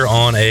here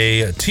on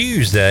a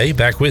Tuesday.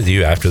 Back with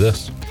you after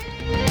this.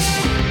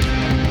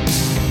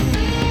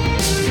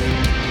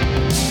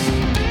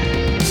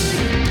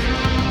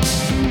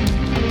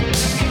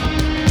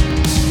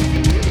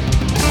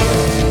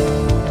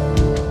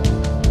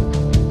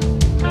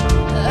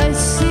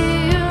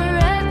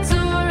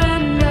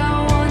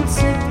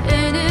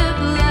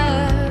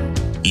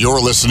 You're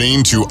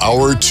listening to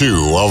Hour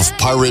 2 of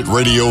Pirate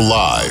Radio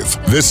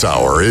Live. This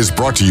hour is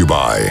brought to you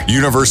by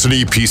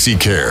University PC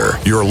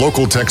Care, your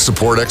local tech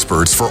support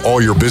experts for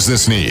all your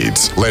business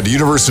needs. Let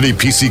University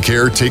PC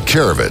Care take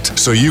care of it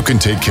so you can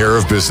take care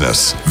of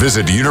business.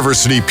 Visit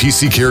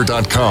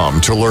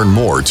universitypccare.com to learn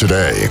more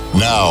today.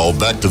 Now,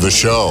 back to the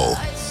show.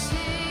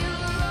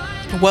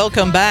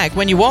 Welcome back.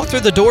 When you walk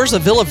through the doors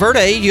of Villa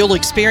Verde, you'll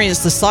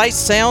experience the sights,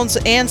 sounds,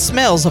 and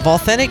smells of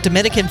authentic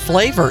Dominican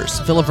flavors.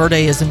 Villa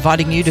Verde is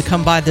inviting you to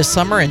come by this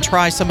summer and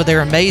try some of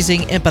their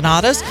amazing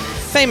empanadas,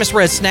 famous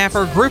red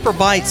snapper, grouper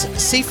bites,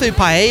 seafood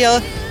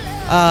paella,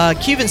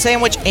 Cuban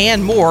sandwich,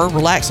 and more.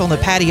 Relax on the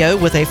patio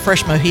with a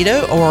fresh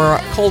mojito or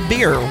cold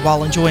beer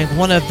while enjoying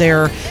one of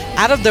their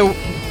out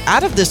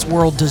of this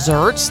world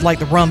desserts like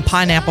the rum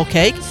pineapple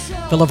cake.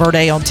 Villa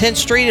Verde on 10th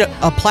Street,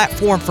 a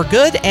platform for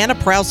good and a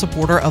proud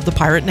supporter of the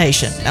Pirate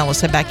Nation. Now let's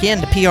head back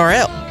into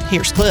PRL.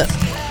 Here's Cliff.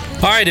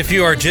 All right, if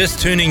you are just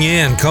tuning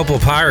in, a couple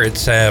of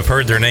Pirates have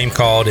heard their name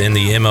called in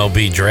the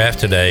MLB draft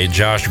today.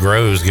 Josh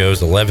Groves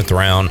goes 11th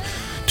round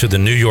to the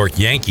New York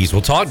Yankees.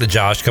 We'll talk to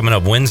Josh coming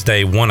up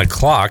Wednesday, 1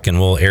 o'clock, and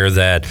we'll air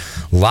that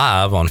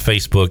live on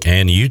Facebook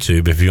and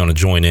YouTube if you want to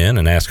join in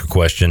and ask a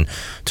question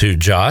to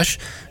Josh.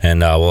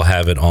 And we'll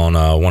have it on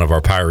one of our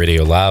Pirate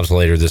Radio Lives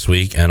later this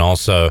week. And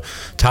also,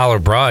 Tyler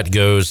Brott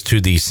goes to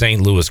the St.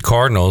 Louis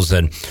Cardinals.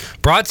 And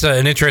Brott's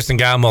an interesting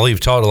guy, Mully, you've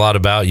talked a lot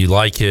about. You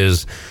like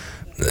his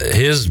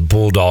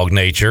bulldog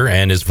nature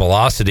and his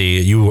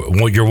velocity.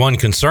 Your one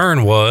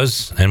concern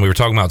was, and we were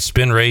talking about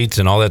spin rates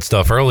and all that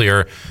stuff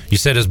earlier, you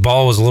said his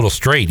ball was a little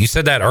straight. You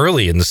said that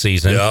early in the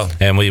season,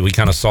 and we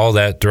kind of saw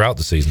that throughout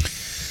the season.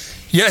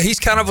 Yeah, he's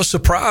kind of a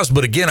surprise,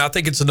 but again, I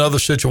think it's another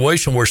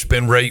situation where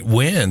spin rate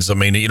wins. I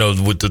mean,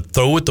 with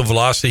the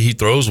velocity he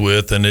throws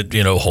with, and it,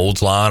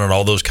 holds line and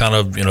all those kind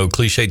of,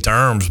 cliche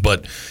terms,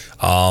 but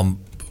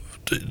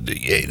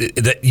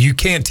that you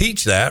can't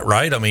teach that,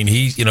 right? I mean,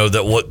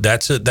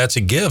 that's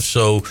a gift.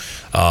 So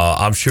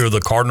I'm sure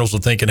the Cardinals are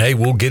thinking, hey,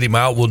 we'll get him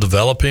out, we'll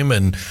develop him,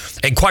 and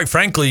quite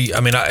frankly, I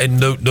mean, and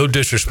no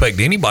disrespect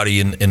to anybody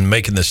in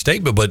making this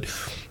statement, but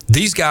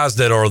these guys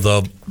that are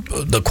the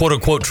quote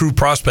unquote true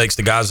prospects,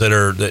 the guys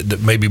that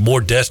may be more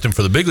destined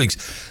for the big leagues,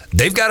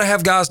 they've got to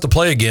have guys to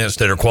play against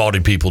that are quality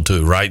people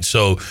too, right?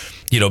 So,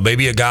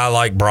 maybe a guy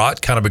like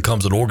Brott kind of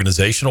becomes an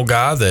organizational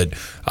guy that,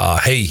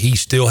 hey, he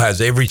still has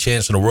every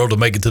chance in the world to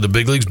make it to the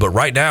big leagues. But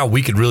right now,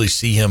 we could really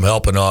see him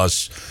helping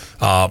us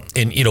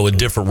in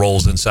different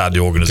roles inside the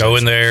organization. Go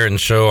in there and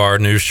show our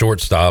new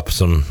shortstop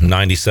some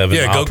 97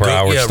 mile per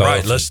hour stuff.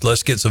 Right.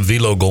 Let's get some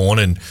velo going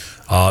and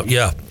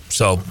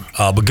So,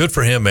 but good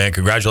for him, man.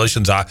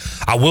 Congratulations. I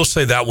will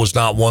say that was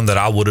not one that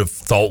I would have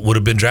thought would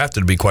have been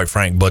drafted, to be quite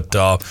frank. But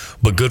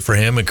good for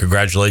him, and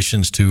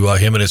congratulations to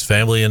him and his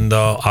family, and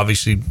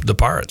obviously the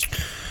Pirates.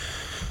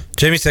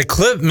 Jamie said,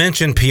 Clip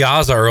mentioned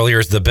Piazza earlier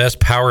as the best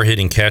power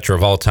hitting catcher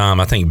of all time.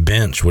 I think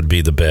Bench would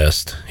be the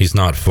best. He's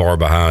not far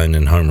behind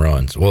in home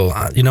runs.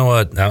 Well, you know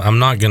what? I'm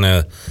not going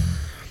to.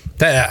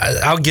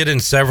 I'll get in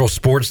several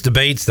sports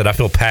debates that I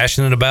feel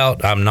passionate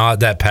about. I'm not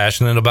that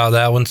passionate about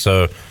that one.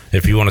 So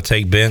if you want to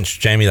take Bench,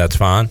 Jamie, that's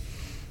fine.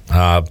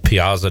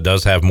 Piazza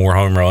does have more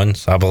home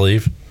runs, I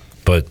believe.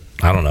 But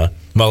I don't know.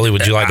 Mully,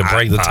 would you like to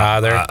break the tie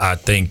there? I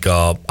think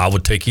I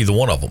would take either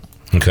one of them.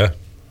 Okay.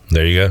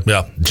 There you go.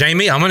 Yeah.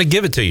 Jamie, I'm going to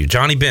give it to you.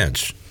 Johnny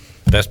Bench,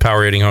 best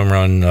power hitting home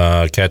run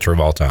catcher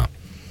of all time.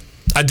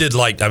 I did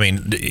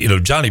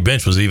Johnny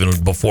Bench was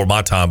even before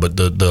my time, but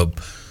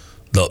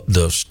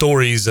the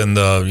stories and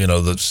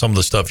some of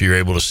the stuff you're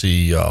able to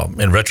see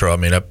in retro. I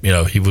mean,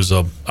 he was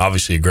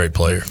obviously a great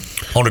player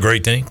on a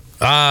great team.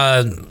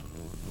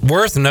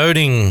 Worth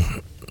noting,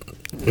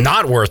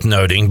 not worth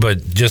noting,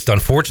 but just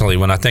unfortunately,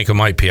 when I think of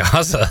Mike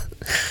Piazza,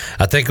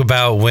 I think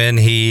about when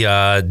he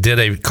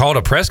called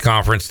a press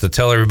conference to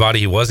tell everybody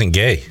he wasn't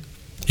gay.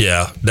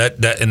 Yeah,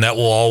 that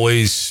will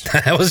always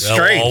that was will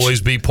strange.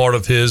 always be part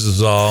of his.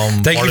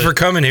 Thank you for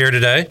coming here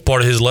today.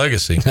 Part of his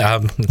legacy.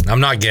 I'm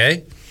not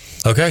gay.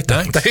 Okay,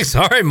 thanks. Thanks.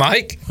 All right,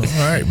 Mike. All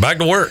right, back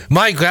to work.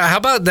 Mike, how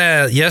about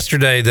that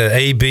yesterday? The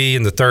AB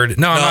and the third.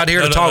 No, I'm not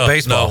here to talk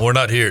baseball. No, we're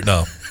not here.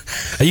 No.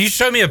 You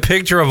show me a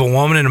picture of a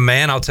woman and a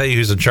man, I'll tell you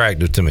who's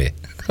attractive to me.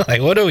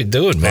 Like, what are we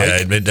doing,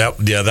 Mike? That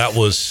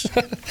would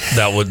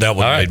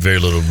make very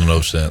little to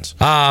no sense.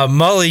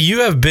 Mully,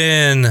 you've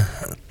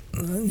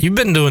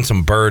been doing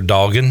some bird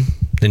dogging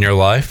in your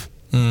life.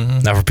 Mm-hmm.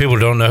 Now, for people who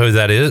don't know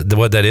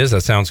what that is,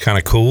 that sounds kind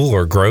of cool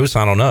or gross.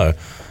 I don't know.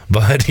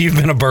 But you've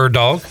been a bird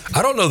dog.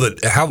 I don't know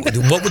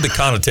what would the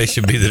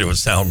connotation be that it would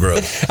sound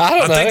gross?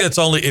 I think that's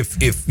only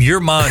if your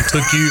mind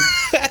took you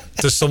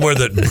to somewhere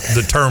that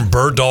the term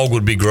bird dog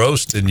would be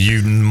gross, then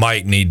you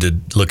might need to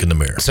look in the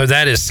mirror. So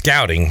that is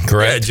scouting,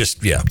 correct?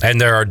 Yeah. And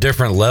there are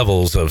different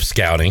levels of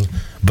scouting.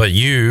 But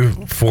you,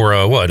 for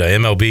a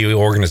MLB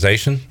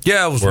organization?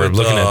 Yeah, I was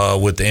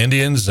with the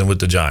Indians and with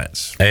the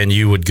Giants. And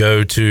you would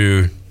go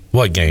to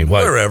what game?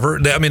 Wherever.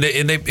 I mean,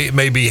 it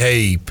may be,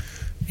 hey,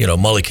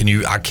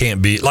 Mully, I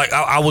can't be, like,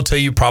 I will tell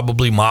you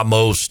probably my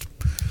most,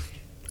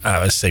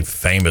 let's say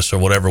famous or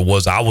whatever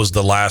I was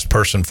the last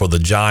person for the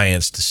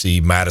Giants to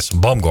see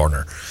Madison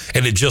Bumgarner.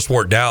 And it just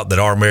worked out that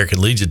our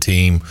American Legion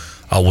team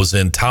was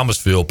in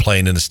Thomasville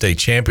playing in the state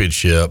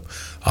championship,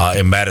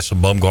 and Madison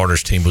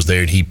Bumgarner's team was there,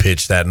 and he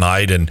pitched that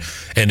night.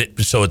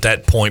 So at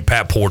that point,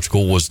 Pat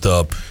Portugal was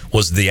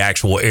the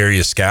actual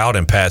area scout,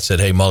 and Pat said,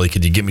 "Hey, Mully,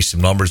 could you get me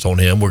some numbers on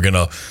him? We're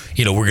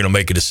gonna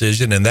make a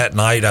decision." And that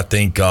night, I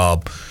think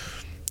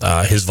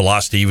his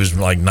velocity was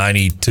like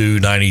 92,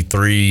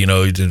 93. He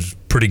was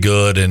pretty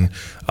good, and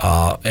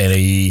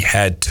he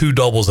had 2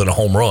 doubles and a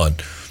home run.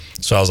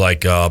 So I was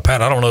like,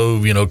 Pat, I don't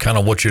know, kind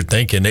of what you're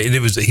thinking.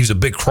 He's a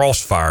big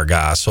crossfire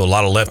guy. So a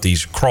lot of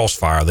lefties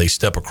crossfire, they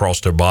step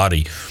across their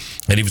body.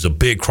 And he was a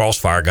big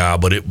crossfire guy,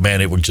 but it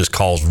would just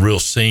cause real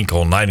sink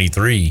on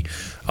 93,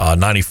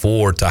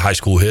 94 to high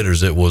school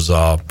hitters. It was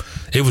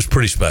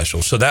pretty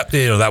special. So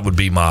that would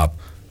be my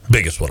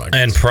biggest one, I guess.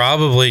 And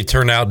probably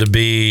turned out to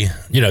be,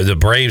 the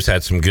Braves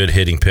had some good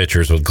hitting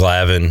pitchers with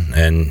Glavine,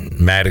 and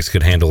Maddox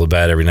could handle the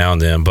bat every now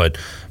and then. But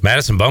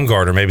Madison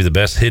Bumgarner may be the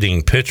best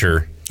hitting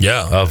pitcher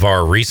of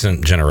our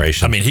recent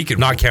generation. I mean, he could,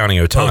 not counting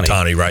Ohtani.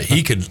 Ohtani, right?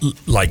 He could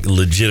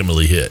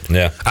legitimately hit.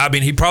 Yeah. I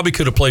mean, he probably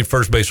could have played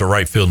first base or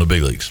right field in the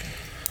big leagues.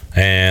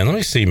 And let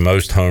me see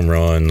most home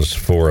runs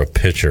for a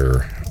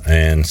pitcher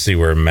and see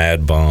where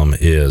Mad Bum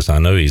is. I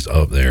know he's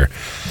up there.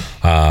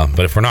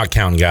 But if we're not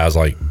counting guys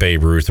like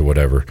Babe Ruth or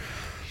whatever.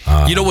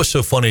 You know what's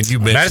so funny? You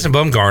mentioned Madison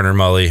Bumgarner,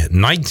 Mully,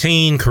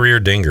 19 career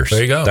dingers.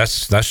 There you go.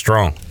 That's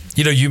strong.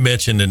 You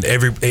mentioned, and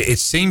it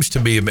seems to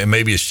be, and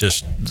maybe it's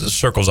just the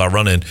circles I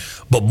run in,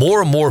 but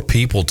more and more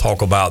people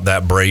talk about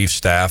that Brave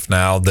staff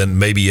now than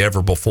maybe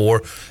ever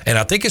before. And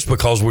I think it's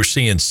because we're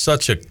seeing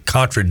such a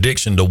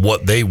contradiction to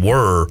what they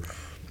were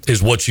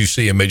is what you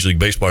see in Major League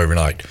Baseball every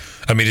night.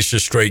 I mean, it's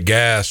just straight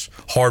gas,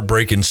 hard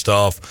breaking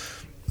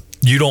stuff.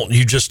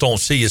 You just don't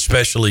see,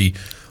 especially,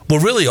 well,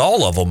 really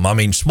all of them. I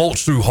mean,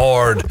 Smoltz threw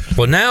hard.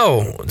 Well,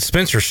 now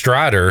Spencer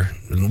Strider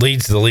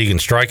leads the league in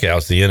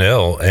strikeouts, the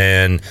NL,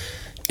 and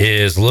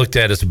is looked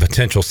at as a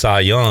potential Cy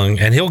Young,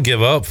 and he'll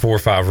give up 4 or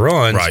 5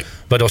 runs, right,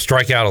 but he'll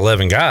strike out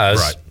 11 guys,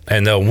 right,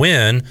 and they'll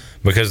win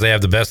because they have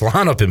the best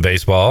lineup in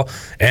baseball.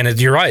 And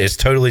you're right, it's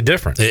totally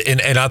different.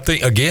 And I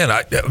think, again,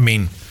 I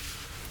mean,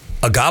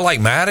 a guy like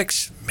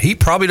Maddox, he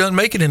probably doesn't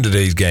make it in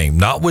today's game,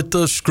 not with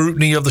the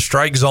scrutiny of the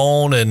strike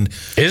zone. And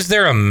is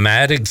there a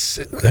Maddox?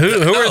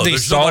 Who are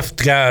these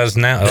soft guys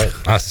now?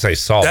 I say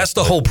soft. That's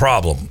the whole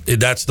problem.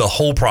 That's the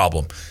whole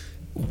problem.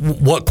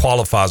 What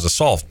qualifies as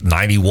soft?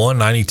 91,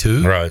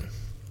 92? Right.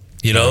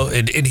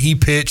 And he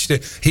pitched.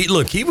 He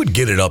would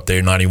get it up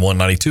there, 91,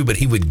 92, but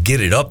he would get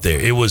it up there.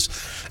 It was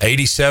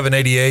 87,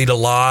 88 a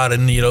lot,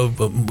 and,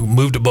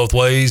 moved it both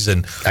ways.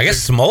 And I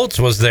guess Smoltz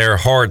was their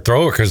hard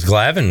thrower because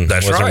Glavine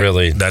wasn't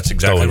really. That's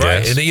exactly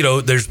right. Gas.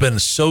 And, there's been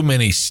so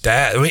many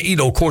stats. I mean,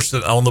 of course,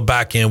 on the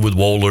back end with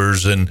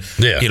Wohlers and,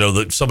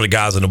 some of the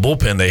guys in the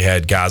bullpen, they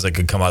had guys that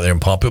could come out there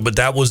and pump it. But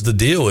that was the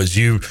deal, is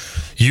you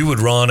would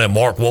run a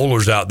Mark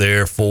Wohlers out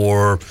there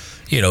for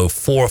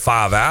 4 or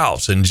 5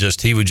 outs, and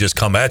he would just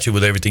come at you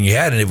with everything he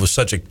had, and it was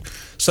such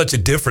a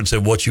difference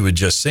in what you had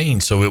just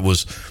seen. So it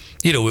was,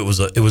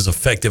 it was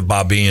effective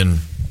by being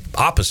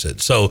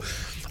opposite. So,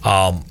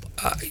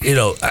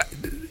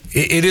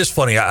 it is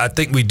funny. I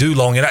think we do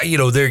long, and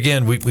there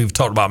again, we've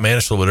talked about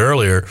Manis a little bit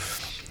earlier.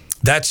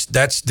 That's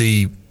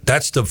the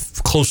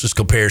closest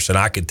comparison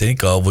I could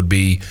think of would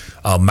be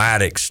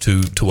Maddox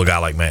to a guy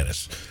like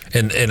Manis,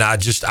 and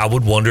I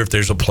would wonder if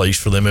there's a place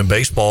for them in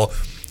baseball.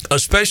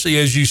 Especially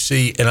as you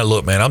see, and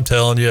look, man, I'm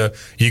telling you,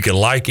 you can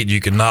like it, you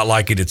can not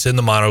like it. It's in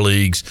the minor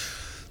leagues.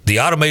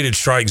 The automated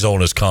strike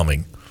zone is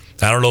coming.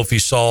 I don't know if you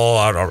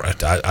saw,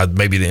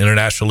 maybe the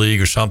International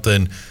League or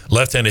something,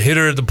 left-handed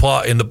hitter in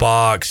the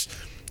box.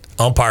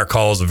 Umpire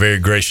calls a very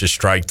gracious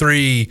strike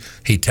 3.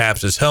 He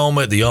taps his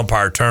helmet. The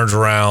umpire turns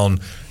around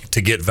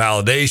to get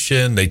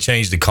validation. They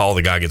change the call.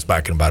 The guy gets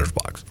back in the batter's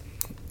box.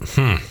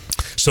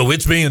 So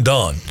it's being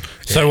done.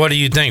 So what do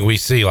you think? We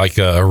see like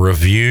a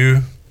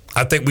review?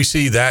 I think we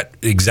see that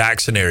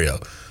exact scenario.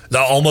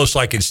 Almost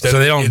like so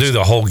they don't do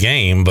the whole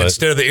game, but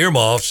instead of the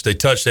earmuffs, they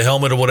touch the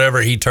helmet or whatever.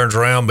 He turns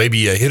around.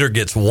 Maybe a hitter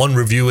gets one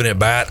review in at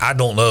bat. I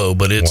don't know,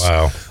 but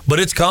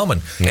it's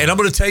coming. Yeah. And I'm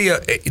going to tell you,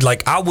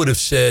 like I would have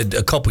said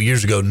a couple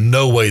years ago,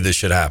 no way this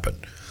should happen.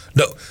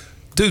 No,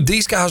 dude,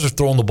 these guys are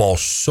throwing the ball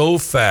so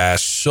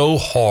fast, so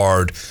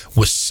hard,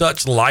 with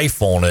such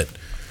life on it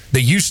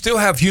that you still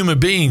have human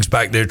beings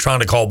back there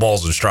trying to call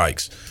balls and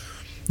strikes.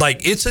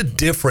 Like it's a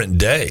different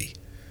day.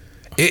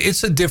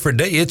 It's a different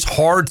day. It's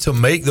hard to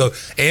make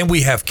and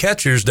we have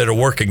catchers that are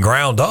working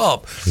ground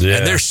up,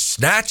 and they're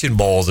snatching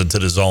balls into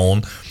the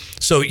zone.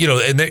 So,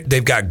 and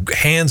they've got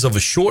hands of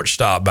a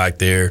shortstop back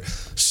there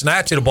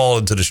snatching a ball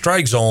into the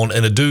strike zone,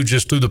 and a dude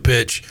just threw the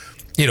pitch,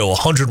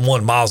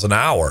 101 miles an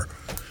hour.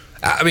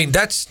 I mean,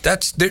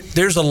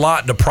 there's a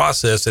lot to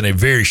process in a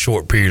very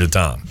short period of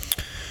time.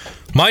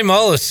 Mike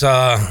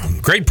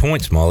Mullis, great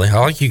points, Molly. I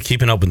like you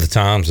keeping up with the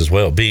times as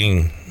well,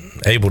 being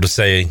able to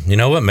say, you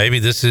know what, maybe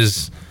this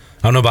is,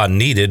 I don't know about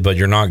needed, but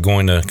you're not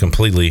going to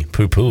completely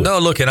poo-poo it. No,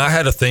 look, and I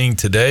had a thing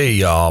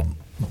today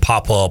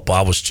pop up.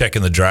 I was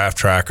checking the draft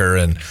tracker,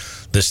 and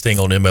this thing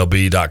on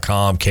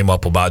MLB.com came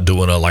up about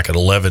doing an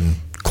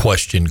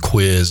 11-question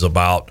quiz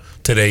about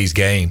today's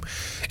game.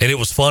 And it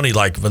was funny,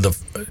 like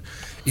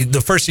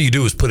the first thing you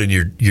do is put in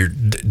your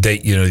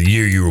date, the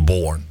year you were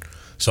born.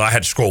 So I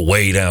had to scroll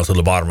way down to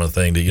the bottom of the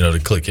thing to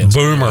click in.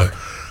 Boomer.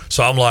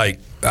 So I'm like,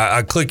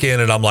 I click in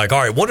and I'm like, all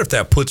right, what if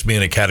that puts me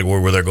in a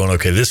category where they're going,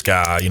 okay, this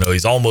guy,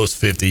 he's almost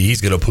 50, he's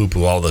going to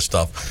poo-poo all this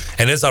stuff.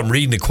 And as I'm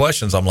reading the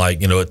questions, I'm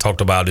like, it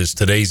talked about is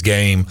today's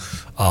game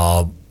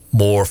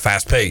more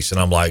fast-paced?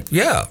 And I'm like,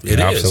 yeah, it is.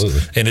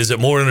 Absolutely. And is it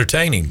more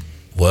entertaining?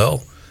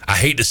 Well, I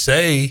hate to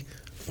say,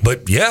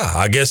 but yeah,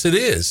 I guess it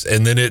is.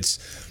 And then it's,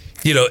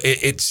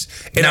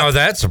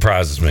 that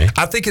surprises me.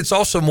 I think it's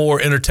also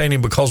more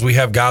entertaining because we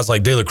have guys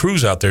like De La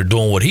Cruz out there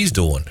doing what he's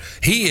doing.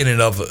 He in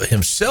and of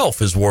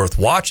himself is worth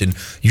watching.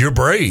 Your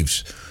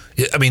Braves.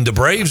 I mean, the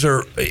Braves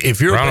are. If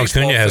you're Ronald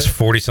Acuna has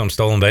 40-some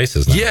stolen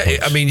bases now.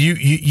 Yeah, I mean,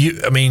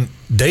 I mean,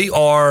 they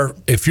are.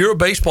 If you're a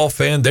baseball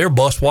fan, they're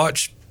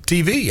must-watch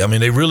TV. I mean,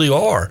 they really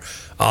are.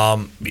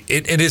 And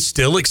it's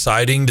still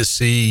exciting to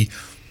see.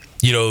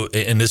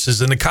 And this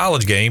is in the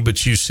college game,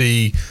 but you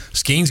see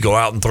Skeens go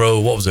out and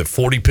throw,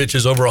 40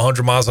 pitches over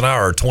 100 miles an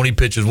hour, or 20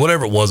 pitches,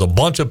 whatever it was, a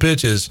bunch of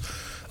pitches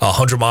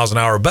 100 miles an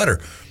hour or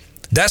better.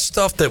 That's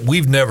stuff that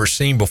we've never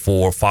seen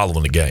before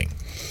following the game.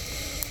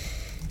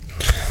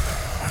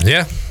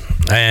 Yeah.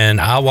 And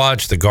I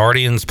watched the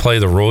Guardians play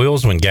the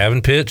Royals when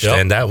Gavin pitched,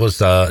 and that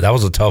was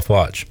a tough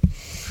watch.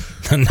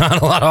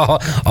 Not a lot of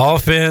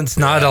offense,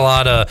 not a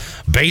lot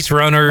of base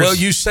runners. Well,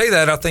 you say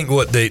that. I think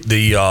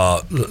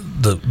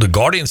the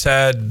Guardians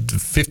had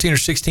 15 or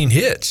 16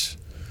 hits.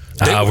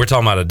 We're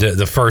talking about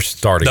the first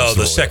starting. No,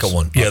 the second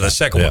one. Yeah, the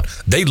second one.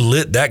 They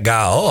lit that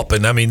guy up,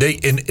 and I mean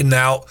and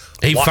now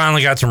he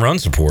finally got some run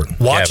support.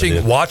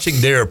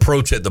 Watching their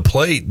approach at the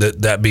plate,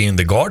 that being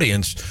the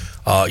Guardians.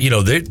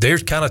 They're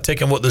kind of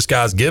taking what this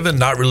guy's given,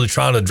 not really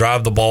trying to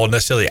drive the ball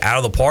necessarily out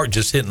of the park,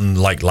 just hitting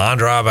like line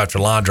drive after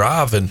line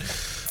drive, and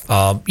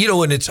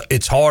and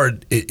it's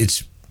hard.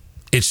 It's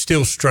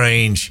still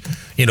strange.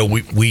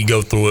 We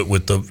go through it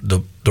with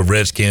the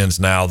Redskins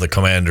now, the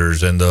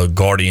Commanders, and the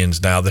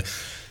Guardians now.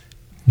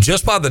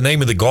 Just by the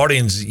name of the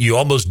Guardians, you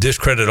almost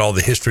discredit all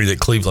the history that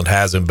Cleveland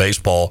has in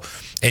baseball,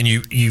 and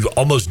you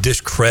almost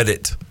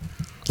discredit,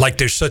 like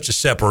there's such a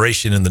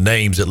separation in the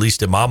names, at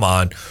least in my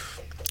mind.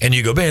 And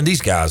you go, man,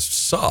 these guys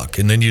suck.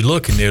 And then you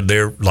look, and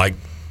they're like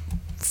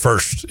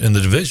first in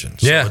the division.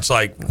 So it's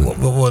like,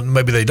 well,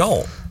 maybe they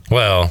don't.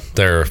 Well,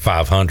 they're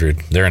 500.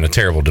 They're in a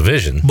terrible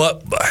division.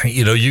 But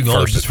you can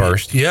first is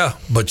first. Yeah,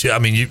 but I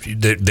mean,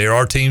 there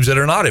are teams that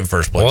are not in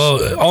first place.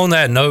 Well, on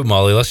that note,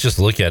 Molly, let's just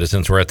look at it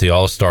since we're at the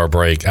All-Star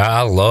break.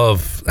 I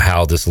love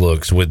how this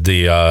looks with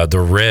the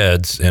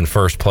Reds in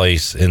first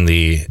place in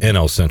the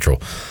NL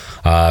Central.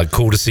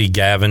 Cool to see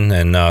Gavin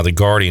and the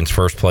Guardians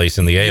first place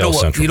in the AL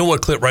Central. You know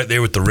what clip right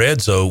there with the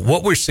Reds, though?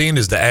 What we're seeing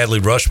is the Adley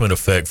Rutschman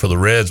effect for the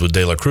Reds with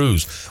De La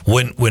Cruz.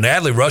 When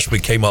Adley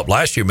Rutschman came up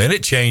last year, man,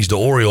 it changed the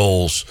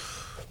Orioles.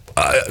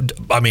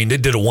 They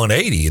did a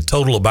 180, a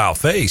total about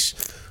face.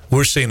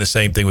 We're seeing the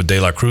same thing with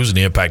De La Cruz and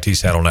the impact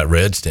he's had on that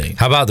Reds team.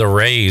 How about the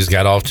Rays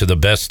got off to the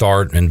best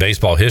start in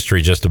baseball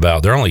history just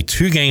about. They're only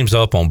 2 games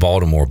up on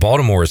Baltimore.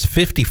 Baltimore is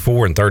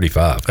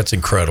 54-35. That's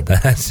incredible.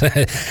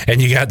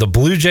 And you got the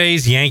Blue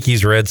Jays,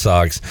 Yankees, Red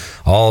Sox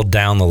all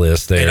down the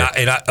list there.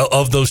 And I,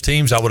 of those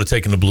teams, I would have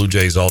taken the Blue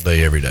Jays all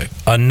day, every day.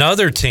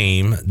 Another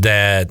team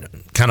that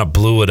kind of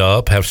blew it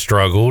up, have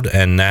struggled,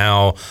 and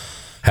now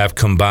have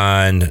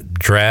combined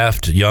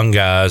draft young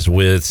guys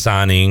with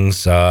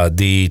signings.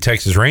 The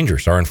Texas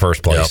Rangers are in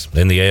first place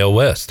in the AL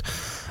West.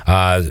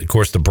 Of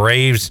course, the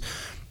Braves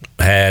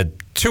had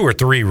 2 or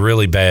 3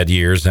 really bad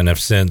years and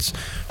have since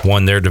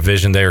won their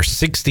division. They are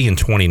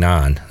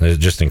 60-29. It's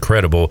just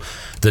incredible.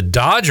 The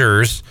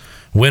Dodgers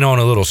went on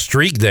a little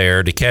streak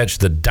there to catch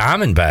the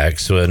Diamondbacks,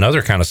 so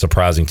another kind of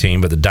surprising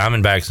team, but the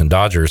Diamondbacks and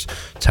Dodgers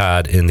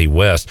tied in the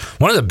West.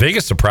 One of the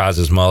biggest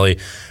surprises, Mully,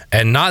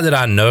 and not that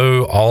I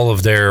know all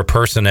of their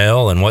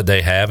personnel and what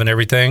they have and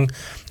everything.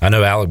 I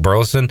know Alec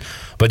Burleson,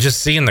 but just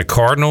seeing the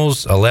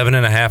Cardinals 11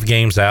 and a half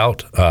games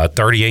out,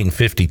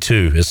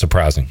 38-52 is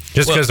surprising.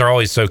 Just because they're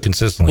always so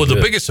consistently good.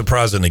 The biggest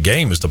surprise in the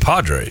game is the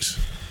Padres.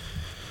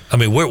 I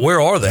mean, where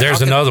are they?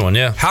 There's another one,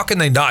 yeah. How can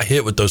they not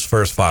hit with those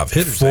first 5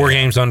 hitters? 4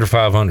 games under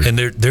 500, and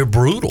they're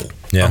brutal.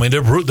 Yeah. I mean,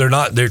 they're brutal.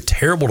 They're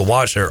terrible to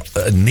watch. They're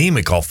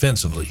anemic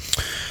offensively.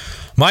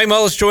 Mike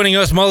Mullis joining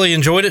us. Mully,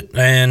 enjoyed it,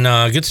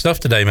 and good stuff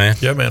today, man.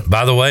 Yeah, man.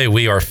 By the way,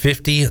 we are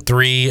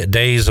 53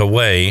 days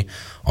away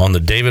on the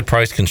David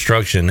Price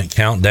Construction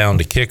countdown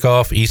to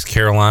kickoff, East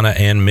Carolina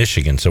and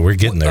Michigan. So we're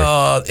getting there.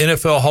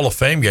 NFL Hall of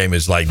Fame game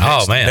is like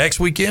next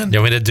weekend. You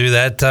want me to do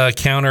that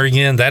counter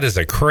again? That is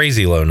a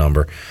crazy low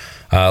number.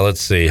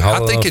 Let's see. I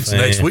think it's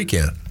next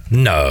weekend.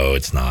 No,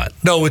 it's not.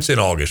 No, it's in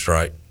August,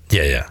 right?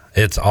 Yeah.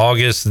 It's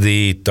August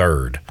the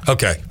 3rd.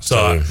 Okay,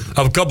 so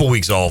I'm a couple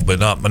weeks off, but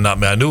not.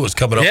 I knew it was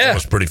coming up. Yeah,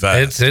 almost pretty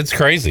fast. It's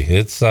crazy.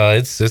 It's.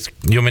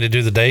 You want me to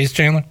do the days,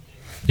 Chandler?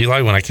 You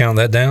like when I count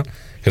that down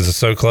because it's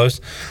so close?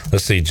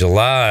 Let's see.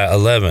 July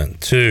 11th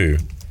to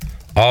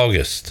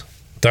August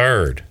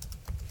 3rd.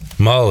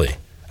 Mully,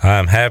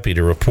 I'm happy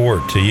to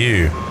report to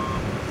you.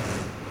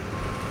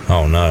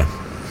 Oh no.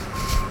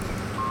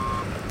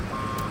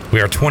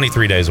 We are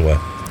 23 days away.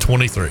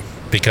 23.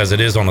 Because it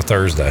is on a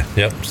Thursday.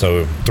 Yep.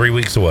 So 3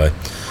 weeks away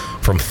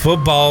from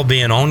football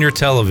being on your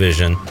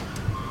television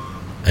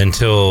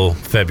until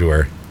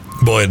February.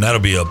 Boy, and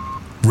that'll be a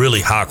really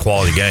high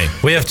quality game.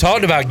 We have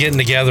talked about getting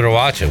together to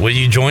watch it. Will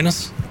you join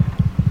us?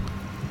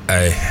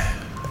 You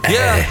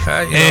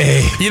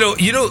know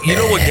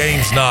what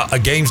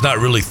game's not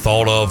really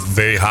thought of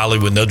very highly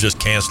when they'll just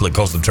cancel it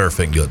because the turf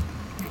ain't good.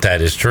 That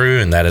is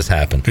true, and that has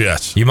happened.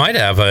 Yes. You might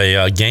have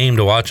a game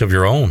to watch of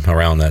your own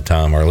around that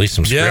time, or at least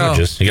some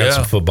scrimmages. You got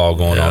some football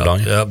going on,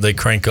 don't you? Yeah, they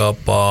crank up,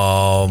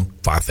 I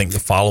think the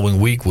following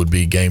week would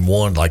be game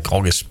 1, like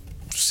August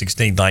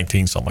 16th,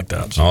 19th, something like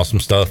that. So. Awesome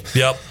stuff.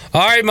 Yep.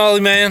 All right,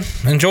 Mully, man.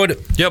 Enjoyed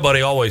it. Yeah,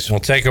 buddy, always. We'll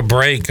take a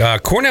break.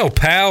 Cornell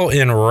Powell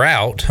en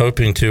route,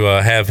 hoping to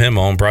have him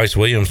on. Bryce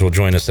Williams will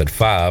join us at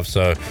 5,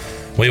 so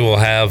we will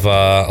have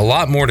a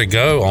lot more to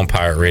go on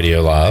Pirate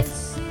Radio Live.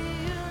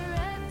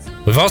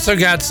 We've also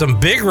got some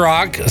Big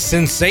Rock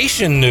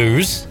sensation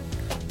news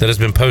that has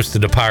been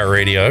posted to Pirate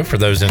Radio. For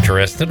those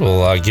interested,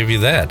 we'll give you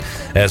that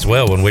as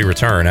well when we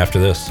return after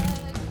this.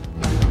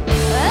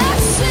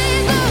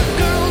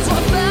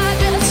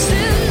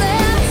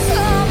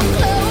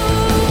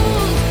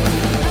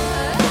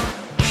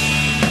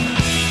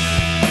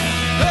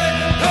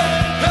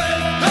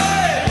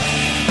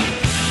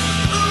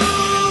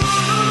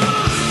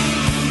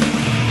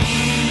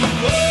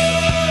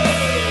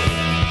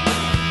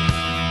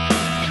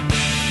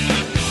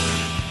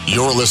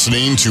 You're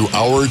listening to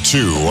Hour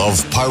 2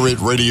 of Pirate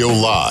Radio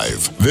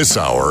Live. This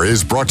hour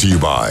is brought to you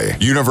by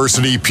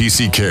University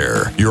PC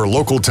Care, your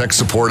local tech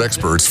support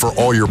experts for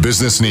all your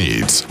business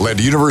needs. Let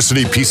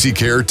University PC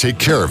Care take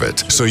care of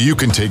it so you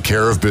can take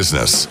care of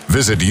business.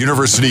 Visit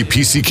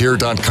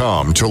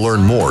universitypccare.com to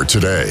learn more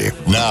today.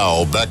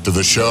 Now, back to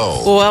the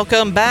show.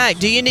 Welcome back.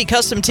 Do you need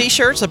custom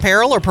t-shirts,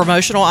 apparel, or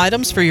promotional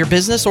items for your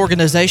business,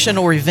 organization,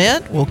 or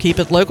event? We'll keep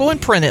it local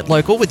and print it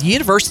local with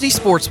University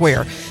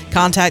Sportswear.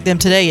 Contact them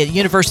today at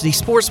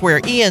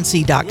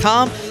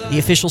universitysportswearenc.com, the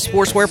official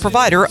sportswear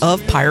provider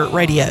of Pirate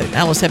Radio.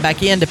 Now let's head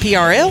back into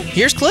PRL.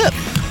 Here's Clip.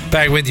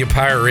 Back with you,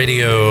 Pirate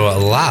Radio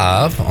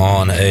Live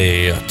on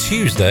a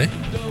Tuesday.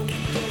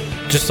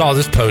 Just saw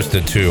this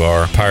posted to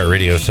our Pirate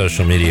Radio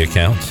social media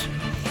accounts.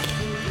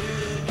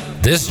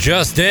 This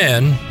just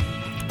in.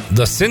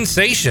 The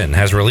Sensation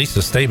has released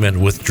a statement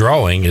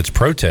withdrawing its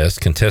protest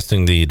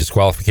contesting the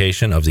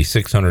disqualification of the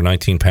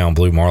 619-pound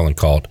blue marlin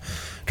caught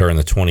during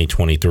the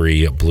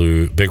 2023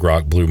 Big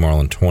Rock Blue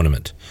Marlin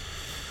Tournament.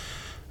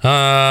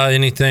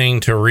 Anything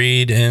to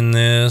read in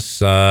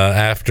this?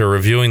 After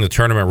reviewing the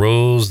tournament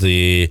rules,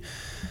 the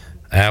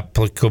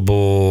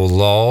applicable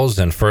laws,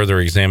 and further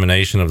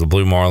examination of the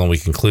Blue Marlin, we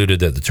concluded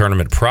that the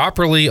tournament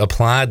properly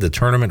applied the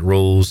tournament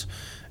rules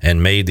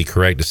and made the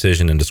correct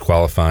decision in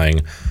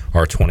disqualifying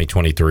our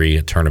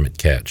 2023 tournament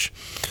catch.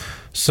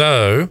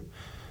 So,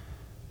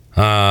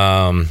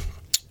 kind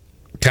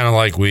of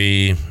like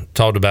we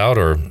talked about,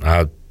 or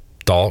I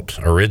thought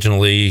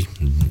originally,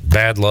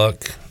 bad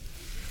luck,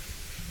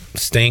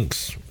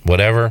 stinks,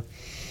 whatever.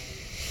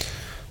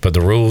 But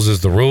the rules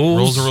is the rules.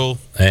 Rules are rule.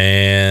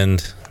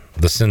 And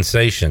the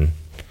Sensation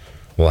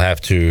will have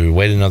to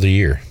wait another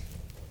year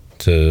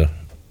to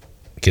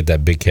get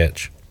that big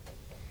catch.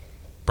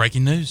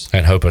 Breaking news.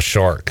 And hope a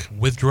shark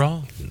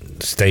withdraw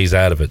stays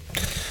out of it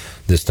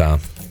this time.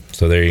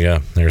 So there you go.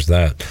 There's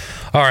that.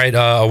 All right.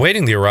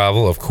 Awaiting the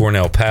arrival of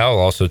Cornell Powell,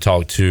 also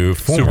talked to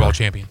former Super Bowl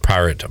champion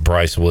Pirate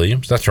Bryce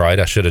Williams. That's right.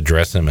 I should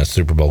address him as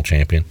Super Bowl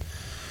champion.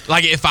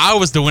 Like if I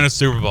was to win a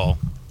Super Bowl.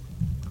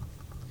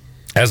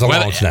 As a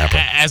long snapper.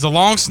 As a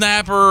long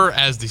snapper,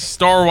 as the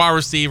star wide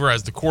receiver,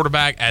 as the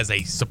quarterback, as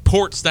a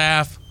support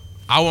staff,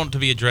 I want to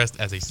be addressed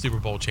as a Super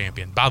Bowl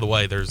champion. By the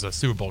way, there's a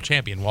Super Bowl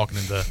champion walking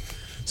in the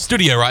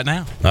studio right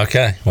now.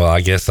 Okay. Well,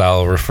 I guess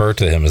I'll refer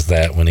to him as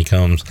that when he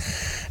comes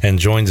and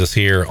joins us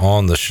here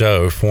on the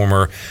show.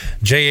 Former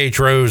J.H.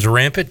 Rose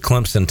Rampant,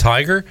 Clemson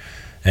Tiger,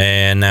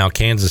 and now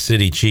Kansas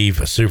City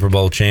Chief, Super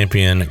Bowl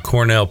champion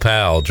Cornell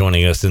Powell,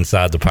 joining us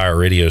inside the Pirate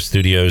Radio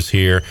studios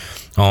here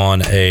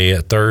on a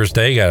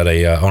Thursday.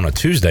 On a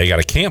Tuesday, got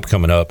a camp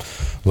coming up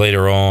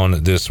later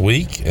on this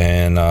week,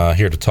 and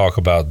here to talk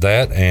about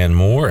that and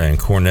more. And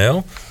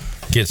Cornell,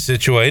 get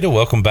situated.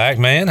 Welcome back,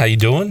 man. How you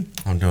doing?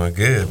 I'm doing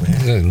good,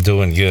 man. I'm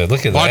doing good.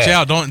 Look at Watch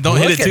that. out! Don't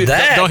hit it too.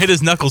 Don't hit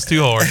his knuckles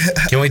too hard.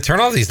 Can we turn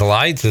off these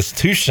lights? It's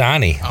too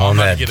shiny I'm on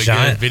about that to get a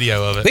giant good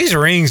video of it. These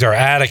rings are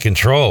out of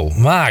control.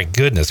 My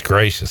goodness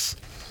gracious,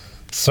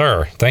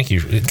 sir. Thank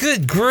you.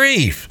 Good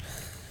grief!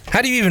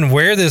 How do you even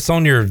wear this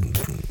on your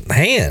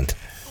hand?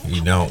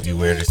 You don't. You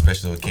wear it at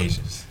special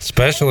occasions.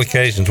 Special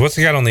occasions. What's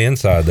it got on the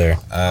inside there?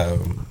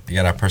 You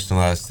got our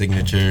personalized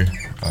signature.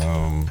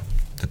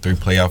 The 3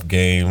 playoff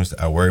games.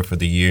 I work for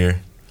the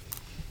year.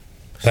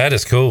 That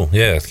is cool.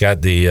 Yeah, it's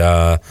got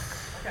the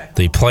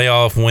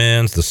playoff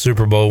wins, the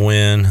Super Bowl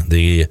win.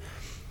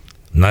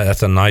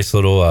 That's a nice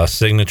little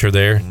signature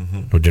there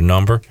with your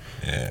number.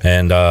 Yeah.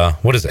 And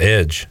what is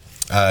Edge?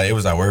 It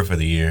was our word for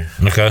the year.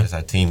 Okay. It's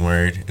our team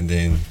word, and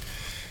then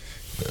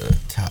the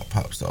top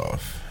pops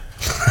off.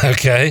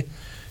 Okay.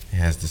 It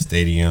has the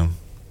stadium.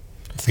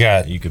 It's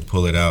got. You could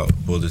pull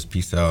this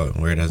piece out,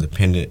 and wear it as a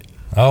pendant.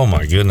 Oh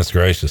my goodness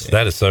gracious,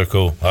 that is so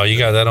cool. Oh, you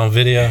got that on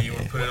video? Yeah, you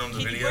want to put it on the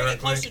video? Can you bring it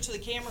closer to the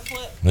camera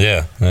clip?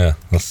 Yeah.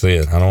 Let's see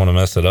it. I don't want to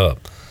mess it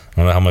up. I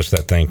don't know how much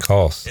that thing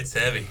costs. It's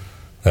heavy.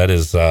 That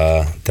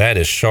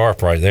is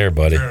sharp right there,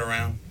 buddy. Turn it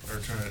around or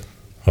turn it.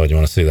 Oh, do you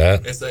want to see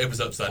that? It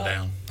was upside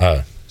down.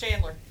 Oh.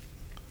 Chandler,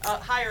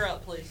 higher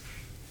up, please.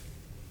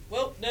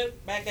 Well, no,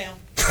 back down.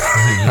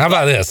 How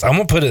about this? I'm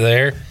gonna put it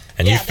there,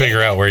 and you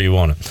figure out where you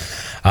want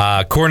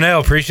it. Cornell,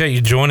 appreciate you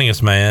joining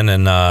us, man,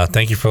 and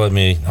thank you for letting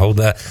me hold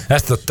that.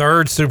 That's the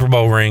 3rd Super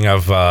Bowl ring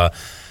I've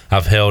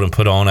held and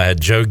put on. I had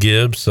Joe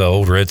Gibbs,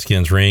 old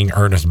Redskins ring,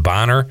 Ernest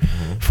Bonner,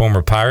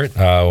 former Pirate,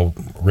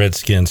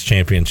 Redskins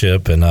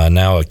championship, and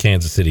now a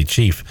Kansas City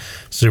Chief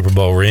Super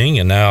Bowl ring,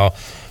 and now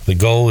the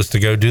goal is to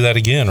go do that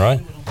again, right?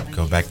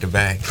 Go back to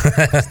back.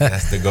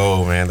 That's the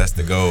goal, man. That's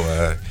the goal.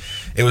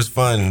 It was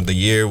fun. The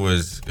year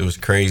was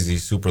crazy,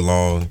 super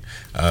long.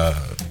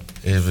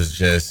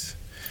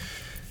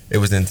 It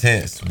was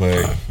intense,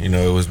 but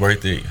it was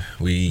worth it.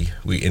 We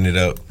ended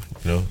up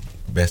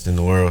best in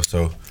the world,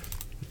 so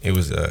it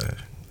was.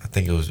 I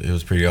think it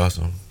was pretty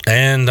awesome.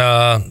 And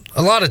a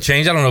lot of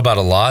change. I don't know about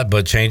a lot,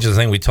 but changes.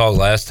 I think we talked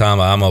last time.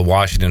 I'm a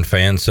Washington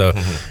fan, so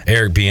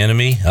Eric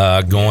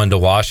Bieniemy going to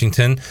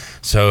Washington.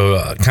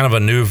 So kind of a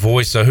new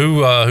voice. So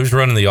who's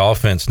running the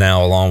offense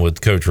now, along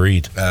with Coach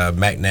Reed?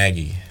 Matt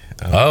Nagy.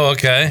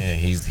 Okay. Yeah,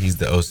 he's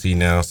the OC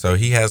now, so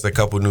he has a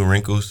couple new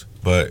wrinkles,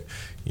 but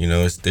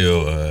it's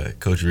still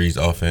Coach Reed's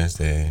offense,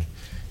 and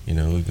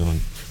we're gonna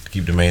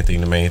keep the main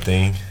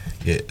thing.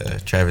 Get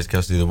Travis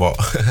Kelce the ball.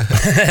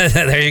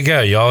 There you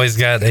go. You always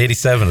got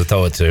 87 to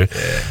throw it to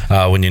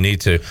when you need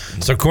to.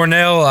 So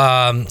Cornell,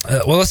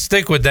 let's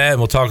stick with that,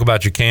 and we'll talk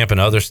about your camp and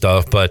other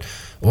stuff. But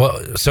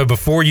so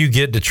before you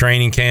get to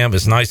training camp,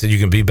 it's nice that you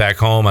can be back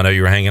home. I know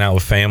you were hanging out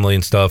with family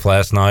and stuff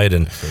last night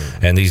and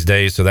these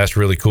days, so that's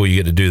really cool. You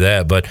get to do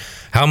that. But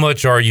how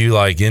much are you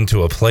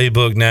into a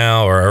playbook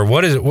now, or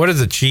what is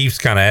the Chiefs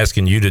kind of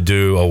asking you to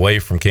do away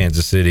from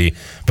Kansas City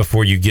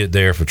before you get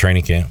there for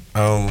training camp?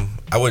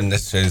 I wouldn't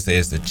necessarily say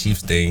it's the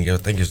Chiefs thing. I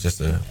think it's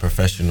just a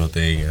professional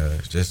thing.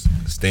 Just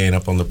staying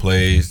up on the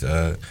plays,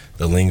 the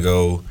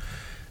lingo,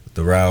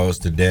 the routes,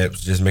 the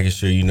depths, just making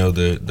sure you know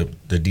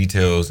the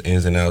details,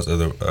 ins and outs of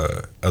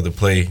the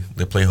play,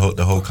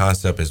 the whole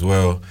concept as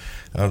well.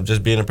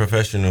 Just being a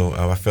professional,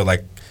 I feel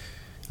like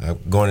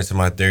going into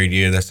my 3rd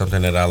year, that's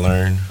something that I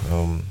learned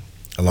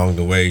along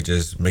the way.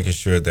 Just making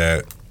sure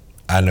that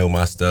I know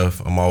my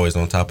stuff. I'm always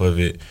on top of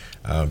it.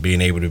 Being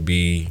able to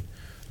be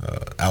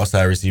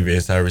outside receiver,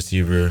 inside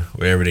receiver,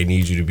 wherever they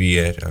need you to be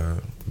at,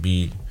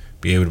 be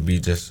able to be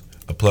just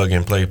a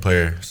plug-and-play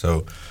player.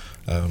 So,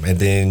 and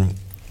then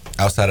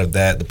outside of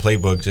that, the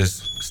playbook,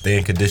 just stay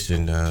in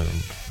condition.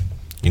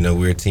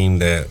 We're a team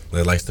that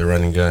likes to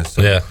run and gun.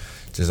 So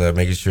just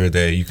making sure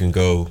that you can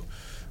go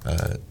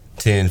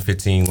 10,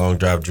 15 long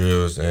drive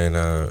drills, and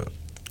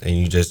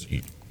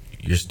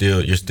you're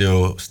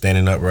still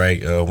standing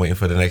upright, waiting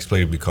for the next play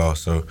to be called.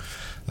 So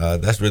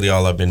that's really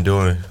all I've been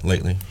doing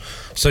lately.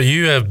 So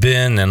you have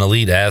been an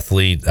elite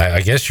athlete,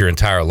 I guess, your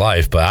entire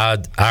life,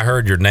 but I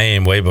heard your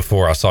name way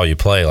before I saw you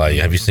play.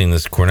 Have you seen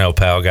this Cornell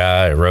Powell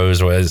guy at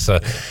Rose?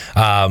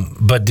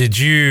 But did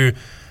you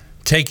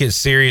take it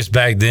serious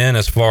back then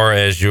as far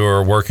as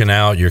your working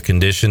out, your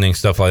conditioning,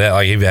 stuff like that?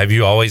 Have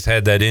you always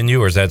had that in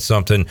you, or is that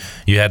something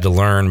you had to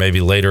learn maybe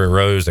later at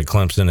Rose, at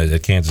Clemson,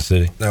 at Kansas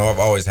City? No, I've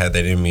always had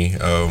that in me.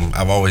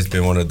 I've always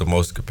been one of the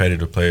most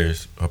competitive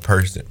players, a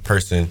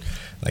person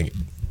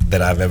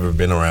that I've ever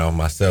been around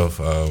myself.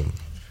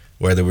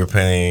 Whether we're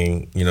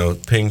playing,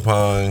 ping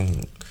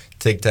pong,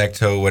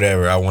 tic-tac-toe,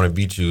 whatever. I want to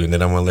beat you, and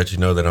then I'm going to let you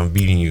know that I'm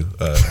beating you.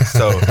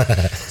 So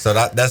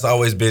that's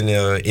always been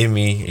in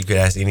me. You could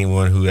ask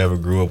anyone who ever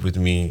grew up with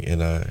me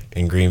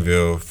in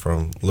Greenville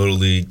from Little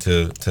League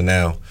to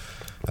now.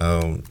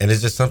 And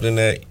it's just something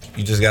that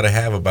you just got to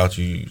have about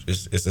you.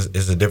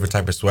 It's a different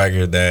type of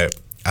swagger that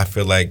I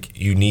feel like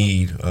you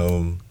need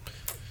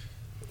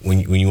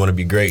when you want to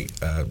be great.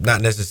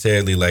 Not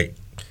necessarily like,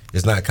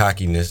 it's not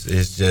cockiness.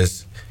 It's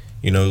just,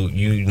 you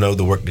know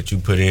the work that you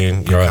put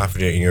in. You're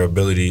confident in your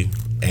ability,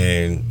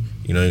 and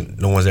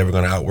no one's ever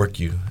going to outwork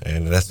you.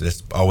 And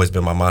that's always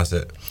been my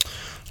mindset.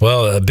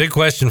 Well, a big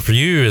question for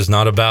you is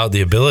not about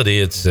the ability.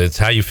 It's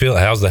how you feel.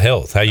 How's the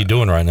health? How you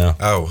doing right now?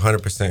 Oh,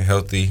 100%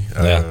 healthy.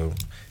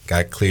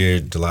 Got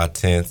cleared July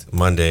 10th,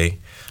 Monday.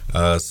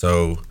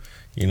 So,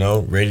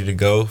 ready to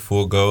go,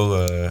 full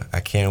go. I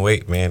can't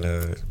wait,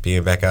 man.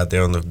 Being back out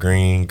there on the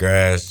green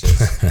grass,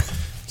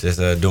 just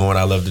doing what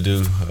I love to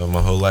do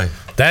my whole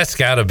life. That's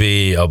got to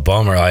be a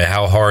bummer, like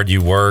how hard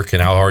you work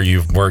and how hard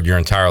you've worked your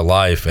entire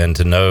life, and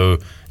to know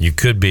you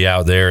could be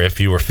out there if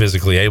you were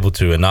physically able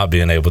to and not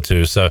being able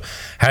to. So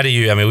how do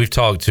you, we've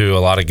talked to a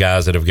lot of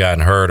guys that have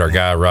gotten hurt. Our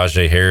guy,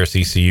 Rajay Harris,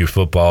 ECU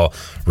football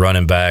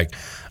running back,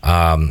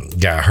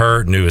 got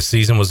hurt, knew his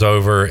season was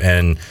over,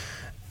 and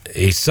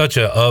he's such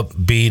a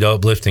upbeat,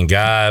 uplifting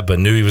guy, but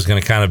knew he was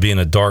going to kind of be in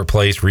a dark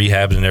place,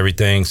 rehabbing and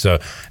everything. So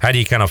how do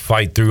you kind of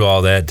fight through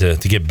all that to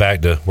get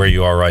back to where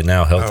you are right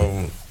now,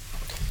 healthy?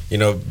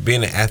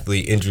 Being an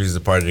athlete, injury is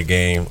a part of the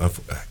game,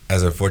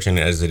 as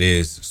unfortunate as it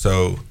is.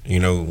 So,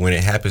 when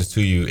it happens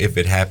to you, if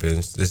it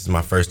happens, this is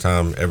my first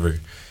time ever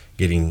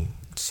getting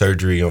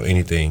surgery on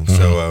anything. Mm-hmm.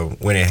 So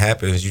when it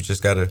happens, you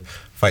just got to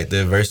fight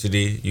the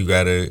adversity. You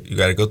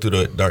gotta go through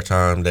the dark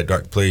time, that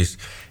dark place,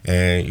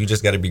 and you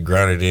just got to be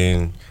grounded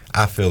in.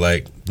 I feel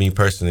like, me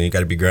personally, you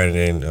got to be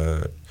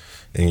grounded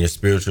in your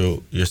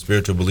spiritual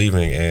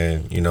believing,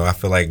 and I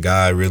feel like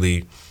God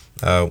really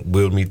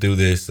willed me through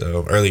this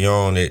early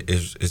on.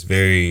 It's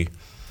very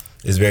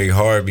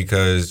hard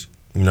because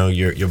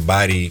your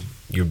body,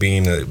 you're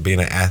being an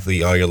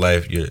athlete all your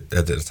life. You're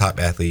the top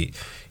athlete.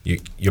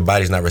 Your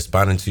body's not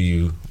responding to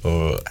you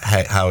or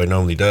how it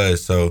normally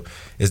does. So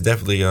it's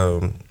definitely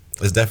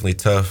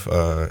tough.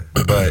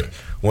 But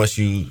once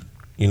you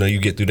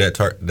get through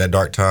that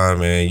dark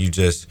time, and you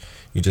just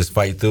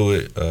fight through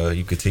it.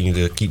 You continue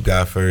to keep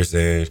God first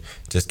and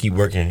just keep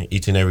working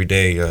each and every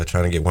day,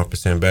 trying to get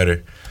 1%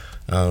 better.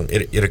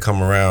 It'll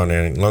come around,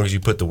 and as long as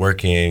you put the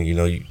work in,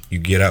 you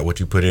get out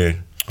what you put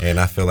in. And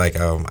I feel like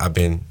I've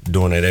been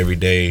doing that every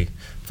day,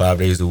 5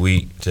 days a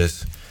week,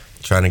 just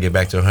trying to get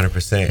back to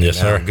 100%. Yes,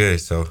 sir. I'm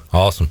good. So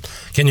awesome.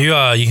 Can you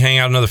hang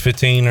out another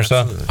 15 or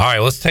so? Absolutely. All right,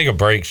 let's take a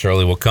break,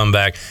 Shirley. We'll come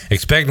back.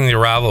 Expecting the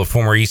arrival of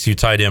former ECU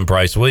tight end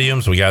Bryce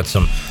Williams. We got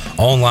some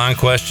online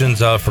questions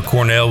for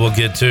Cornell we'll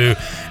get to,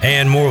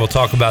 and more. We'll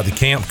talk about the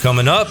camp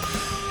coming up.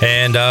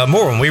 And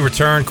more when we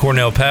return.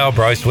 Cornell Powell,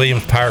 Bryce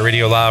Williams, Pirate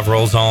Radio Live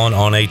rolls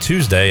on a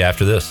Tuesday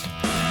after this.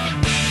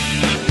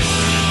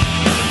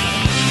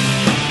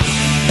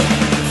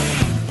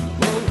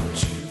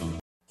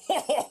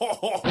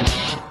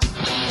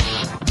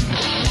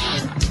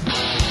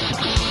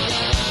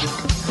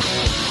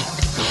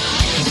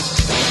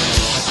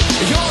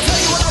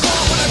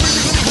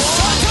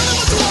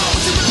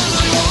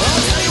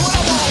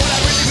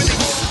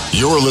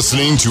 You're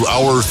listening to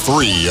Hour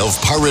 3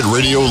 of Pirate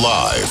Radio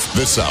Live.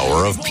 This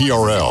hour of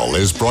PRL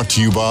is brought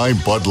to you by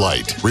Bud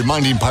Light,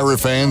 reminding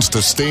Pirate fans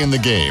to stay in the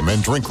game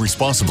and drink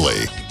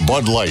responsibly.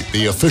 Bud Light,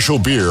 the official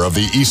beer of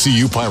the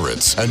ECU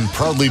Pirates, and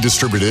proudly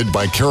distributed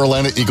by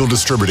Carolina Eagle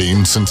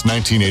Distributing since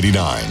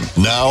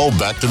 1989. Now,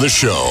 back to the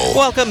show.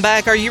 Welcome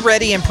back. Are you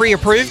ready and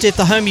pre-approved? If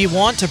the home you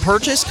want to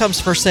purchase comes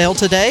for sale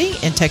today,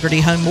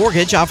 Integrity Home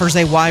Mortgage offers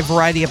a wide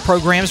variety of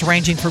programs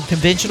ranging from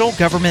conventional,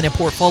 government, and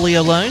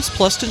portfolio loans,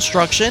 plus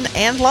construction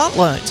and lot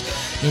loans.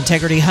 The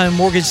Integrity Home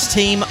Mortgage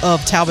team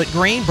of Talbot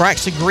Green,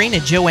 Braxton Green,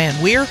 and Joanne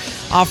Weir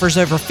offers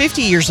over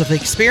 50 years of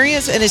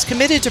experience and is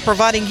committed to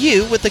providing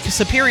you with the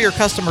superior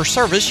customer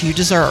service you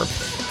deserve.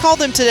 Call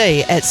them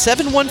today at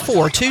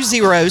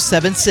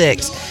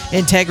 714-2076.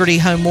 Integrity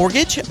Home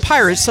Mortgage,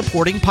 Pirates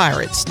supporting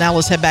Pirates. Now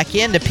let's head back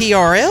into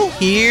PRL.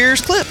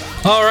 Here's Clip.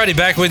 Alrighty,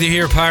 back with you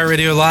here, Pirate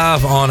Radio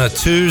Live on a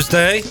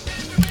Tuesday.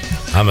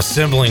 I'm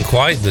assembling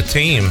quite the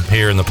team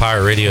here in the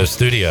Pirate Radio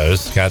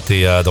studios. Got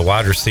the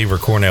wide receiver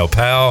Cornell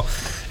Powell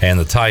and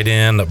the tight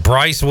end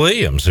Bryce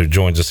Williams, who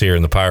joins us here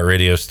in the Pirate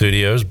Radio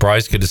studios.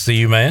 Bryce, good to see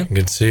you, man.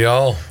 Good to see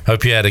y'all.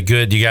 Hope you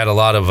got a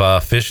lot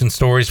of fishing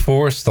stories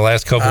for us the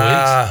last couple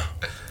weeks.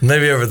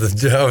 Maybe over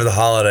the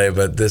holiday,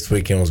 but this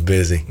weekend was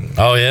busy.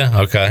 Oh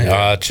yeah, okay.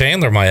 Yeah.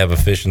 Chandler might have a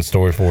fishing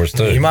story for us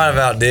too. You might have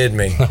outdid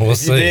me. We'll if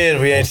see. You did,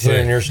 we ain't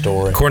hearing your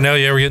story. Cornell,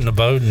 you ever get in the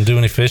boat and do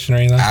any fishing or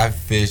anything? I've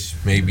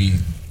fished maybe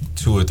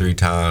 2 or 3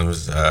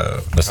 times.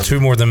 That's 2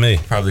 more than me.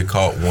 Probably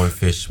caught 1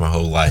 fish my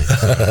whole life.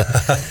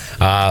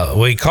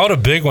 We caught a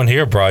big one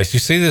here, Bryce.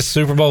 You see this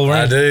Super Bowl ring?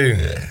 I do.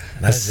 Yeah.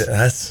 That's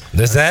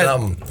is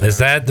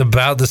that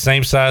about the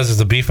same size as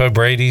the Beef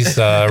O'Brady's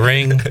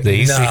ring?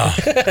 The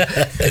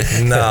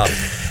EC? No.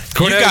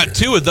 You got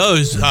 2 of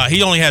those.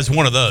 He only has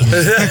 1 of those.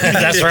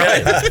 That's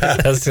right.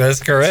 That's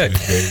correct.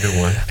 Good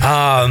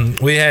one.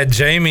 We had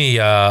Jamie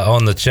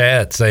on the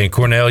chat saying,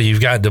 Cornell,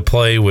 you've got to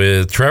play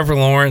with Trevor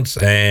Lawrence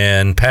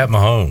and Pat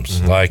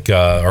Mahomes,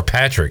 or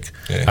Patrick,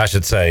 I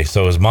should say.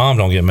 So his mom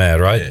don't get mad,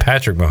 right? Yeah.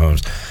 Patrick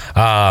Mahomes.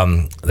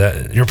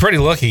 You're a pretty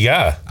lucky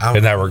guy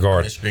in that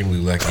regard. Extremely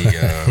lucky.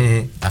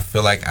 I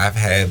feel like I've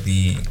had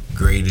the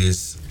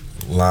greatest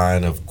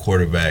line of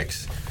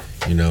quarterbacks.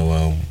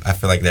 I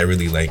feel like that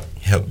really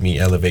helped me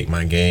elevate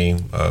my game.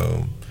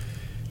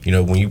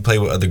 When you play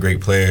with other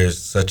great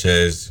players such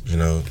as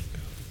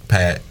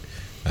Pat,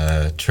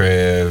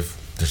 Trev,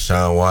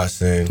 Deshaun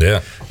Watson,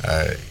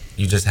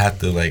 you just have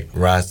to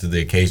rise to the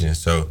occasion.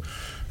 So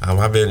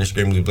I've been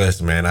extremely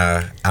blessed, man.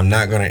 I'm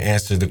not going to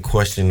answer the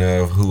question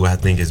of who I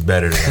think is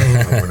better.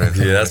 I'm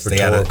gonna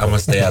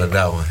stay out of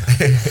that one.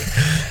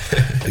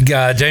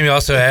 Jamie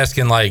also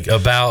asking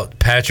about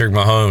Patrick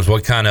Mahomes,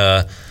 what kind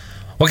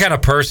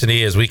of person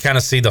he is. We kind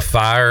of see the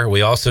fire.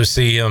 We also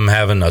see him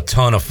having a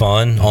ton of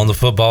fun on the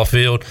football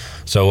field.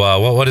 So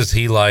what is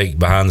he like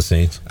behind the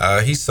scenes?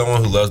 He's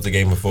someone who loves the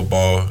game of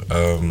football.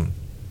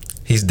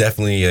 He's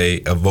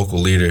definitely a vocal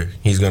leader.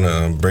 He's going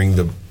to bring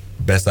the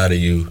best out of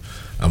you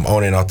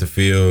on and off the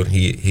field.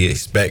 He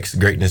expects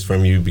greatness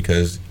from you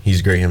because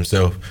he's great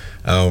himself.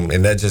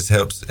 And that just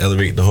helps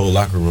elevate the whole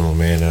locker room,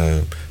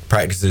 man.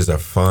 Practices are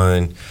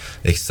fun,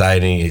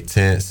 exciting,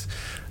 intense.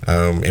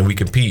 And we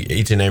compete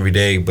each and every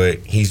day, but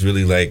he's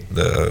really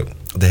the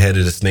head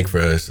of the snake for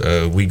us.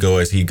 We go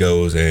as he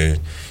goes, and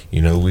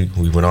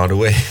we went all the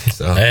way.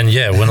 So. And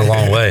went a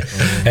long way.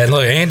 And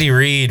look, Andy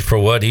Reid, for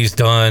what he's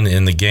done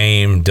in the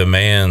game,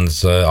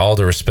 demands all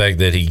the respect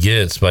that he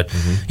gets. But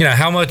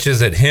how much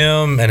is it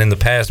him and in the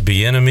past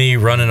Bieniemy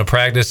running a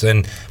practice,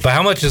 but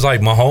how much is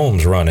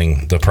Mahomes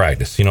running the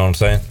practice? You know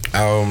what I'm saying?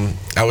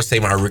 I would say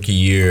my rookie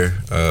year.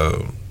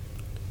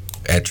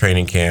 At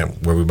training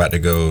camp, where we're about to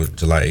go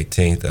July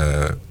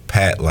 18th,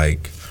 Pat,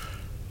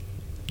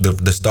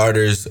 the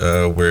starters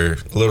were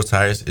a little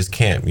tired. It's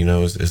camp,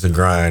 it's a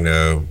grind.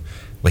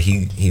 But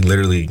he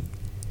literally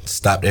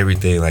stopped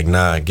everything.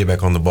 Nah, get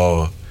back on the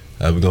ball.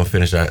 We're gonna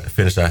finish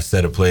our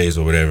set of plays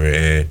or whatever.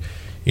 And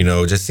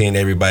just seeing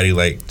everybody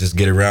just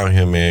get around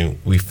him, and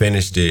we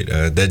finished it.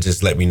 That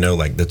just let me know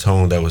the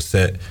tone that was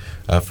set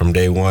from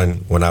day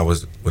one when I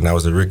was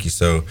a rookie.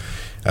 So.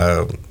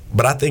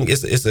 But I think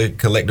it's a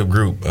collective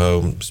group,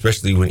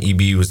 especially when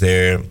EB was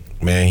there.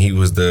 Man, he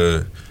was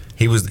the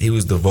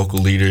vocal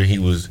leader. He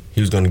was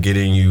going to get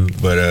in you,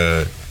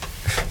 but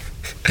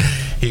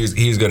he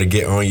was going to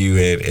get on you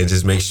and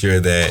just make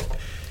sure that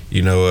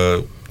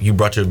you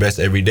brought your best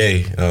every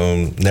day.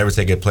 Never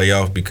take a play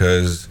off,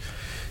 because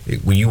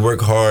when you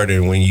work hard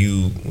and when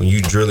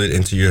you drill it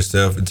into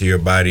yourself, into your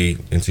body,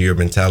 into your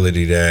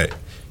mentality, that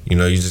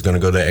you're just going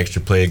to go that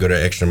extra play, go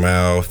that extra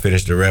mile,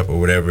 finish the rep or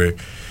whatever.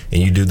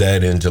 And you do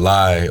that in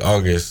July,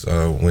 August,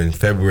 when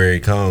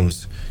February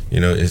comes,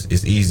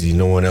 it's easy.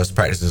 No one else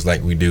practices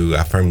like we do.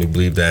 I firmly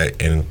believe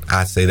that. And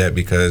I say that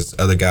because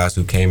other guys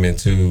who came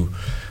into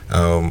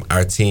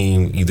our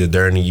team either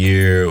during the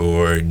year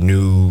or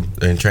new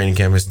in training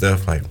camp and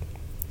stuff,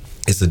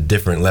 it's a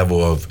different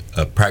level of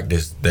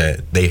practice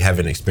that they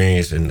haven't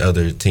experienced in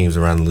other teams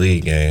around the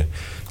league. And,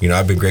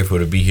 I've been grateful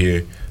to be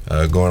here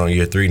going on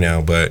year 3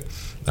 now, but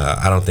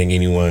I don't think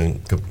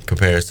anyone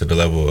compares to the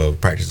level of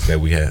practice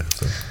that we have.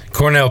 So.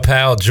 Cornell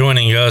Powell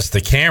joining us.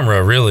 The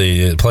camera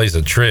really plays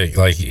a trick.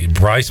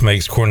 Bryce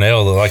makes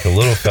Cornell look like a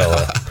little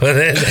fella. But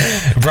then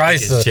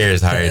Bryce, his chair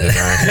is higher than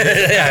mine.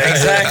 Yeah,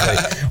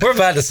 exactly. We're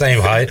about the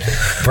same height.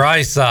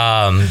 Bryce,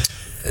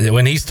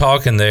 when he's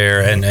talking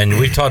there, and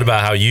we've talked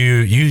about how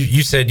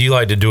you said you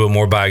like to do it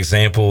more by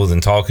example than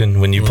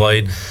talking when you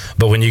played,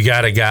 but when you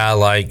got a guy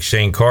like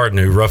Shane Carden,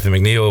 who Ruffy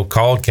McNeil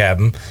called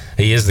captain,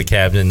 he is the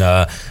captain,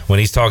 when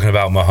he's talking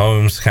about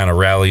Mahomes kind of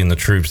rallying the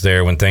troops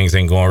there when things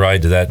ain't going right,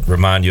 did that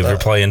remind you of your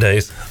playing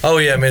days? Oh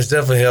yeah, it's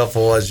definitely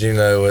helpful, as having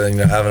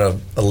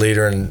a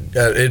leader, and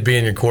it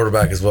being your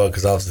quarterback as well,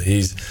 because obviously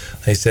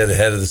he said the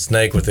head of the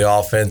snake with the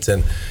offense,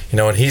 and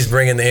when he's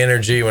bringing the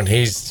energy, when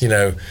he's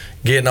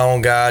getting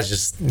on guys,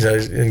 just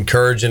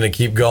encouraging to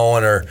keep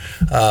going, or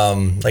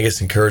I guess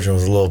encouraging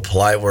was a little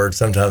polite word.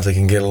 Sometimes it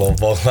can get a little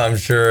vocal, I'm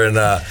sure. And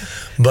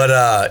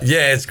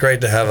it's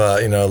great to have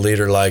a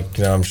leader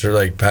I'm sure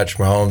Patrick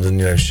Mahomes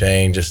and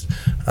Shane, just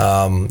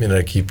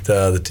keep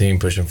the team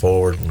pushing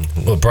forward.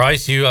 Well,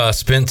 Bryce, you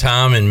spent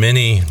time in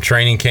many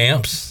training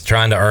camps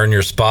trying to earn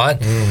your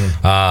spot.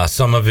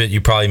 Some of it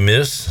you probably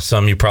miss,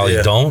 some you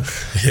probably don't.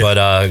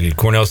 But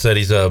Cornell said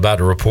he's about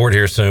to report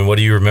here soon. What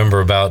do you remember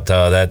about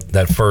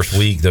that first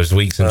week, those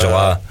weeks in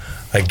July?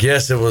 I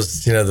guess it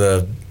was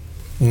the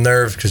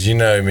nerves, because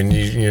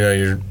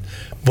you're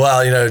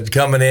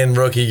coming in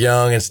rookie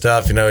young and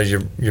stuff,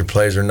 your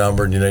plays are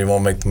numbered, you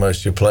want to make the most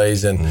of your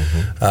plays, and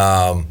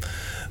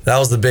that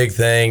was the big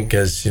thing,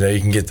 because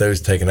you can get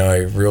those taken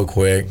away real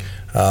quick,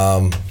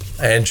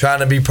 and trying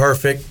to be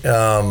perfect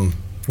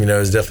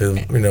is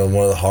definitely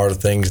one of the harder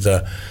things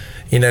to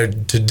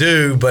to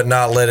do, but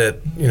not let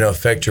it,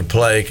 affect your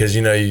play, because,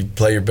 you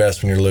play your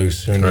best when you're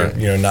loose, when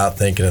you're, not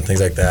thinking and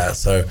things like that.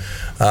 So,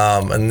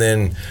 and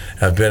then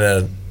I've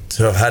had,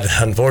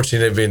 unfortunately,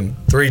 there've been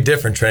 3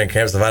 different training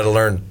camps. I've had to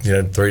learn,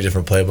 3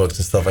 different playbooks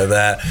and stuff like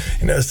that.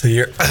 So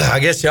I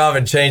guess y'all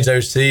haven't changed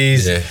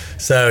OCs. Yeah.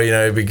 So,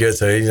 it'd be good.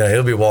 So,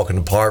 he'll be walking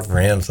the park for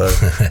him. So,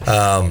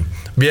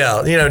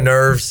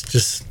 nerves,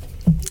 just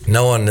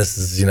knowing this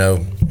is,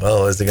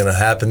 is it going to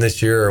happen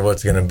this year or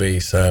what's going to be?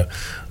 So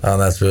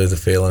that's really the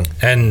feeling.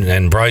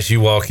 And Bryce,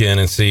 you walk in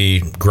and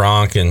see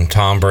Gronk and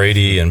Tom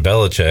Brady and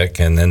Belichick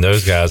and then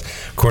those guys.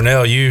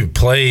 Cornell, you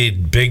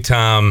played big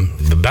time,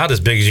 about as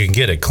big as you can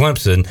get at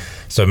Clemson.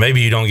 So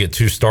maybe you don't get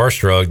too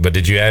starstruck, but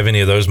did you have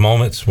any of those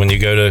moments when you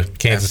go to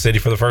Kansas City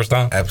for the first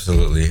time?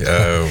 Absolutely.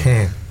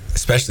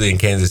 Especially in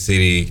Kansas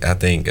City, I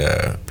think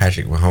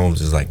Patrick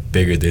Mahomes is like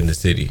bigger than the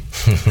city.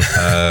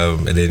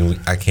 And then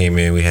I came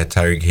in, we had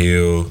Tyreek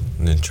Hill,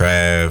 and then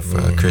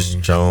Trav, Chris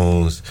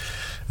Jones.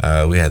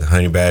 We had the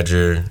Honey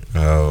Badger.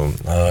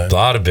 A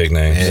lot of big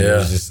names. And it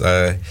was just,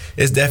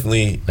 it's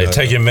definitely. It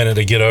take you a minute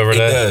to get over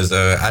that. It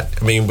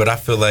does. But I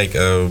feel like,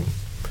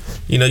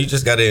 you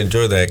just got to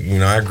enjoy that.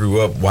 I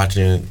grew up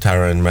watching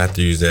Tyrann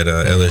Matthews at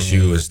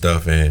LSU and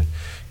stuff, and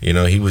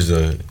he was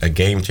a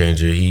game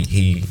changer.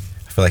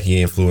 I feel like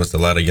he influenced a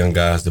lot of young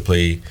guys to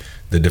play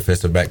the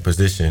defensive back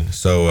position.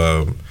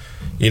 So,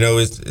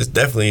 it's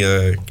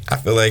definitely I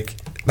feel like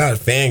not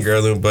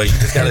fangirling, but you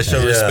just gotta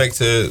show respect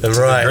to the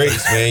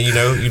greats, man.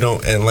 You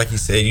don't, and like you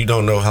said, you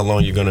don't know how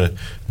long you're gonna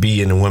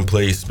be in one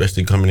place,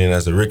 especially coming in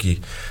as a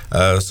rookie.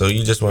 So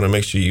you just want to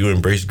make sure you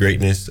embrace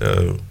greatness,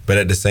 but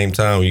at the same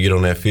time, when you get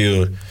on that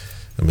field,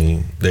 I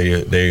mean, they're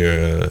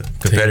your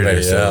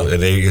competitors,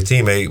 and they're your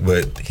teammate,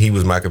 but he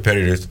was my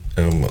competitor just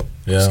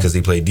because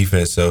he played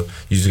defense. So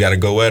you just got to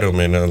go at him,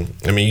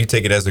 and you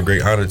take it as a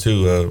great honor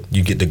too.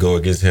 You get to go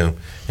against him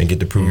and get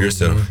to prove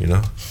yourself.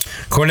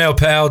 Cornell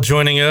Powell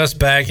joining us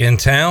back in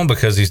town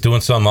because he's doing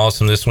something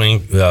awesome this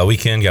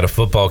weekend. Got a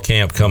football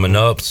camp coming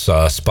up.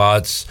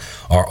 Spots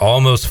are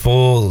almost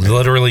full.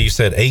 Literally, you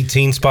said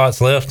 18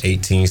 spots left?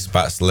 18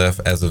 spots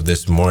left as of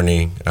this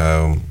morning.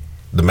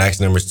 The max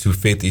number is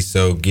 250,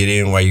 so get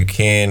in while you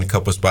can. A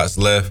couple spots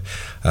left.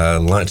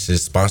 Lunch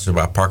is sponsored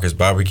by Parker's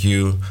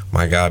Barbecue.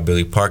 My guy,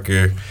 Billy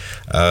Parker.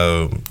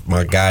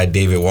 My guy,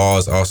 David Wall,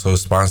 is also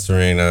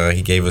sponsoring.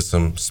 He gave us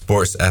some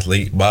sports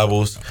athlete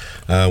Bibles,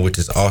 which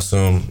is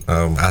awesome.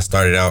 I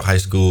started out high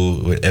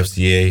school with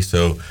FCA,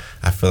 so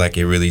I feel like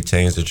it really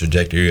changed the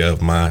trajectory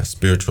of my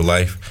spiritual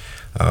life.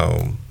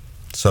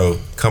 So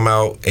come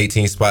out,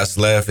 18 spots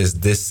left. It's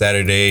this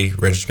Saturday.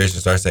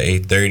 Registration starts at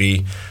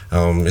 8:30.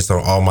 It's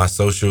on all my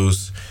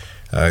socials.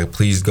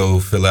 Please go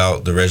fill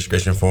out the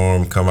registration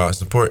form. Come out and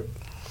support.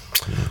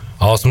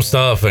 Awesome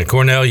stuff. And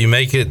Cornell, you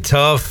make it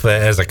tough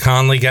as a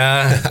Conley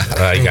guy.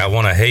 I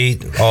want to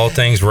hate all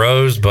things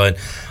Rose, but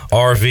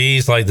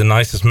RV's like the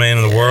nicest man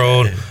in the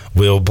world.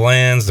 Will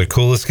Bland's the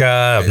coolest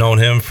guy. I've known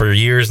him for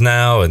years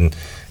now, and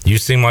you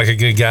seem like a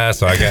good guy,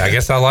 so I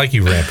guess I like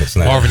you Rampants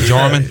now. Marvin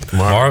Jarman.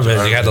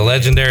 Marvin, you got the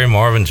legendary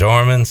Marvin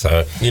Jarman.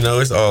 So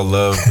it's all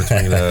love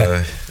between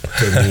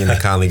me and the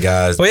Conley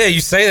guys. Well, yeah, you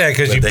say that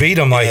because you beat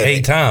them like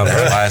 8 times.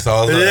 That's why it's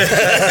all love.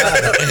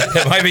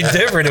 It might be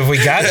different if we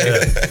got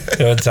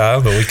you one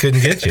time, but we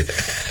couldn't get you.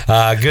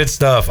 Good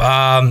stuff.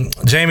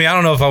 Jamie, I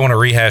don't know if I want to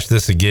rehash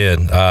this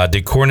again.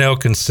 Did Cornell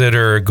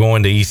consider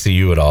going to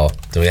ECU at all?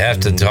 Do we have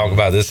to talk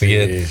about this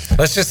again?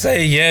 Let's just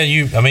say,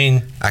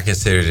 I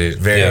considered it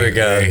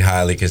very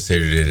highly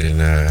considered it,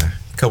 and a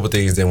couple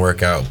things didn't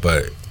work out,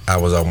 but I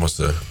was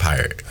almost a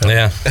Pirate.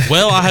 Yeah.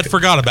 Well, I had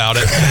forgot about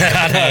it.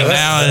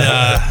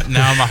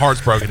 Now my heart's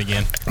broken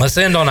again. Let's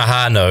end on a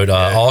high note.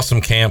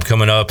 Awesome camp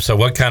coming up. So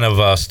what kind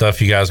of stuff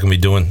you guys going to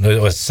be doing?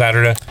 It's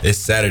Saturday? It's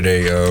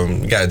Saturday.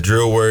 We got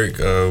drill work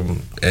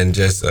and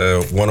just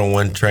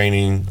one-on-one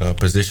training,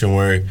 position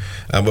work.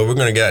 But we're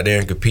going to get out there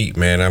and compete,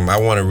 man. I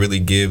want to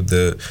really give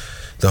the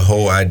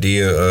whole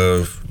idea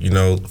of,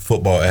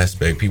 football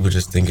aspect. People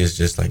just think it's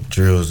just like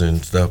drills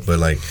and stuff, but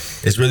like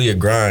it's really a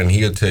grind.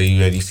 He'll tell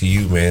you at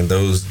ECU, man,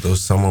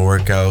 those summer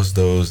workouts,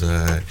 those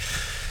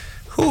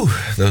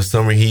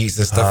summer heats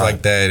and stuff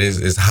like that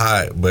is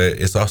hot, but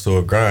it's also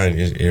a grind.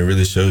 It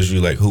really shows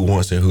you like who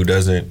wants it, who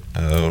doesn't.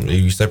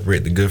 You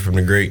separate the good from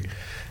the great.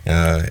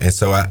 And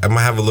so I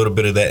might have a little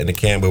bit of that in the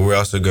camp, but we're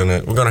also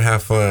gonna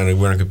have fun and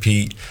we're gonna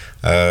compete.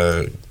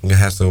 We're gonna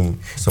have some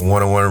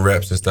one-on-one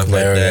reps and stuff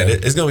like that.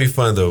 It's gonna be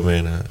fun though,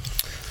 man.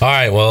 All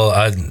right, well,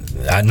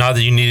 not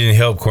that you need any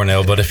help,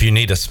 Cornell, but if you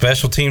need a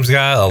special teams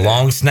guy, a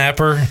long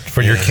snapper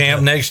for your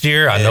camp next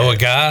year, I know a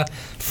guy,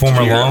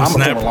 former long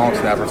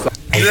snapper.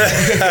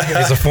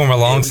 He's a former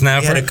long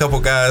snapper. We had a couple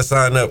guys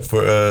sign up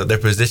for their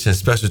position,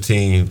 special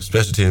team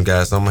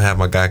guys. So I'm gonna have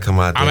my guy come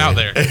out there. I'm out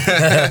there.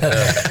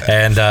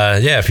 And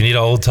if you need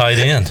an old tight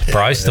end,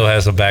 Bryce still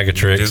has a bag of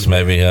tricks.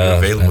 Maybe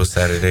available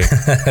Saturday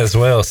as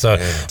well. So,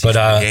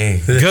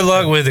 good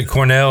luck with it,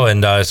 Cornell.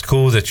 And it's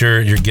cool that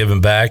you're giving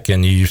back.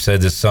 And you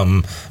said this is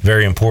something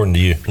very important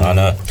to you. Mm-hmm. I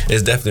know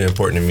it's definitely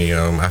important to me.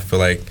 I feel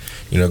like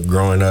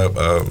growing up,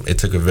 it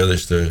took a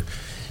village to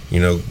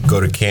go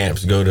to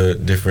camps, go to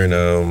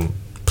different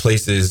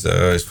places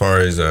as far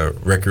as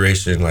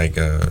recreation, like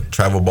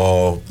travel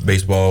ball,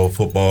 baseball,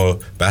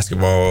 football,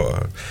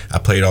 basketball. I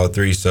played all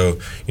three, so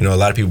a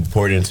lot of people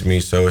poured into me.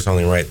 So it's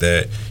only right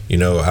that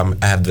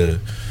I have the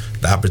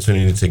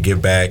opportunity to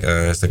give back.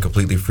 It's a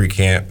completely free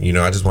camp.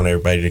 I just want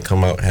everybody to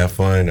come out, have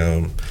fun,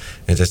 and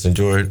just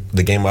enjoy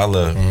the game I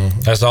love.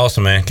 That's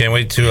awesome, man. Can't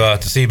wait to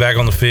see you back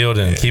on the field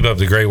and keep up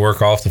the great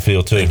work off the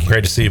field, too.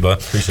 Great to see you, bud.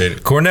 Appreciate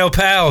it. Cornell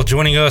Powell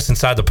joining us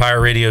inside the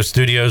Pirate Radio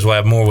studios. We'll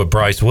have more with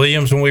Bryce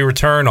Williams when we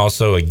return.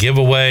 Also a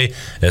giveaway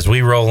as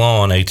we roll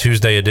on a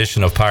Tuesday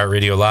edition of Pirate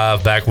Radio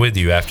Live. Back with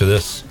you after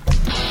this.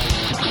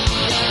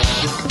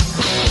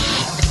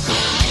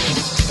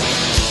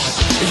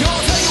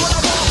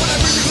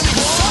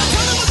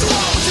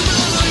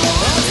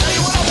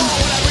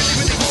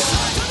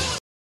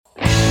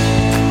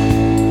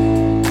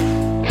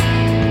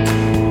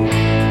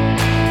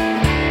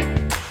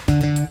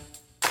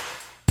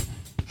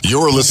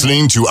 You're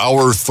listening to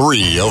Hour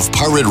 3 of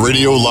Pirate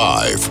Radio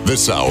Live.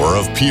 This hour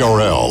of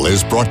PRL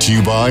is brought to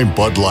you by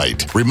Bud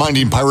Light,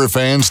 reminding Pirate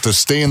fans to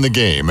stay in the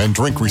game and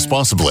drink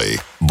responsibly.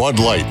 Bud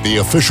Light, the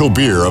official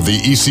beer of the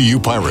ECU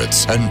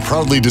Pirates, and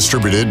proudly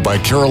distributed by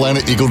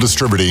Carolina Eagle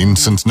Distributing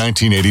since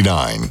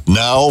 1989.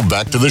 Now,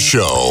 back to the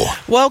show.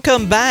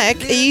 Welcome back.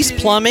 East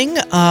Plumbing,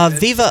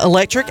 Viva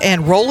Electric,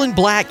 and Roland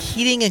Black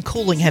Heating and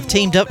Cooling have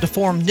teamed up to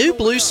form New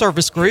Blue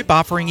Service Group,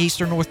 offering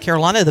Eastern North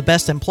Carolina the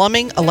best in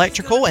plumbing,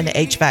 electrical, and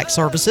HVAC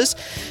services.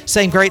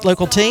 Same great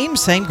local team,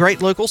 same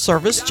great local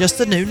service, just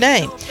a new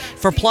name.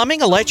 For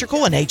plumbing,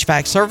 electrical, and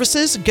HVAC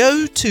services,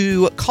 go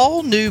to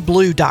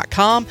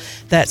callnewblue.com.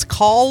 That's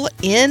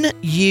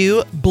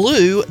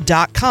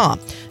callnublue.com.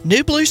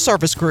 New Blue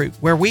Service Group,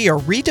 where we are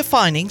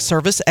redefining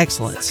service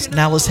excellence.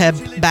 Now let's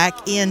head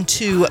back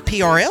into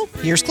PRL.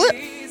 Here's Clip.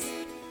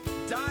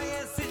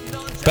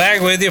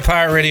 Back with you,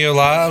 Pirate Radio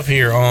Live,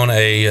 here on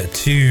a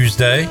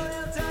Tuesday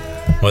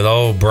with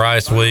old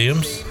Bryce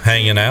Williams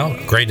hanging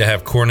out. Great to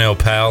have Cornell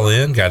Powell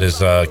in. Got his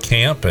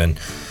camp, and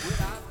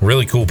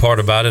really cool part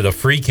about it, a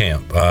free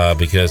camp,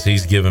 because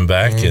he's giving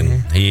back,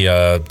 and he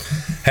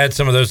had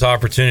some of those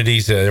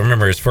opportunities. I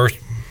remember his first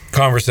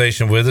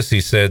conversation with us,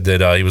 he said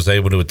that he was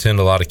able to attend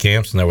a lot of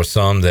camps, and there were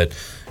some that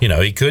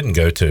he couldn't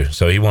go to,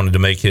 so he wanted to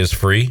make his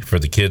free for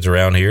the kids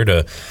around here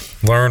to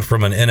learn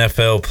from an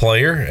NFL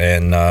player.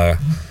 And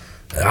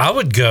I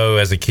would go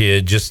as a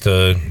kid just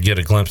to get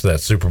a glimpse of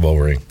that Super Bowl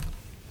ring.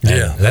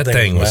 Yeah, that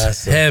thing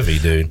was heavy,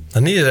 dude.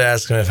 I needed to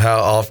ask him how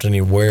often he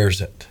wears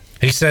it.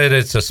 He said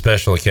it's a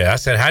special occasion. I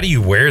said, how do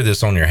you wear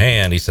this on your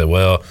hand? He said,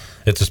 well,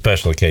 it's a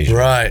special occasion.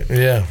 Right,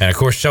 yeah. And, of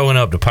course, showing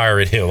up to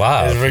Pirate Hill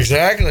Live.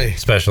 Exactly.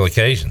 Special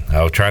occasion.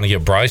 I was trying to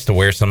get Bryce to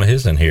wear some of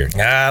his in here.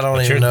 I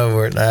don't even know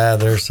where.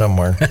 They're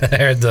somewhere.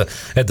 at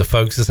the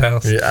folks'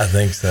 house? Yeah, I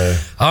think so.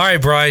 All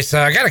right, Bryce,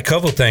 I got a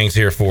couple things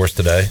here for us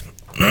today.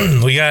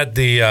 We got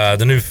the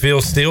new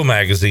Phil Steele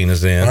magazine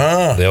is in,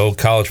 the old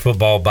college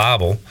football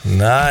Bible.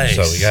 Nice.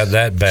 So we got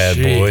that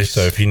bad boy.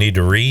 So if you need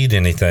to read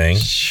anything,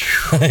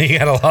 you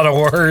got a lot of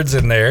words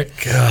in there.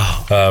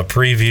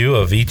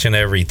 Preview of each and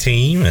every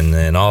team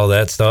and all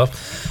that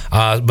stuff.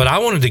 But I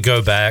wanted to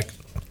go back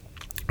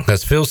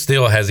because Phil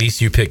Steele has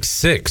ECU picked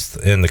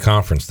 6th in the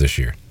conference this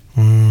year.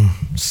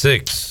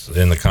 6th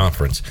in the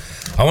conference.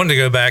 I wanted to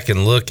go back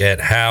and look at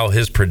how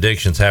his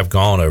predictions have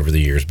gone over the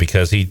years,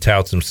 because he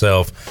touts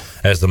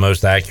himself as the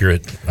most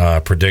accurate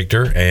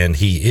predictor, and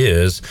he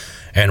is.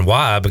 And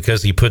why?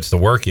 Because he puts the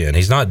work in.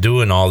 He's not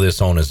doing all this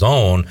on his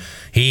own.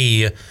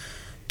 He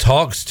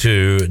talks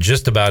to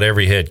just about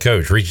every head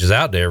coach, reaches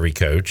out to every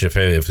coach. If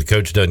the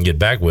coach doesn't get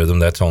back with him,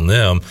 that's on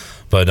them.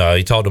 But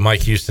he talked to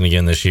Mike Houston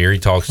again this year. He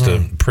talks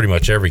to pretty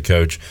much every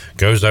coach,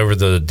 goes over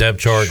the depth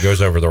chart,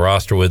 goes over the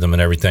roster with them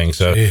and everything.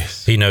 So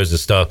he knows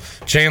his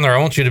stuff. Chandler, I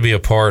want you to be a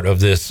part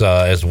of this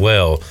as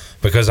well,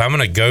 because I'm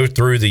going to go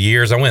through the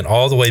years. I went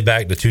all the way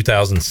back to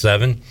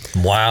 2007.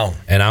 Wow.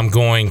 And I'm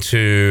going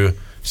to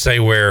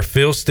say where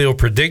Phil Steele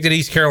predicted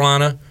East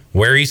Carolina,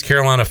 where East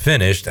Carolina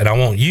finished, and I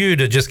want you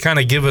to just kind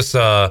of give us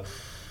a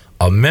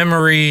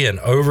memory, an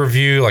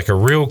overview, like a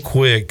real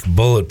quick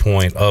bullet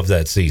point of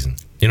that season.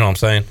 You know what I'm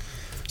saying?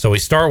 So we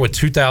start with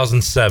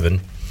 2007.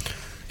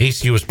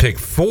 ECU was picked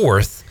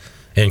 4th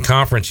in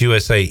Conference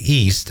USA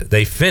East.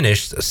 They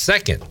finished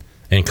 2nd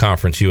in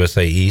Conference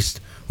USA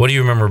East. What do you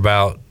remember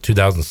about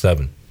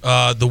 2007?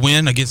 The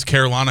win against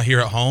Carolina here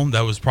at home.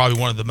 That was probably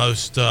one of the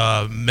most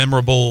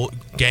memorable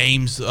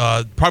games,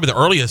 probably the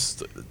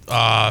earliest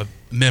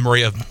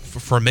memory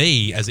for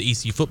me as an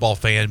ECU football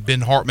fan.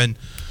 Ben Hartman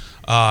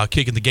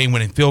kicking the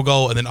game-winning field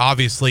goal, and then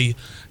obviously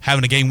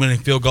having a game-winning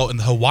field goal in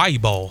the Hawaii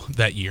Bowl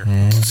that year.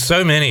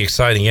 So many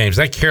exciting games.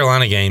 That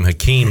Carolina game,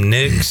 Hakeem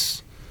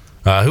Nicks.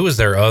 Who was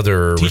their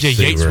other TJ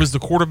receiver? Yates was the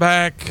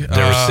quarterback.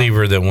 The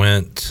receiver that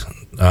went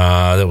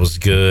that was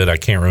good. I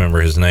can't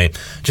remember his name.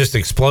 Just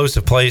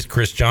explosive plays.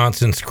 Chris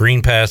Johnson,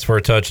 screen pass for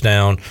a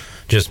touchdown.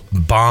 Just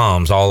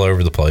bombs all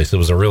over the place. It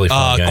was a really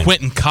fun game.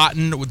 Quentin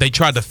Cotton, they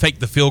tried to fake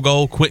the field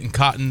goal. Quentin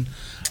Cotton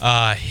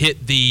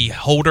hit the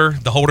holder.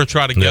 The holder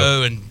tried to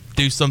go and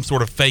do some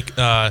sort of fake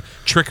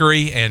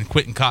trickery, and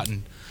Quentin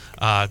Cotton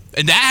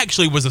And that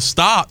actually was a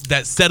stop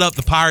that set up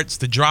the Pirates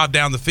to drive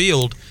down the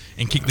field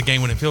and kick the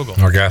game-winning field goal.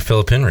 Our guy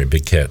Philip Henry,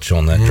 big catch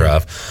on that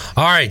drive.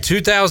 All right,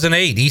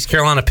 2008, East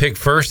Carolina picked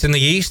first in the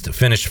East,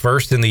 finished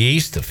first in the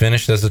East,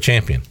 finished as the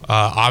champion.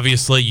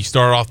 Obviously, you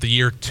started off the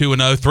year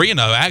 2-0, 3-0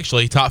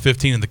 actually, top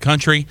 15 in the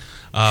country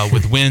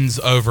with wins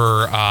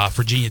over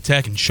Virginia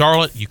Tech and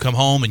Charlotte. You come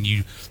home and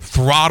you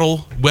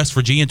throttle West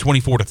Virginia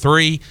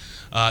 24-3.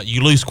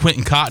 You lose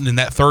Quentin Cotton in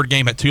that third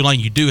game at Tulane.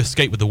 You do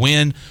escape with the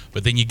win,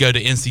 but then you go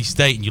to NC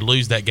State and you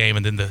lose that game,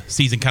 and then the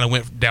season kind of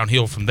went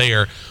downhill from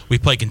there. We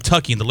played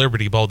Kentucky in the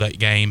Liberty Bowl that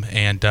game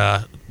and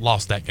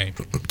lost that game.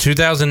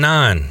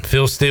 2009,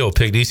 Phil Steele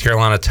picked East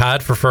Carolina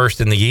tied for first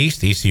in the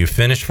East. ECU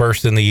finished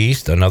first in the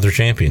East, another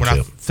championship. When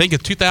I think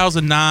of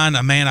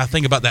 2009, man, I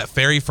think about that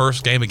very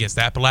first game against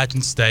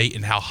Appalachian State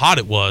and how hot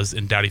it was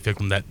in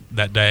Dowdy-Ficklin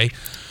that day.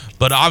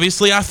 But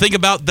obviously, I think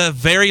about the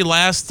very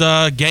last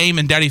game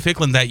in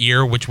Dowdy-Ficklin that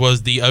year, which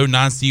was the 09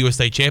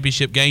 CUSA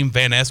Championship game.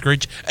 Van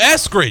Eskridge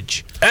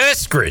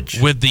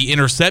with the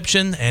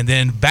interception, and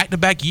then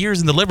back-to-back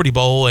years in the Liberty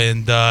Bowl,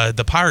 and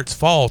the Pirates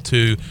fall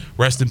to,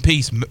 rest in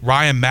peace,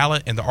 Ryan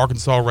Mallett and the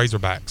Arkansas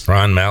Razorbacks.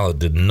 Ryan Mallett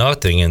did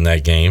nothing in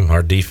that game.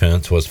 Our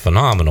defense was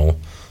phenomenal,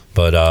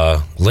 but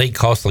late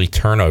costly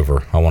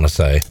turnover, I want to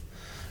say.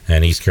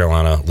 And East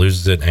Carolina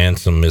loses it and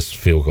some missed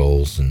field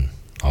goals and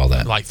all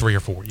that. Like 3 or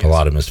 4, yes. A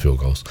lot of missed field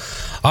goals.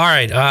 All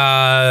right,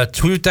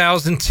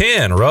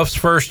 2010, Ruff's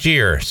first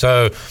year.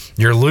 So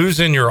you're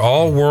losing your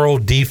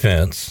all-world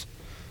defense,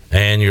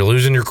 and you're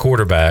losing your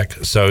quarterback.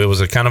 So it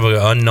was a kind of an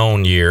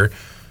unknown year.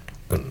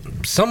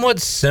 Somewhat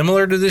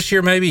similar to this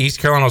year, maybe. East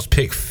Carolina was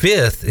picked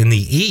 5th in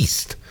the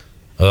East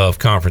of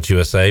Conference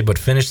USA, but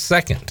finished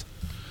 2nd.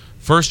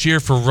 First year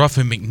for Ruff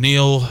and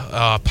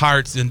McNeil.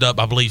 Pirates end up,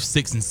 I believe,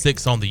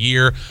 6-6 on the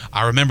year.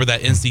 I remember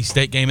that NC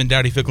State game in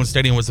Dowdy-Ficklin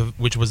Stadium,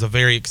 which was a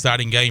very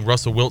exciting game.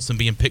 Russell Wilson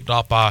being picked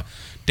off by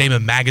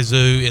Damon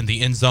Magazoo in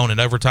the end zone in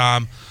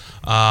overtime.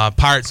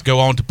 Pirates go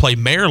on to play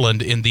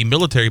Maryland in the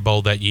Military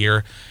Bowl that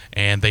year,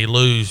 and they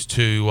lose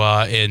to,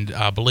 and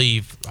I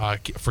believe,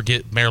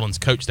 forget Maryland's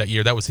coach that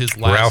year. That was his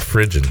last. Ralph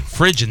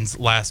Frigin's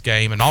last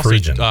game, and also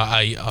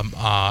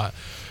a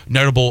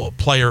notable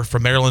player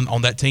from Maryland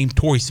on that team,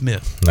 Torrey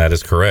Smith. That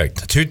is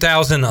correct.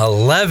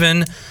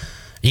 2011,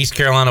 East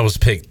Carolina was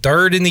picked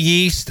 3rd in the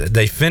East.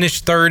 They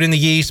finished 3rd in the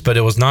East, but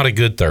it was not a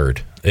good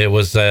 3rd. It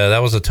was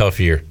that was a tough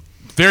year.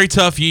 Very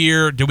tough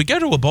year. Did we go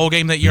to a bowl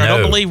game that year? No. I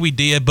don't believe we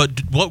did, but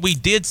what we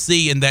did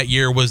see in that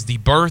year was the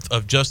birth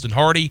of Justin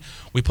Hardy.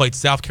 We played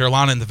South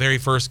Carolina in the very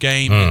first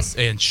game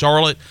in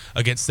Charlotte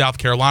against South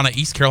Carolina.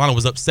 East Carolina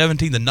was up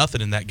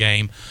 17-0 in that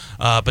game,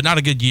 but not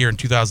a good year in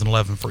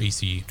 2011 for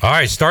ECU. All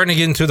right, starting to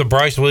get into the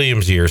Bryce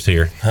Williams years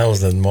here. That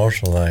was in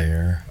Marshall that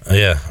year.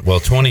 Yeah, well,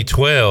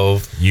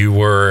 2012, you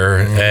were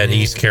at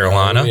East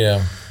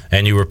Carolina,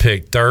 and you were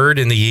picked 3rd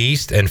in the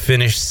East and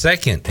finished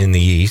 2nd in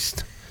the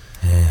East.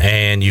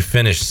 And you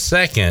finished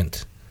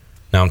 2nd.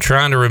 Now I'm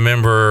trying to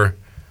remember.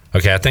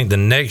 Okay, I think the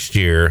next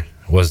year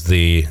was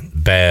the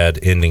bad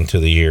ending to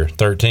the year.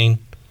 13?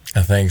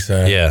 I think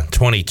so. Yeah,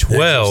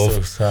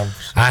 2012.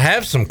 I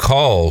have some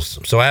calls.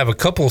 So I have a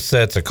couple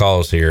sets of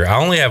calls here.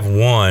 I only have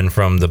one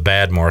from the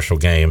bad Marshall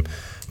game,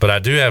 but I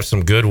do have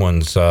some good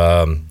ones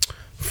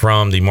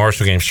from the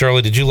Marshall game.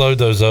 Shirley, did you load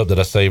those up that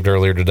I saved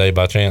earlier today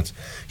by chance?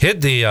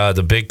 Hit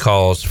the big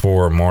calls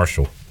for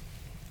Marshall.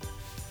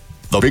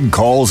 The big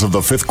calls of the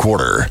 5th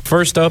quarter.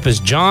 First up is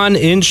John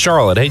in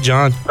Charlotte. Hey,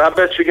 John. I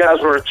bet you guys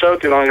were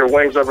choking on your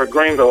wings over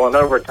Greenville in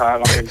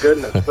overtime. I mean,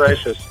 goodness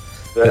gracious.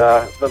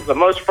 The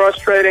most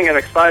frustrating and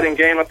exciting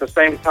game at the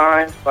same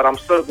time, but I'm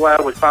so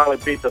glad we finally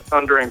beat the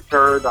Thundering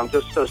Turd. I'm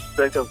just so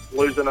sick of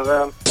losing to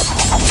them.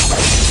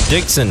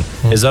 Dixon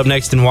is up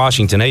next in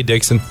Washington. Hey,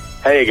 Dixon.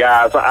 Hey,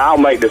 guys. I'll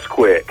make this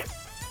quick.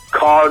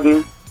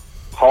 Carden,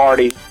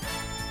 Hardy,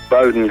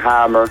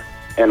 Bodenheimer,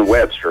 and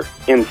Webster.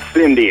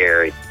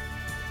 Incendiary.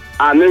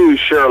 I knew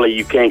surely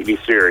you can't be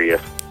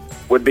serious.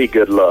 Would be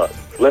good luck.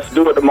 Let's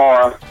do it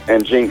tomorrow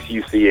and jinx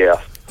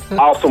UCF.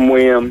 Awesome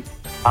win.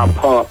 I'm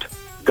pumped.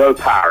 Go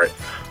Pirates.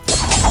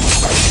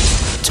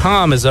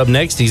 Tom is up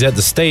next. He's at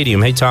the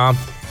stadium. Hey, Tom.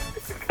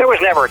 There was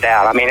never a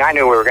doubt. I mean, I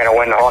knew we were going to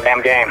win the whole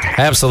damn game.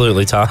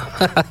 Absolutely, Tom.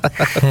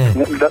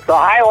 The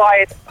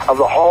highlight of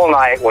the whole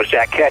night was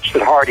that catch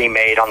that Hardy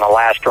made on the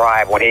last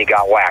drive when he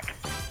got whacked.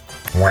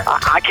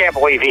 I can't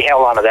believe he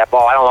held onto that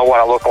ball. I don't know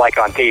what it looked like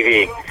on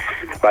TV,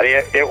 but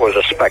it was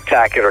a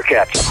spectacular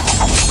catch.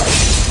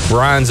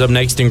 Brian's up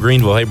next in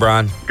Greenville. Hey,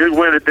 Brian. Good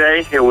win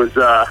today. It was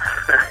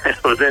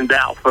it was in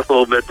doubt for a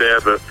little bit there,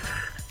 but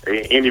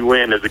any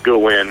win is a good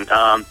win.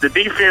 The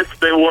defense,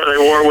 they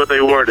were what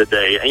they were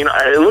today. You know,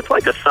 it looks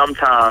like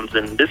sometimes,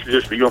 and this is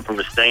just viewing from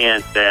the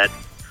stand, that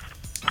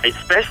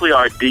especially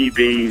our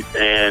DBs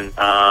and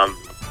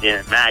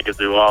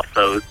Magazoo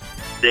also,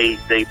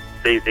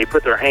 they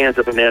put their hands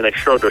up in there and they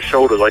shrug their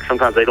shoulders like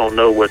sometimes they don't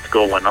know what's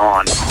going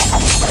on.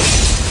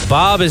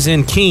 Bob is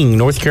in King,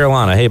 North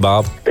Carolina. Hey,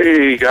 Bob.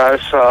 Hey,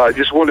 guys. I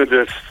just wanted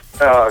to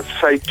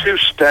say two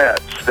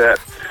stats that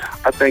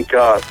I think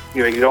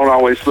you don't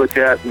always look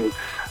at, and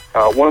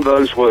One of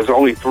those was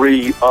only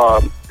 3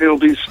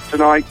 penalties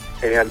tonight,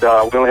 and we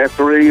only had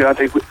 3. I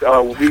think we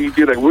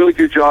did a really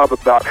good job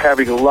about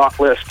having a lot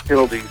less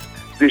penalties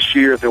this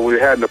year than we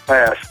had in the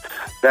past.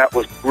 That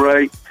was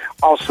great.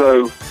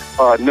 Also,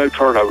 no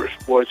turnovers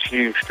was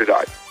huge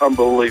tonight.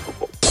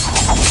 Unbelievable.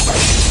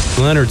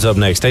 Leonard's up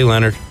next. Hey,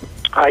 Leonard.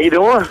 How you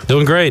doing?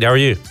 Doing great. How are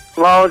you?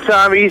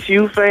 Long-time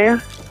ECU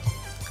fan.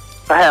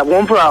 I have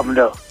one problem,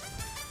 though.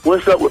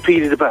 What's up with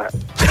Petey the Pirate?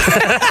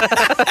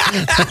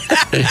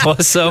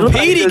 What's up?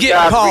 Petey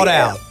getting called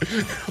out.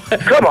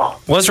 Come on.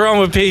 What's wrong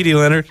with Petey,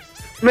 Leonard?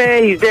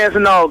 Man, he's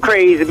dancing all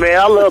crazy, man.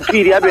 I love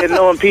Petey. I've been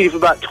knowing Petey for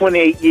about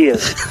 28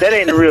 years. That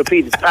ain't the real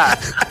Petey the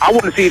Pirate. I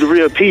want to see the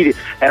real Petey,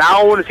 and I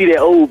don't want to see that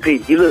old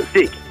Petey. He looks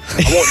sick. I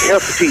want the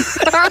healthy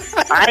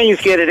Petey. I ain't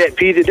scared of that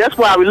Petey. That's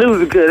why we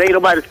losing, because ain't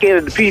nobody scared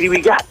of the Petey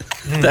we got.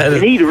 We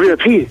need the real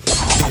Petey.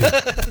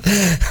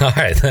 All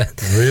right.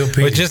 Real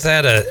Petey. We just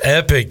had an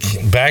epic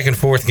back and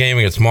forth game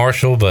against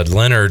Marshall, but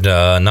Leonard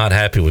not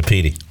happy with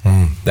Petey.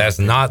 That's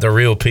not the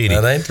real Petey.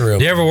 That ain't the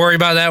real You ever worry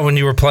about that when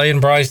you were playing,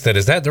 Bryce?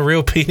 Is that the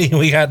real Petey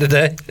we got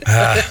today?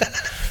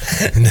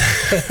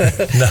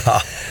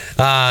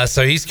 No.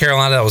 So East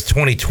Carolina, that was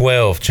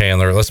 2012,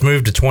 Chandler. Let's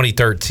move to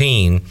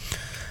 2013.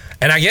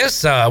 And I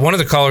guess one of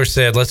the callers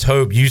said, let's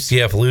hope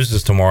UCF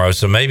loses tomorrow.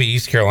 So maybe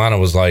East Carolina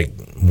was like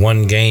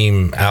one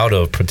game out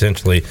of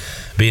potentially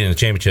beating the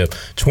championship.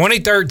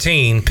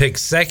 2013 picked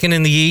second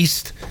in the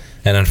East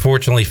and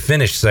unfortunately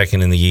finished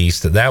second in the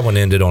East. That one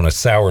ended on a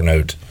sour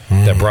note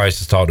that Bryce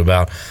has talked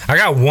about. I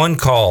got one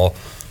call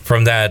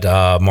from that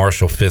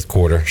Marshall fifth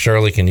quarter.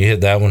 Shirley, can you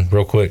hit that one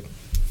real quick?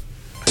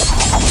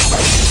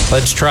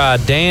 Let's try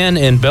Dan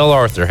in Bell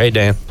Arthur. Hey,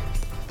 Dan.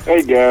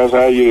 Hey, guys.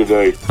 How you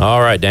today? All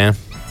right, Dan.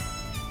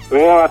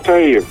 Well, I tell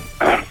you,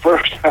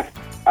 first,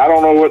 I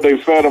don't know what they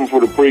fed them for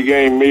the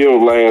pregame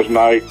meal last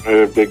night.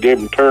 They gave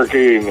them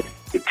turkey and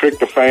the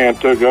tryptophan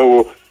took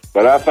over.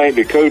 But I think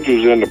the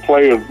coaches and the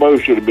players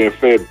both should have been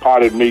fed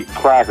potted meat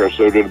crackers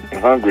so they'd have been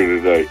hungry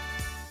today.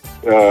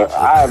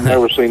 I have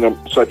never seen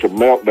such a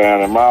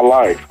meltdown in my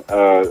life.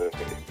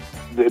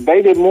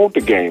 They didn't want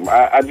the game.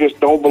 I just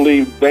don't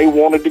believe they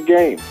wanted the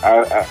game.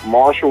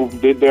 Marshall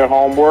did their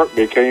homework.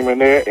 They came in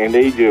there, and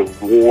they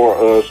just wore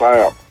us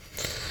out.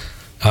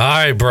 All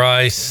right,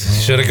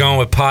 Bryce. Should have gone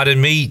with potted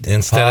meat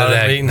instead of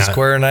that. Potted meat and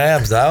square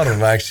abs. I would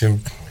have actually...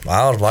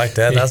 I would like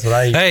that. That's what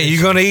I eat. Hey,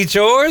 you going to eat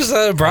yours?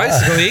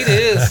 Bryce is going to eat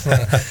his.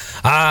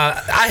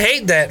 I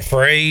hate that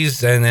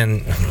phrase. And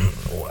then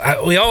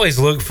we always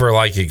look for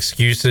like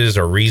excuses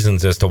or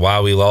reasons as to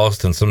why we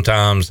lost. And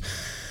sometimes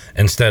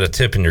instead of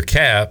tipping your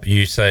cap,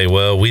 you say,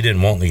 well, we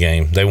didn't want the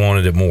game. They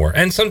wanted it more.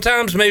 And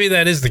sometimes maybe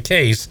that is the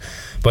case.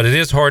 But it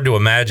is hard to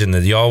imagine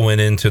that y'all went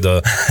into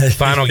the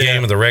final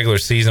game of the regular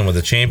season with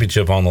a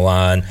championship on the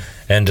line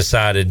and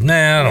decided, nah,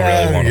 I don't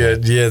really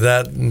want to.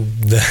 Yeah,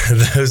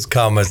 those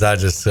comments, I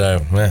just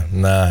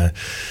nah.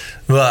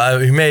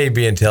 Well, you may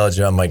be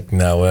intelligent. I'm like,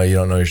 no, well, you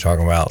don't know what you're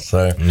talking about.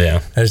 So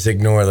yeah, I just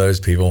ignore those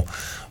people.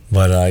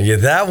 But yeah,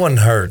 that one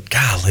hurt.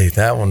 Golly,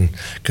 that one.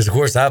 Because of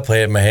course I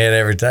play it in my head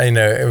every time. You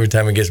know, every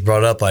time it gets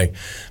brought up, like,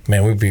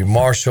 man, we beat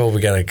Marshall.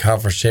 We got a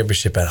conference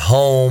championship at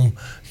home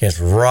against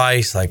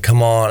Rice. Like,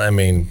 come on. I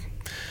mean,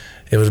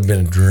 it would have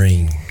been a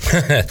dream.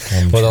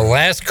 Well, the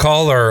last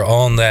caller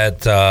on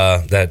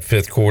that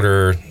fifth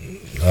quarter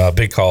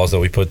big calls that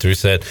we put through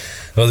said,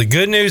 well, the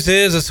good news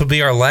is this will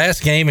be our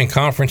last game in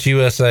Conference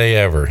USA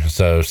ever.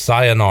 So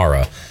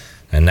sayonara.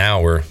 And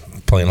now we're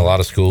playing a lot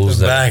of schools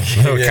that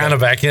we're kind of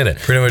back in it.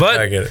 Pretty much but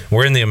back in it.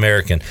 We're in the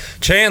American.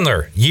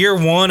 Chandler, year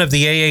one of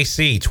the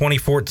AAC,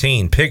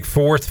 2014, picked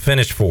fourth,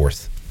 finished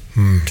fourth.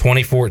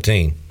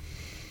 2014.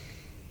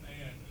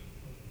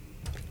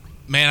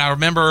 Man, I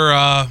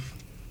remember,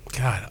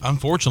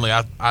 unfortunately,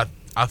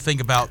 I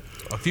think about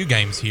a few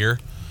games here.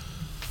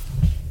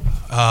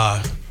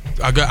 I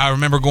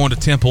remember going to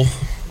Temple,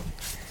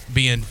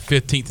 being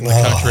 15th in the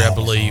country, I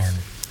believe.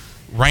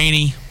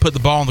 Rainey, put the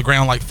ball on the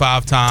ground like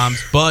 5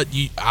 times, but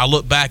I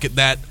look back at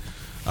that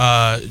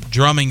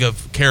drumming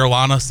of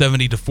Carolina,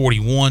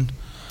 70-41,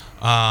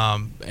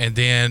 and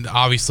then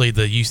obviously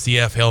the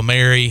UCF Hail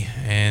Mary,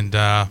 and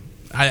I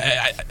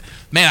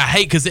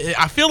hate, because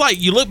I feel like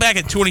you look back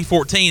at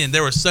 2014 and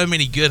there were so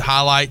many good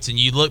highlights, and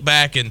you look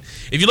back and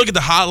if you look at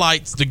the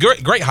highlights, the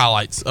great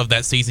highlights of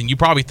that season, you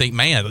probably think,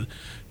 man,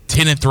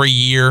 10-3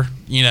 year,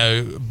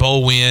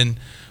 bowl win.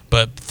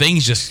 But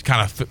things just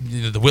kind of,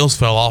 the wheels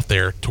fell off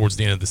there towards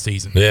the end of the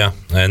season. Yeah,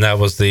 and that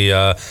was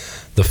the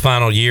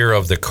final year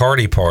of the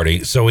Cardi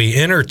Party. So we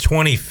enter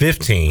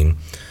 2015,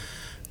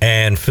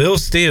 and Phil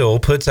Steele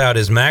puts out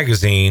his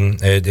magazine.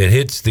 It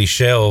hits the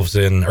shelves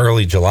in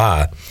early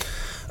July.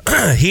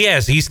 He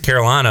has East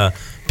Carolina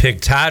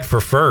picked tied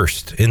for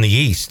first in the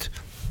East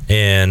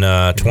in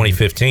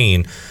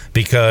 2015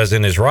 because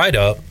in his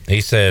write-up,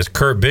 he says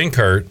Kurt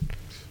Benkert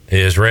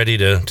is ready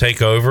to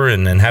take over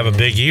and have a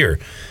big year.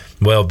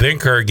 Well,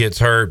 Benkert gets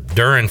hurt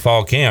during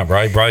fall camp,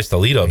 right, Bryce, the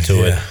lead up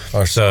to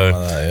it. So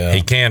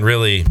he can't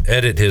really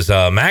edit his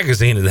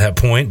magazine at that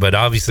point, but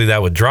obviously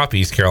that would drop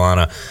East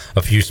Carolina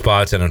a few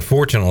spots. And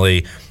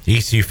unfortunately,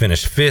 ECU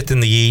finished 5th in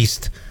the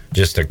East,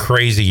 just a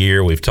crazy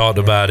year. We've talked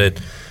about it.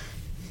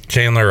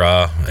 Chandler,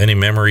 any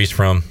memories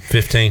from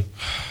 15?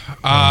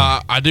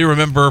 I do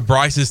remember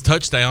Bryce's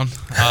touchdown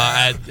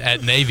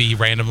at Navy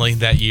randomly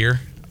that year.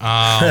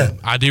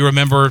 I do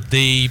remember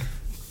the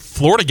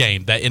Florida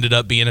game that ended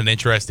up being an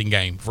interesting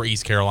game for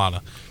East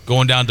Carolina.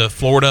 Going down to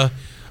Florida,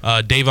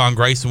 Davon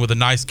Grayson with a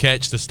nice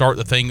catch to start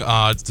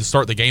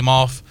the game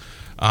off.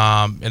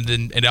 And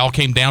then it all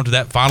came down to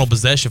that final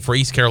possession for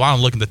East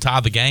Carolina looking to tie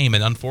the game.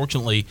 And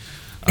unfortunately,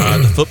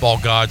 the football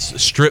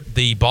gods stripped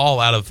the ball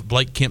out of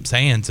Blake Kemp's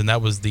hands, and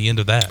that was the end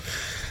of that.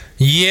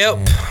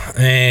 Yep.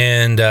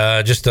 And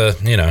just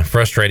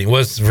frustrating.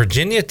 Was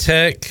Virginia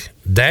Tech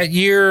that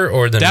year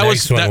or the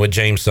next one with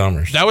James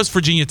Summers? That was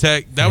Virginia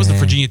Tech. That was the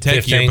Virginia Tech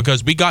 15? year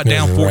because we got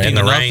down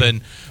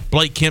 14-0.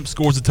 Blake Kemp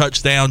scores a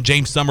touchdown.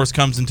 James Summers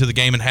comes into the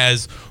game and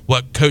has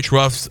what Coach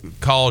Ruff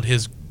called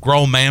his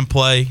grown man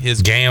play,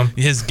 his gam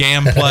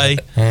play.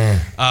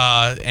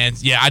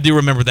 And yeah, I do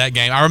remember that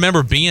game. I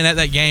remember being at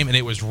that game and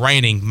it was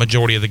raining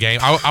majority of the game.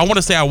 I want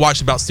to say I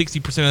watched about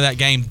 60% of that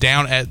game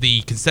down at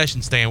the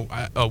concession stand,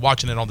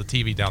 watching it on the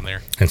TV down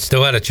there. And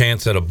still had a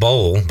chance at a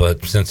bowl,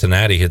 but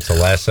Cincinnati hits a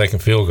last-second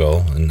field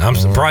goal. And I'm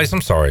surprised.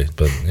 I'm sorry,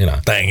 but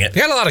dang it,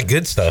 you got a lot of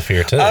good stuff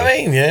here too. I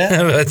mean,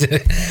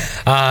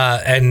 yeah.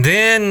 And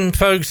then,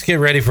 folks, get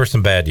ready for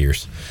some bad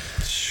years.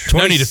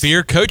 No need to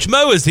fear. Coach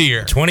Mo is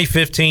here.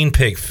 2015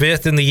 picked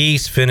 5th in the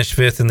East, finished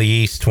 5th in the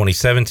East.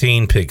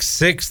 2017 picked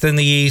 6th in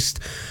the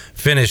East,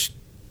 finished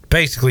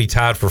basically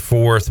tied for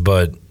 4th,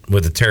 but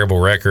with a terrible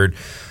record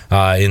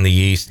in the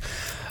East.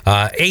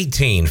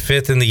 18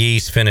 5th in the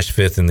East, finished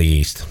 5th in the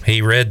East.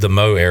 He read the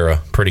Mo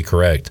era pretty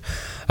correct.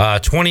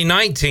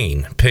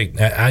 2019 picked.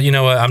 You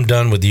know what? I'm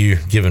done with you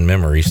giving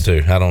memories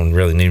too. I don't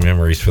really need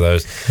memories for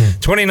those.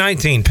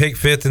 2019 picked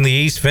 5th in the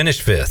East,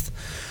 finished 5th.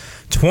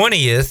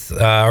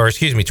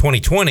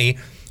 2020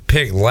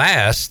 picked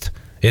last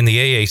in the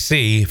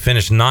AAC,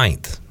 finished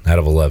 9th out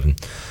of 11.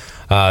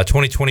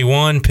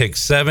 2021 picked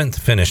 7th,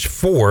 finished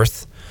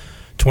 4th.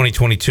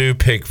 2022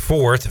 picked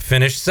 4th,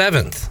 finished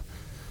 7th.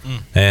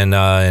 And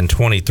in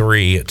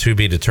 23 to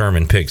be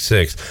determined picked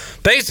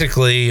 6th.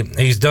 Basically,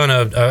 he's done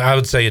I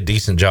would say a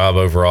decent job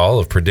overall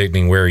of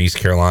predicting where East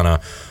Carolina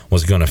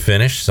was going to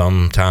finish.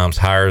 Sometimes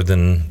higher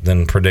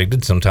than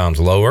predicted, sometimes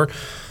lower.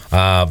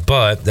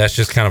 But that's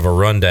just kind of a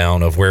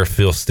rundown of where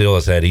Phil Steele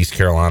has had East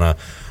Carolina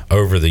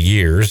over the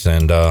years.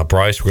 And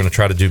Bryce, we're going to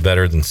try to do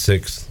better than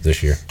 6th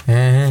this year.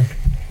 Mm-hmm.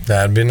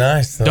 That'd be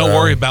nice. Don't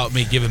worry about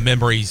me giving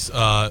memories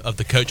of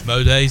the Coach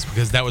Mo days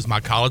because that was my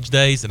college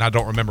days, and I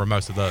don't remember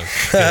most of those.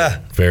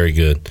 Very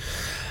good.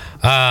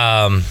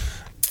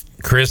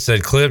 Chris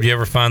said, Clip, do you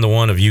ever find the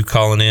one of you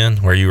calling in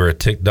where you were a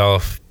ticked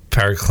off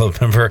Pirate Club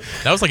member?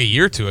 That was like a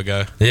year or two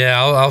ago. Yeah,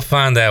 I'll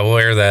find that. We'll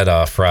air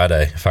that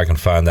Friday if I can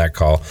find that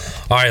call.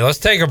 All right, let's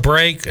take a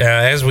break.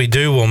 As we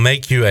do, we'll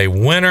make you a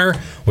winner.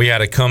 We got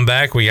to come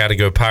back. We got to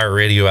go Pirate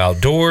Radio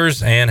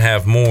Outdoors and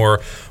have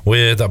more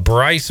with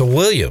Bryce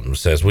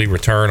Williams as we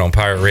return on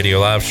Pirate Radio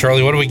Live.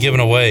 Shirley, what are we giving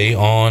away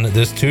on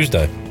this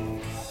Tuesday?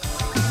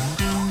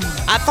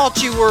 I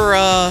thought you were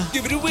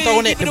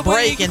throwing it to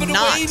break and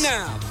not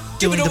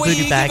doing the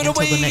booty bag until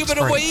the next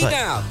break.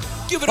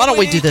 But why don't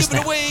we do this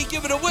now? Who is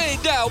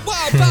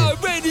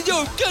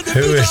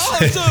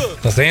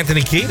it? That's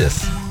Anthony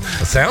Kiedis.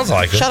 It sounds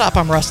like him. Shut up,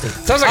 I'm rusty.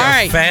 Sounds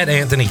like fat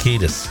Anthony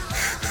Kiedis.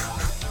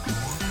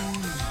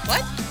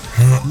 What?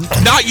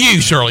 Not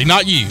you, Shirley,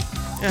 not you.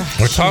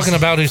 We're talking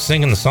about who's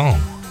singing the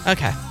song.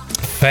 Okay.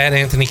 Fat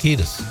Anthony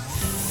Kiedis.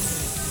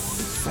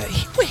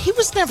 He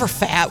was never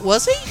fat,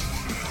 was he?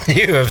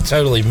 You have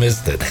totally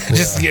missed it.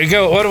 Just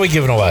go. What are we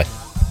giving away?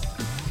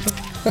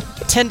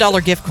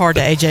 $10 gift card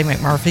to AJ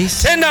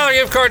McMurphy's. $10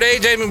 gift card to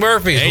AJ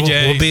McMurphy's.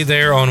 We'll be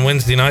there on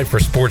Wednesday night for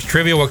sports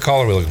trivia. What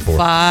caller are we looking for?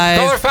 5.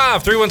 Caller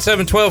 5,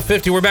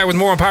 317-1250. We're back with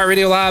more on Pirate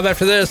Radio Live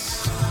after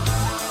this.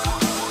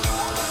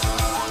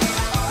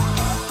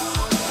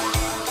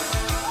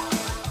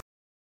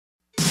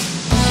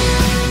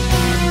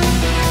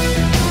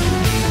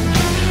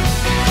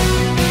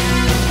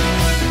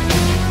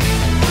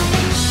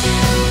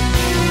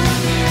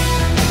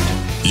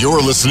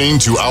 You're listening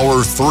to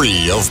Hour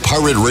 3 of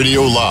Pirate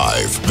Radio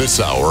Live. This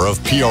hour of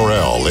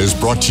PRL is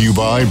brought to you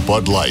by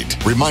Bud Light,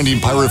 reminding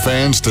Pirate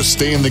fans to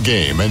stay in the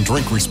game and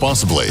drink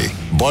responsibly.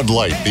 Bud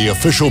Light, the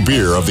official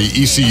beer of the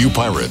ECU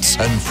Pirates,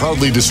 and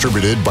proudly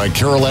distributed by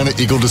Carolina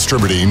Eagle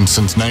Distributing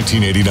since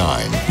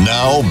 1989.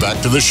 Now,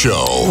 back to the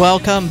show.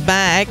 Welcome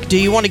back. Do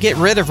you want to get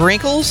rid of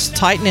wrinkles,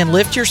 tighten and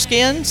lift your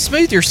skin,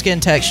 smooth your skin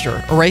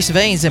texture, erase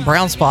veins and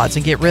brown spots,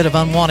 and get rid of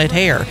unwanted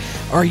hair?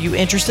 Are you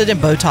interested in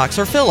Botox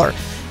or filler?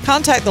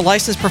 Contact the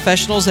licensed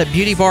professionals at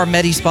Beauty Bar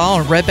Medi Spa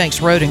on Red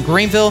Banks Road in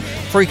Greenville.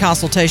 Free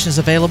consultations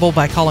available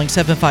by calling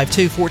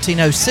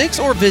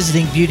 752-1406 or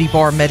visiting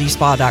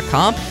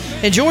beautybarmedispa.com.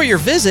 Enjoy your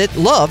visit,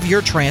 love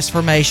your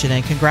transformation.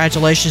 And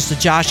congratulations to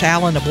Josh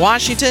Allen of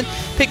Washington.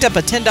 Picked up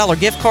a $10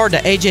 gift card to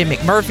AJ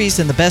McMurphy's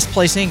and the best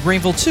place in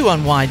Greenville to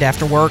unwind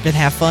after work and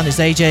have fun is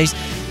AJ's.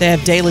 They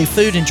have daily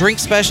food and drink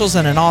specials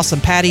and an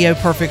awesome patio,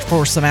 perfect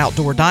for some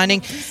outdoor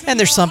dining. And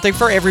there's something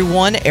for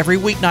everyone every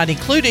weeknight,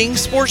 including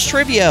sports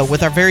trivia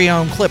with our very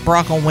own Clip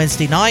Brock on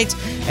Wednesday nights.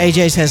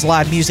 AJ's has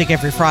live music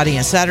every Friday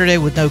and Saturday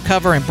with no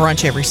cover and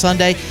brunch every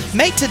Sunday.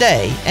 Make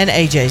today an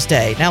AJ's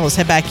Day. Now let's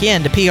head back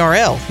in to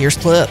PRL. Here's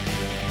Clip.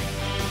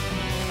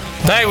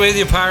 Back with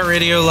you, Pirate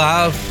Radio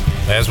Live.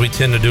 As we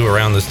tend to do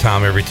around this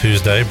time every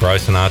Tuesday,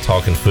 Bryce and I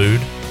talking food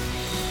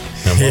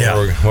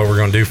and what we're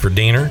going to do for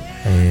dinner.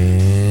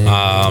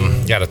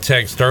 Got a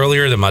text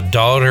earlier that my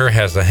daughter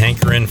has a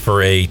hankering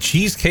for a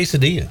cheese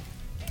quesadilla.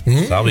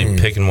 So I'll be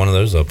picking one of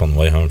those up on the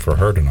way home for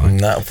her tonight.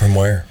 Not from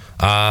where?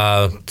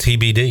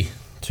 TBD,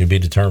 to be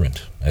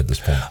determined at this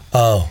point.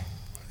 Oh,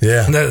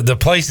 yeah. The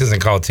place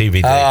isn't called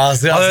TBD.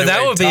 Although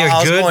that would be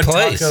a good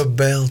place. Taco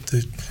Bell,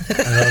 dude. I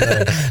don't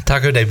know.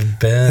 Taco de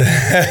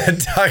Bell.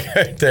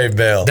 Taco de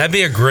Bell. That'd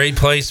be a great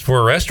place for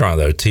a restaurant,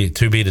 though,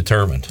 to be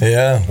determined.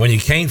 Yeah. When you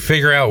can't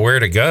figure out where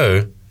to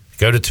go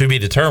to be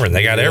determined.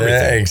 They got everything.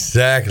 Yeah,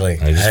 exactly.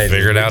 They just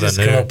figured out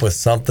come up with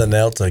something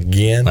else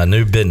again. A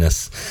new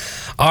business.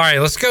 All right,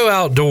 let's go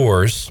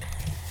outdoors,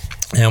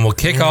 and we'll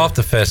kick off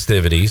the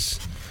festivities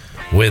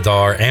with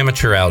our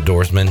amateur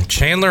outdoorsman,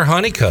 Chandler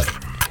Honeycutt,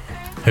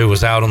 who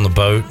was out on the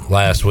boat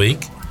last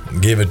week.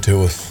 Give it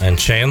to us. And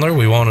Chandler,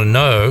 we want to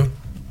know,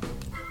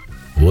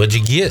 what'd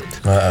you get?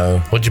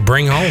 What'd you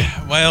bring home?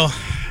 Well,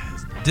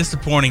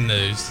 disappointing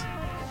news.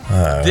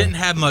 Didn't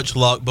have much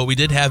luck, but we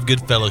did have good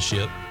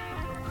fellowship.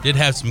 Did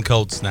have some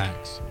cold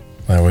snacks.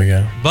 There we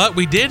go. But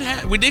we did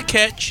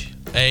catch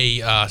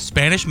a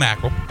Spanish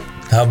mackerel.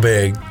 How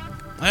big?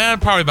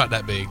 Probably about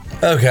that big.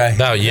 Okay.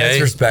 Oh, yeah.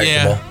 That's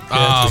respectable.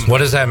 Yeah. What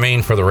does that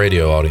mean for the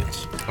radio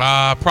audience?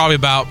 Probably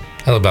about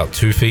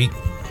 2 feet.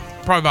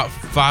 Probably about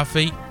 5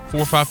 feet,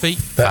 4 or 5 feet.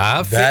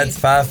 5 feet? That's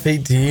 5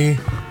 feet to you.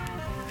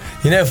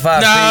 You know,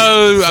 5 feet.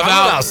 No,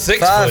 about 6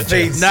 5 foot.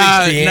 feet,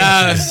 60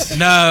 inches.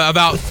 No,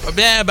 about a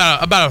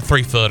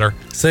 3-footer.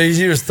 So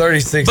he was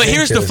 36 But inches.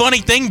 here's the funny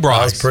thing,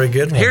 Bryce. That's pretty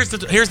good. Here's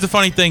the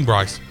funny thing,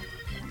 Bryce.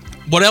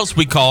 What else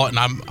we caught, and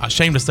I'm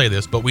ashamed to say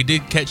this, but we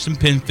did catch some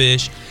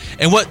pinfish.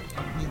 And what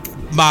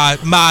my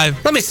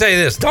let me say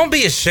this: don't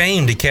be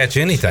ashamed to catch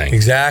anything.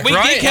 Exactly.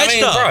 We did catch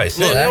stuff. Bryce,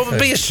 don't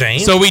be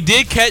ashamed. So we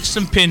did catch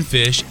some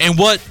pinfish, and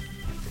what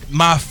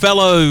my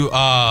fellow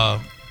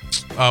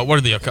what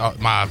are they called?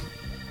 My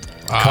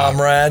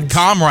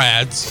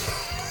comrades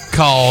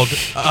called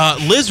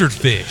lizard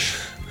fish.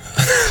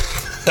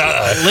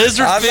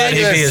 Lizard I'm fish. not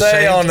going to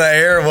say on the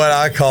air what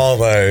I call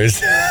those.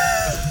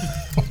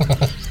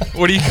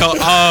 What do you call?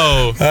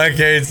 Oh, I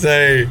can't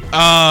say.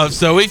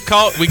 So we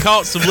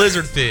caught some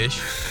lizard fish.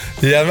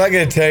 Yeah, I'm not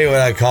going to tell you what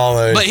I call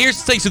those. But here's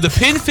the thing: so the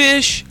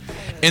pinfish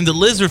and the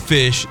lizard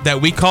fish that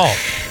we caught.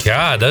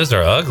 God, those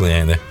are ugly,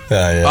 ain't they?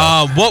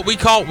 Yeah. What we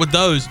caught with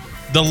those,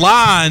 the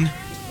line,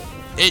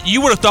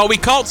 you would have thought we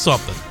caught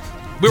something.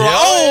 We were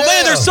like,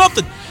 man, there's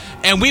something.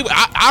 And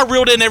I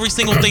reeled in every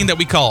single thing that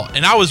we caught.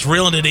 And I was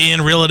reeling it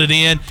in.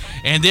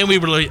 And then we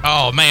were like,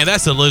 oh, man,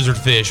 that's a lizard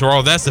fish. Or,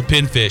 oh, that's a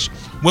pinfish.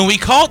 When we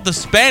caught the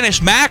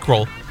Spanish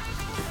mackerel,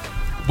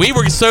 we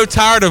were so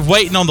tired of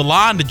waiting on the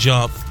line to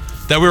jump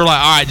that we were like,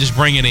 all right, just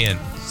bring it in.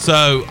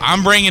 So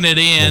I'm bringing it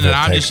in. And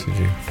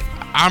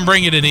I'm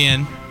bringing it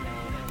in.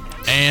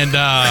 And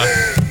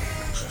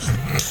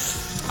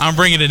I'm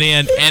bringing it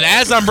in. And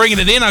as I'm bringing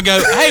it in, I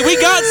go, hey, we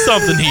got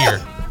something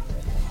here.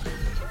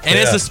 And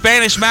it's a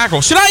Spanish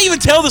mackerel. Should I even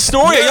tell the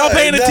story? Are y'all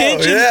paying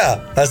attention?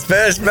 Yeah, a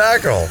Spanish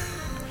mackerel.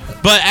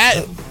 But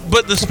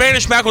the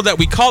Spanish mackerel that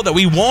we caught that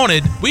we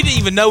wanted, we didn't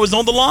even know was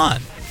on the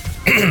line.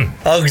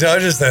 Because I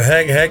was just the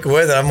heck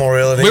with it. I'm gonna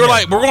reel it in. We were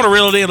like, we're going to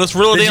reel it in. Let's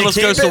reel it in. Let's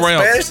go somewhere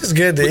else. Spanish is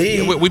good to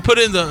eat. We put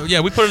it in the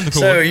cooler.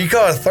 So you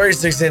caught a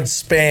 36-inch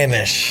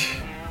Spanish.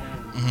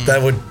 Mm-hmm.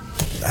 That would.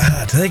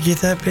 Did they get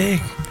that big?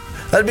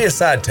 That'd be a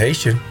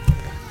citation.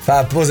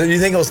 You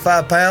think it was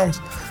 5 pounds?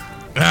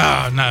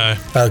 No.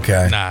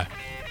 Okay. No.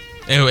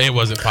 It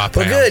wasn't 5 pounds.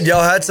 But good,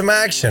 y'all had some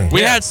action.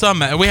 We had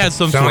some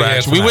sort of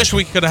action. We wish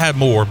we could have had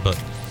more, but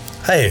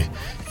hey,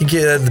 you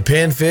get the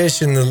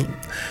pinfish and the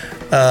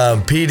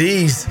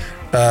PDs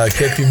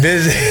kept you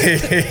busy.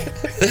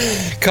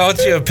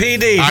 Caught you a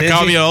PD. I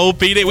caught me an old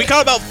PD. We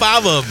caught about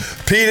 5 of them.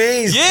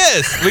 PDs?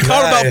 Yes, we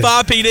caught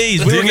about 5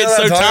 PDs. We were getting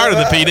so tired of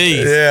the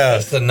PDs. Yeah,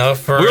 that's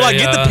enough for. We were like,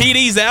 get the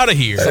PDs out of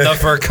here. That's enough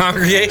for a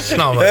congregation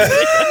almost.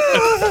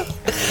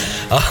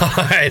 All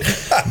right,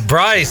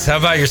 Bryce, how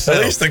about yourself?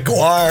 At least the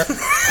choir.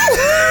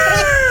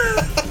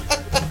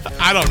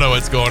 I don't know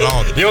what's going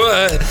on.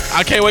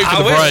 I can't wait for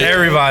the break. I wish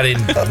everybody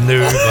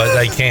knew, but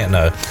they can't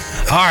know.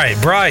 All right,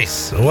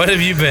 Bryce, what have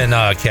you been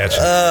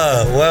catching?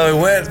 Well,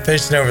 we went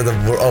fishing over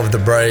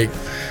the break,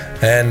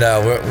 and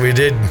we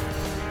did.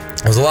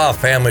 It was a lot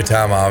of family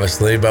time,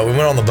 obviously, but we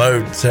went on the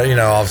boat, so,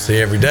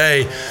 obviously every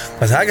day.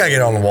 I said, I gotta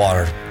get on the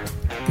water.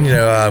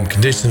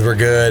 Conditions were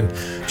good.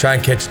 Try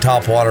and catch a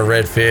topwater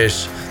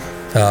redfish.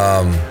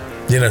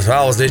 so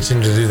I was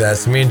itching to do that.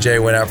 So me and Jay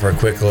went out for a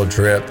quick little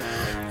trip,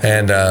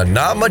 and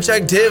not much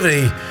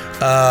activity.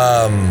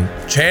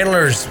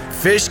 Chandler's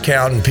fish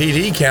count and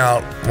PD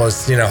count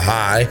was,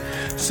 high,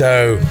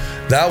 so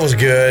that was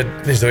good.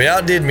 So he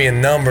outdid me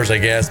in numbers, I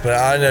guess, but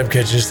I ended up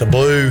catching just a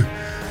blue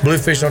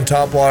fish on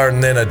topwater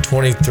and then a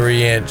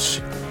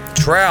 23-inch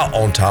trout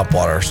on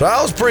topwater. So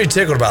I was pretty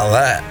tickled about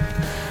that.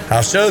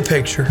 I'll show the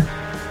picture,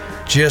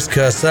 just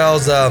because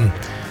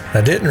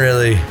I didn't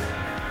really.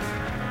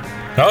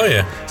 Oh,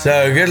 yeah.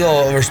 So a good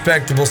little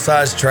respectable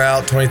sized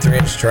trout,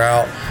 23-inch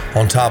trout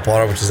on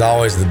topwater, which is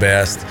always the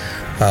best.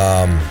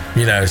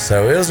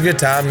 So it was a good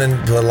time.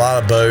 Then with a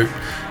lot of boat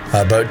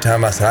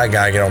time, I said, I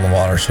got to get on the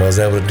water. So I was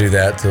able to do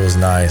that. So it was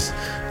nice.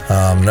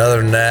 And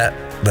other than that,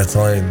 that's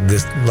only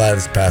this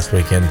past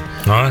weekend.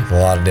 All right. A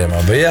lot of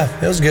demo. But yeah,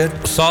 it was good.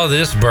 Saw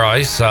this,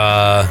 Bryce.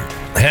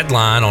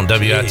 Headline on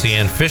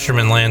WITN: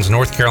 Fisherman lands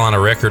North Carolina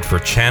record for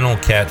channel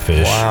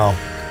catfish. Wow.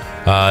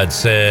 It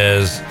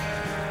says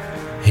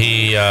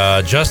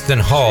Justin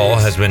Hall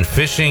has been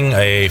fishing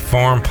a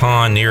farm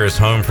pond near his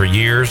home for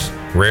years.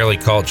 Rarely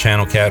caught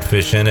channel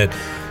catfish in it.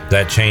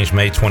 That changed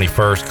May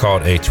 21st.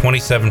 Caught a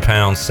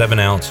 27-pound,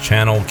 7-ounce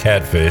channel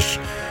catfish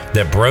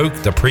that broke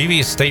the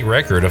previous state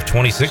record of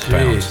 26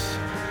 pounds.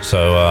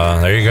 So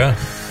there you go.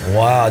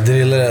 Wow. Did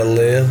he let it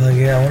live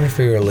again? I wonder if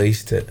he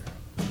released it.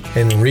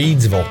 In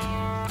Reedsville.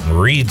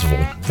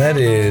 That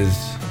is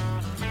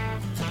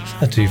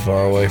not too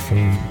far away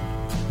from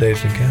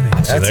Davidson County.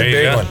 That's a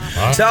big one.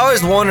 Right. So I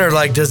always wonder,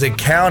 does it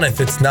count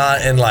if it's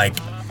not in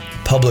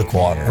public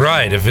water?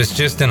 Right. If it's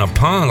just in a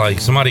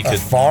pond, somebody could a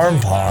farm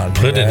pond,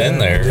 put it in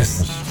there,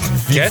 just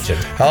catch it.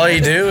 All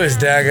you do is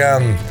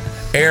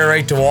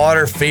aerate the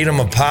water, feed them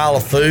a pile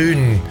of food,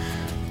 and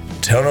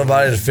tell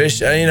nobody to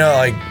fish.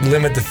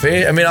 Limit the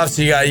fish. I mean,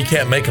 obviously you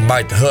can't make them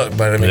bite the hook,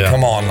 but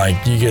come on,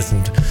 you get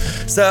some.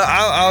 So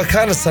I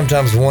kind of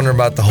sometimes wonder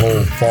about the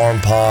whole farm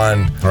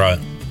pond. Right.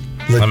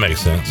 That makes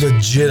sense.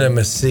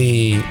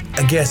 Legitimacy,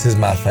 I guess, is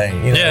my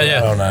thing. Yeah. I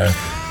don't know.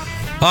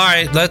 All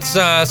right, let's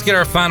get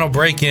our final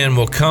break in.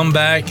 We'll come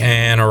back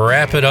and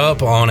wrap it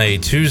up on a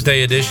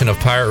Tuesday edition of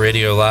Pirate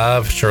Radio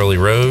Live. Shirley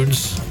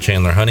Rhodes,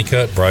 Chandler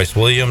Honeycutt, Bryce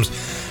Williams.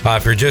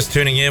 If you're just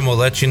tuning in, we'll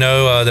let you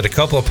know that a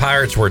couple of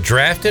Pirates were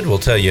drafted. We'll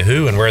tell you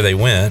who and where they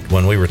went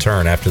when we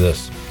return after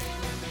this.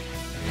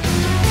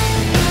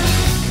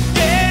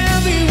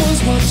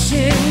 Everyone's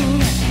watching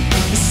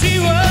to see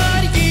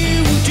what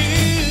you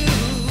do.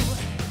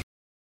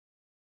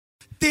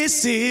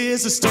 This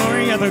is the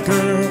story of a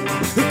girl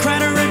who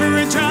cried a river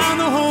and drowned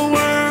the whole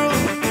world.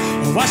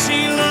 Why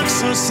she looks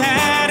so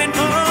sad in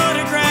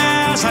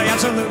photographs. I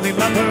absolutely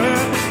love her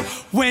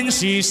when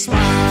she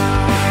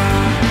smiles.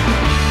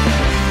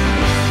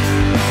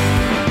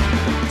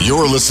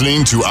 You're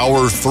listening to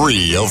Hour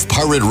 3 of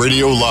Pirate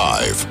Radio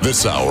Live.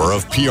 This hour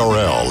of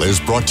PRL is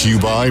brought to you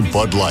by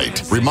Bud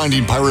Light,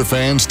 reminding pirate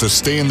fans to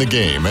stay in the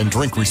game and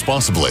drink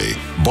responsibly.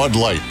 Bud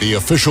Light, the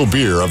official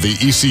beer of the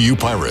ECU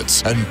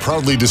Pirates, and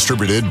proudly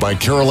distributed by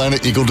Carolina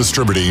Eagle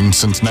Distributing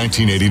since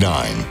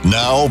 1989.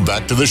 Now,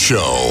 back to the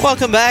show.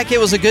 Welcome back. It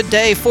was a good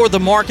day for the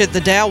market.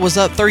 The Dow was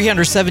up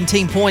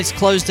 317 points,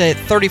 closed at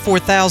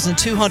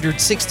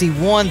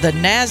 34,261. The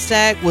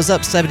NASDAQ was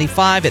up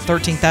 75 at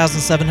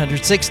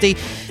 13,760.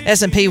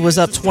 S&P was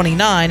up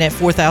 29 at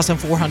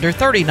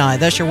 4,439.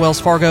 That's your Wells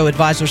Fargo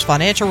Advisors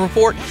financial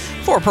report.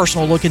 For a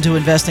personal look into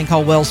investing,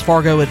 call Wells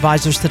Fargo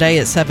Advisors today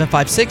at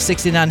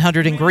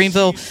 756-6900 in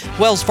Greenville.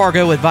 Wells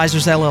Fargo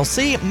Advisors,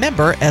 LLC,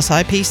 member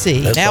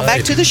SIPC. That's now right.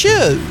 back to the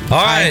show.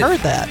 All right. I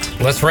heard that.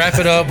 Let's wrap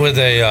it up with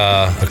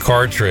a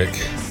card trick.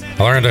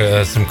 I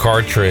learned some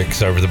card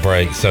tricks over the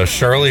break. So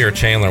Shirley or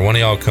Chandler, one of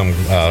y'all come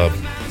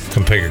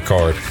pick a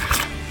card.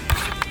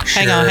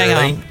 Hang on.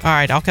 All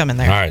right, I'll come in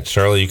there. All right,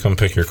 Shirley, you come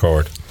pick your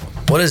card.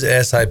 What does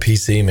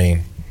SIPC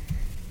mean?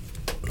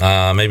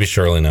 Maybe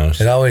Shirley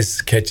knows. It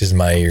always catches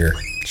my ear.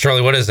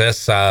 Shirley, what is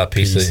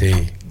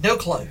SIPC? No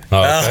clue.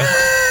 Oh, okay.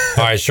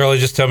 All right, Shirley,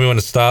 just tell me when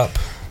to stop.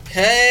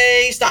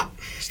 Hey, stop.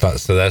 Stop.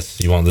 So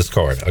you want this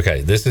card.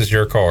 Okay, this is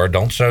your card.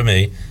 Don't show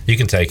me. You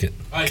can take it.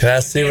 Right, can I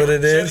see what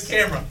it is?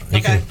 Show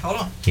the camera. Hold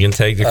on. You can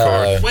take the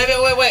card. Wait.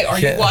 Are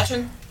you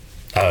watching?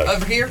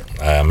 Over here?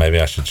 Maybe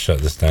I should shut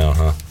this down,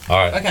 huh? All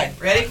right. Okay,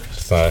 ready?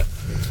 So,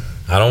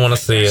 I don't want to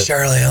see it.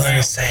 Shirley, let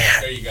me see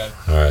it. There you go.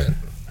 All right.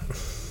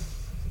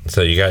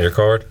 So you got your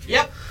card?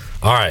 Yep.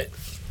 All right.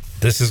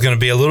 This is going to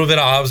be a little bit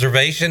of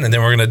observation, and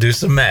then we're going to do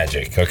some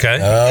magic, okay?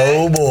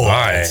 Oh, boy. All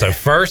right. So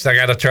first, I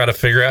got to try to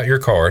figure out your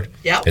card.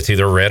 Yep. It's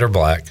either red or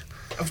black.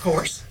 Of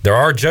course. There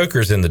are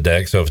jokers in the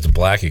deck, so if it's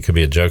black, it could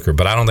be a joker,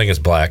 but I don't think it's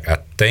black. I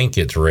think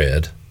it's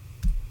red.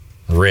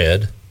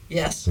 Red.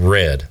 Yes.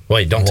 Red.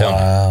 Wait, don't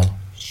tell me.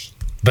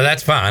 But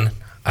that's fine.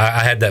 I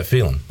had that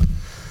feeling.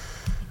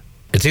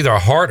 It's either a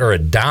heart or a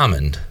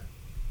diamond.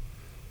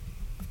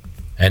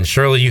 And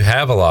Shirley, you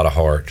have a lot of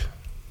heart.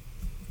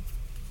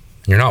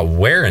 You're not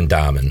wearing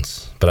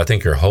diamonds, but I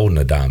think you're holding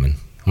a diamond.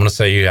 I'm going to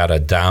say you got a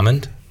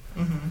diamond.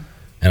 Mm-hmm.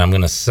 And I'm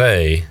going to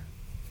say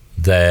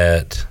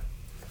that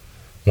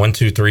 1,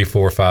 2, 3,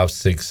 4, 5,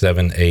 6,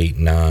 7, 8,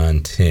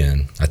 9,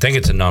 10. I think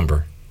it's a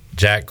number.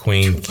 Jack,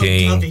 Queen,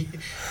 King.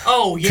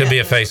 Oh, yeah. Could be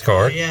a face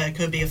card. Yeah, it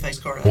could be a face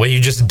card. Well, you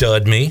just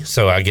dud me,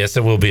 so I guess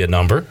it will be a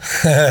number.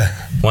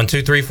 1,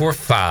 2, 3, 4,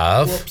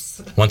 5.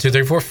 Whoops. 1, 2,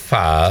 3, 4,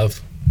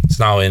 5. It's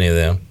not any of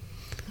them.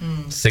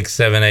 6,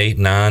 7, 8,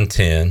 9,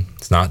 10.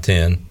 It's not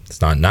 10.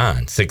 It's not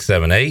 9. 6,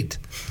 7, 8.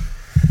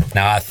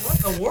 Now,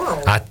 What in the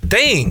world? I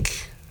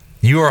think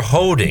you are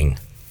holding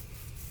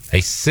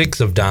a 6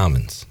 of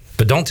diamonds.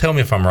 But don't tell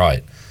me if I'm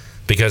right.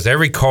 Because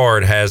every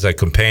card has a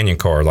companion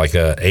card. Like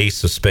a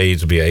ace of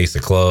spades would be an ace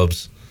of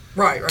clubs.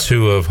 Right.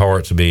 2 of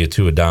hearts would be a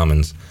 2 of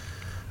diamonds.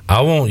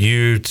 I want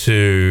you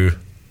to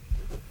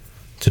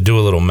do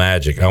a little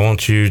magic. I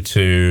want you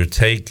to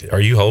take.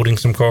 Are you holding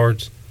some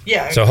cards?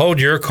 Yeah. So hold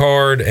your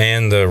card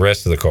and the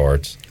rest of the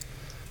cards,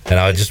 and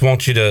I just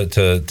want you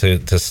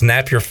to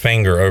snap your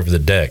finger over the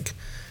deck,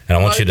 and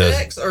I want you to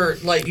decks, or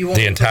like you want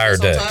the entire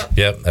this on deck. top?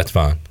 Yep, that's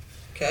fine.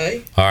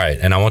 Okay. All right,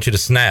 and I want you to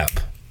snap.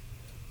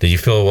 Did you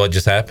feel what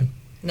just happened?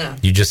 No.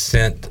 You just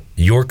sent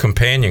your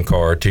companion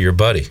card to your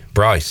buddy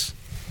Bryce.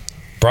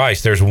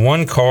 Bryce, there's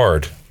one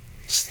card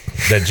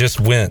that just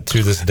went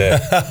to this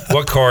deck.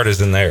 What card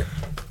is in there?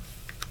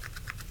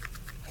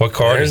 What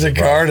card? There's is a it,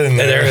 card in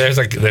there.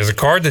 There's a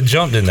card that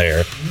jumped in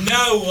there.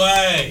 No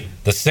way.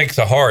 The 6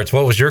 of hearts.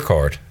 What was your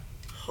card?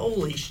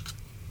 Holy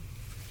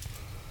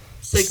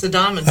 6 of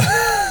diamonds.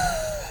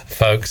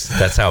 Folks,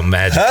 that's how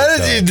magic How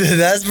is did done. you do?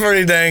 That's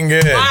pretty dang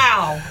good.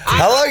 Wow.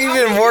 How long you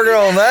been working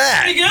on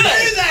that? Pretty good.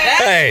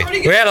 That's Hey, pretty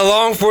we good. had a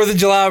long 4th of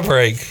July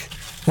break.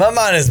 My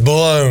mind is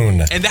blown.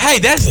 And hey,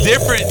 that's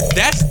different.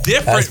 That's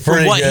different from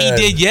pretty what he good.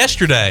 did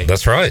yesterday.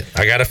 That's right.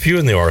 I got a few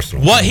in the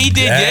arsenal. What he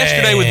did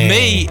yesterday with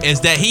me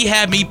is that he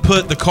had me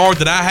put the card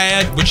that I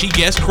had, which he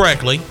guessed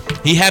correctly.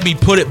 He had me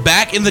put it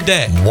back in the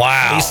deck.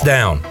 Wow. Face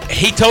down.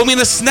 He told me in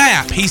the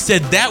snap. He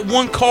said that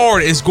one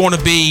card is going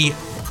to be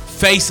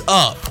face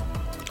up.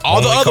 All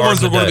Only the other card ones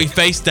in are the going to be deck.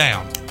 face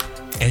down.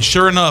 And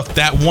sure enough,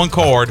 that one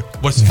card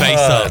was face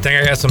I up. think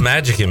I got some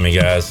magic in me,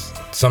 guys.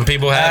 Some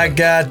people have I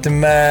got the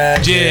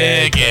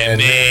magic in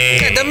me.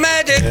 the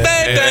magic,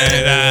 baby.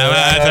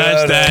 I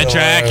touch that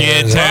track,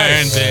 it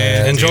turns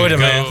in. Enjoyed it,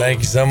 man. Thank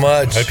you so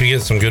much. Hope you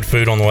get some good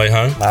food on the way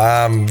home.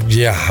 I'm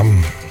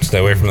Stay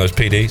away from those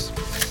PDs.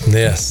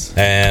 Yes.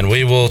 And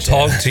we will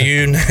talk to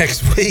you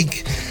next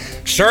week.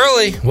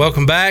 Shirley,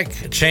 welcome back.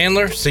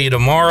 Chandler, see you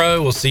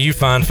tomorrow. We'll see you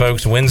fine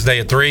folks Wednesday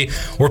at 3.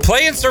 We're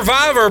playing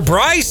Survivor.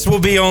 Bryce will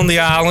be on the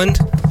island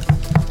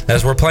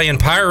as we're playing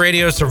Pirate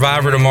Radio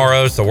Survivor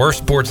tomorrow. It's the worst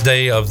sports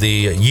day of the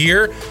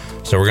year.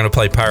 So we're going to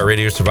play Pirate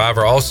Radio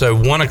Survivor. Also,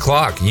 1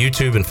 o'clock,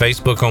 YouTube and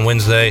Facebook on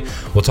Wednesday.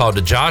 We'll talk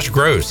to Josh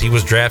Gross. He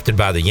was drafted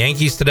by the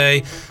Yankees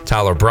today.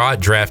 Tyler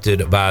Brott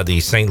drafted by the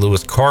St.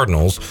 Louis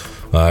Cardinals.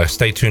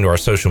 Stay tuned to our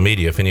social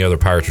media. If any other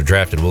Pirates are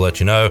drafted, we'll let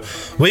you know.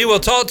 We will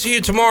talk to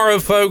you tomorrow,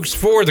 folks.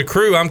 For the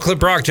crew, I'm Clip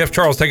Brock. Jeff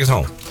Charles, take us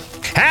home.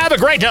 Have a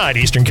great night,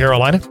 Eastern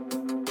Carolina.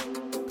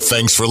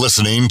 Thanks for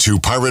listening to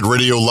Pirate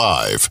Radio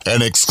Live,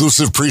 an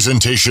exclusive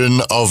presentation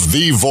of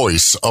the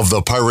voice of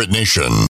the Pirate Nation.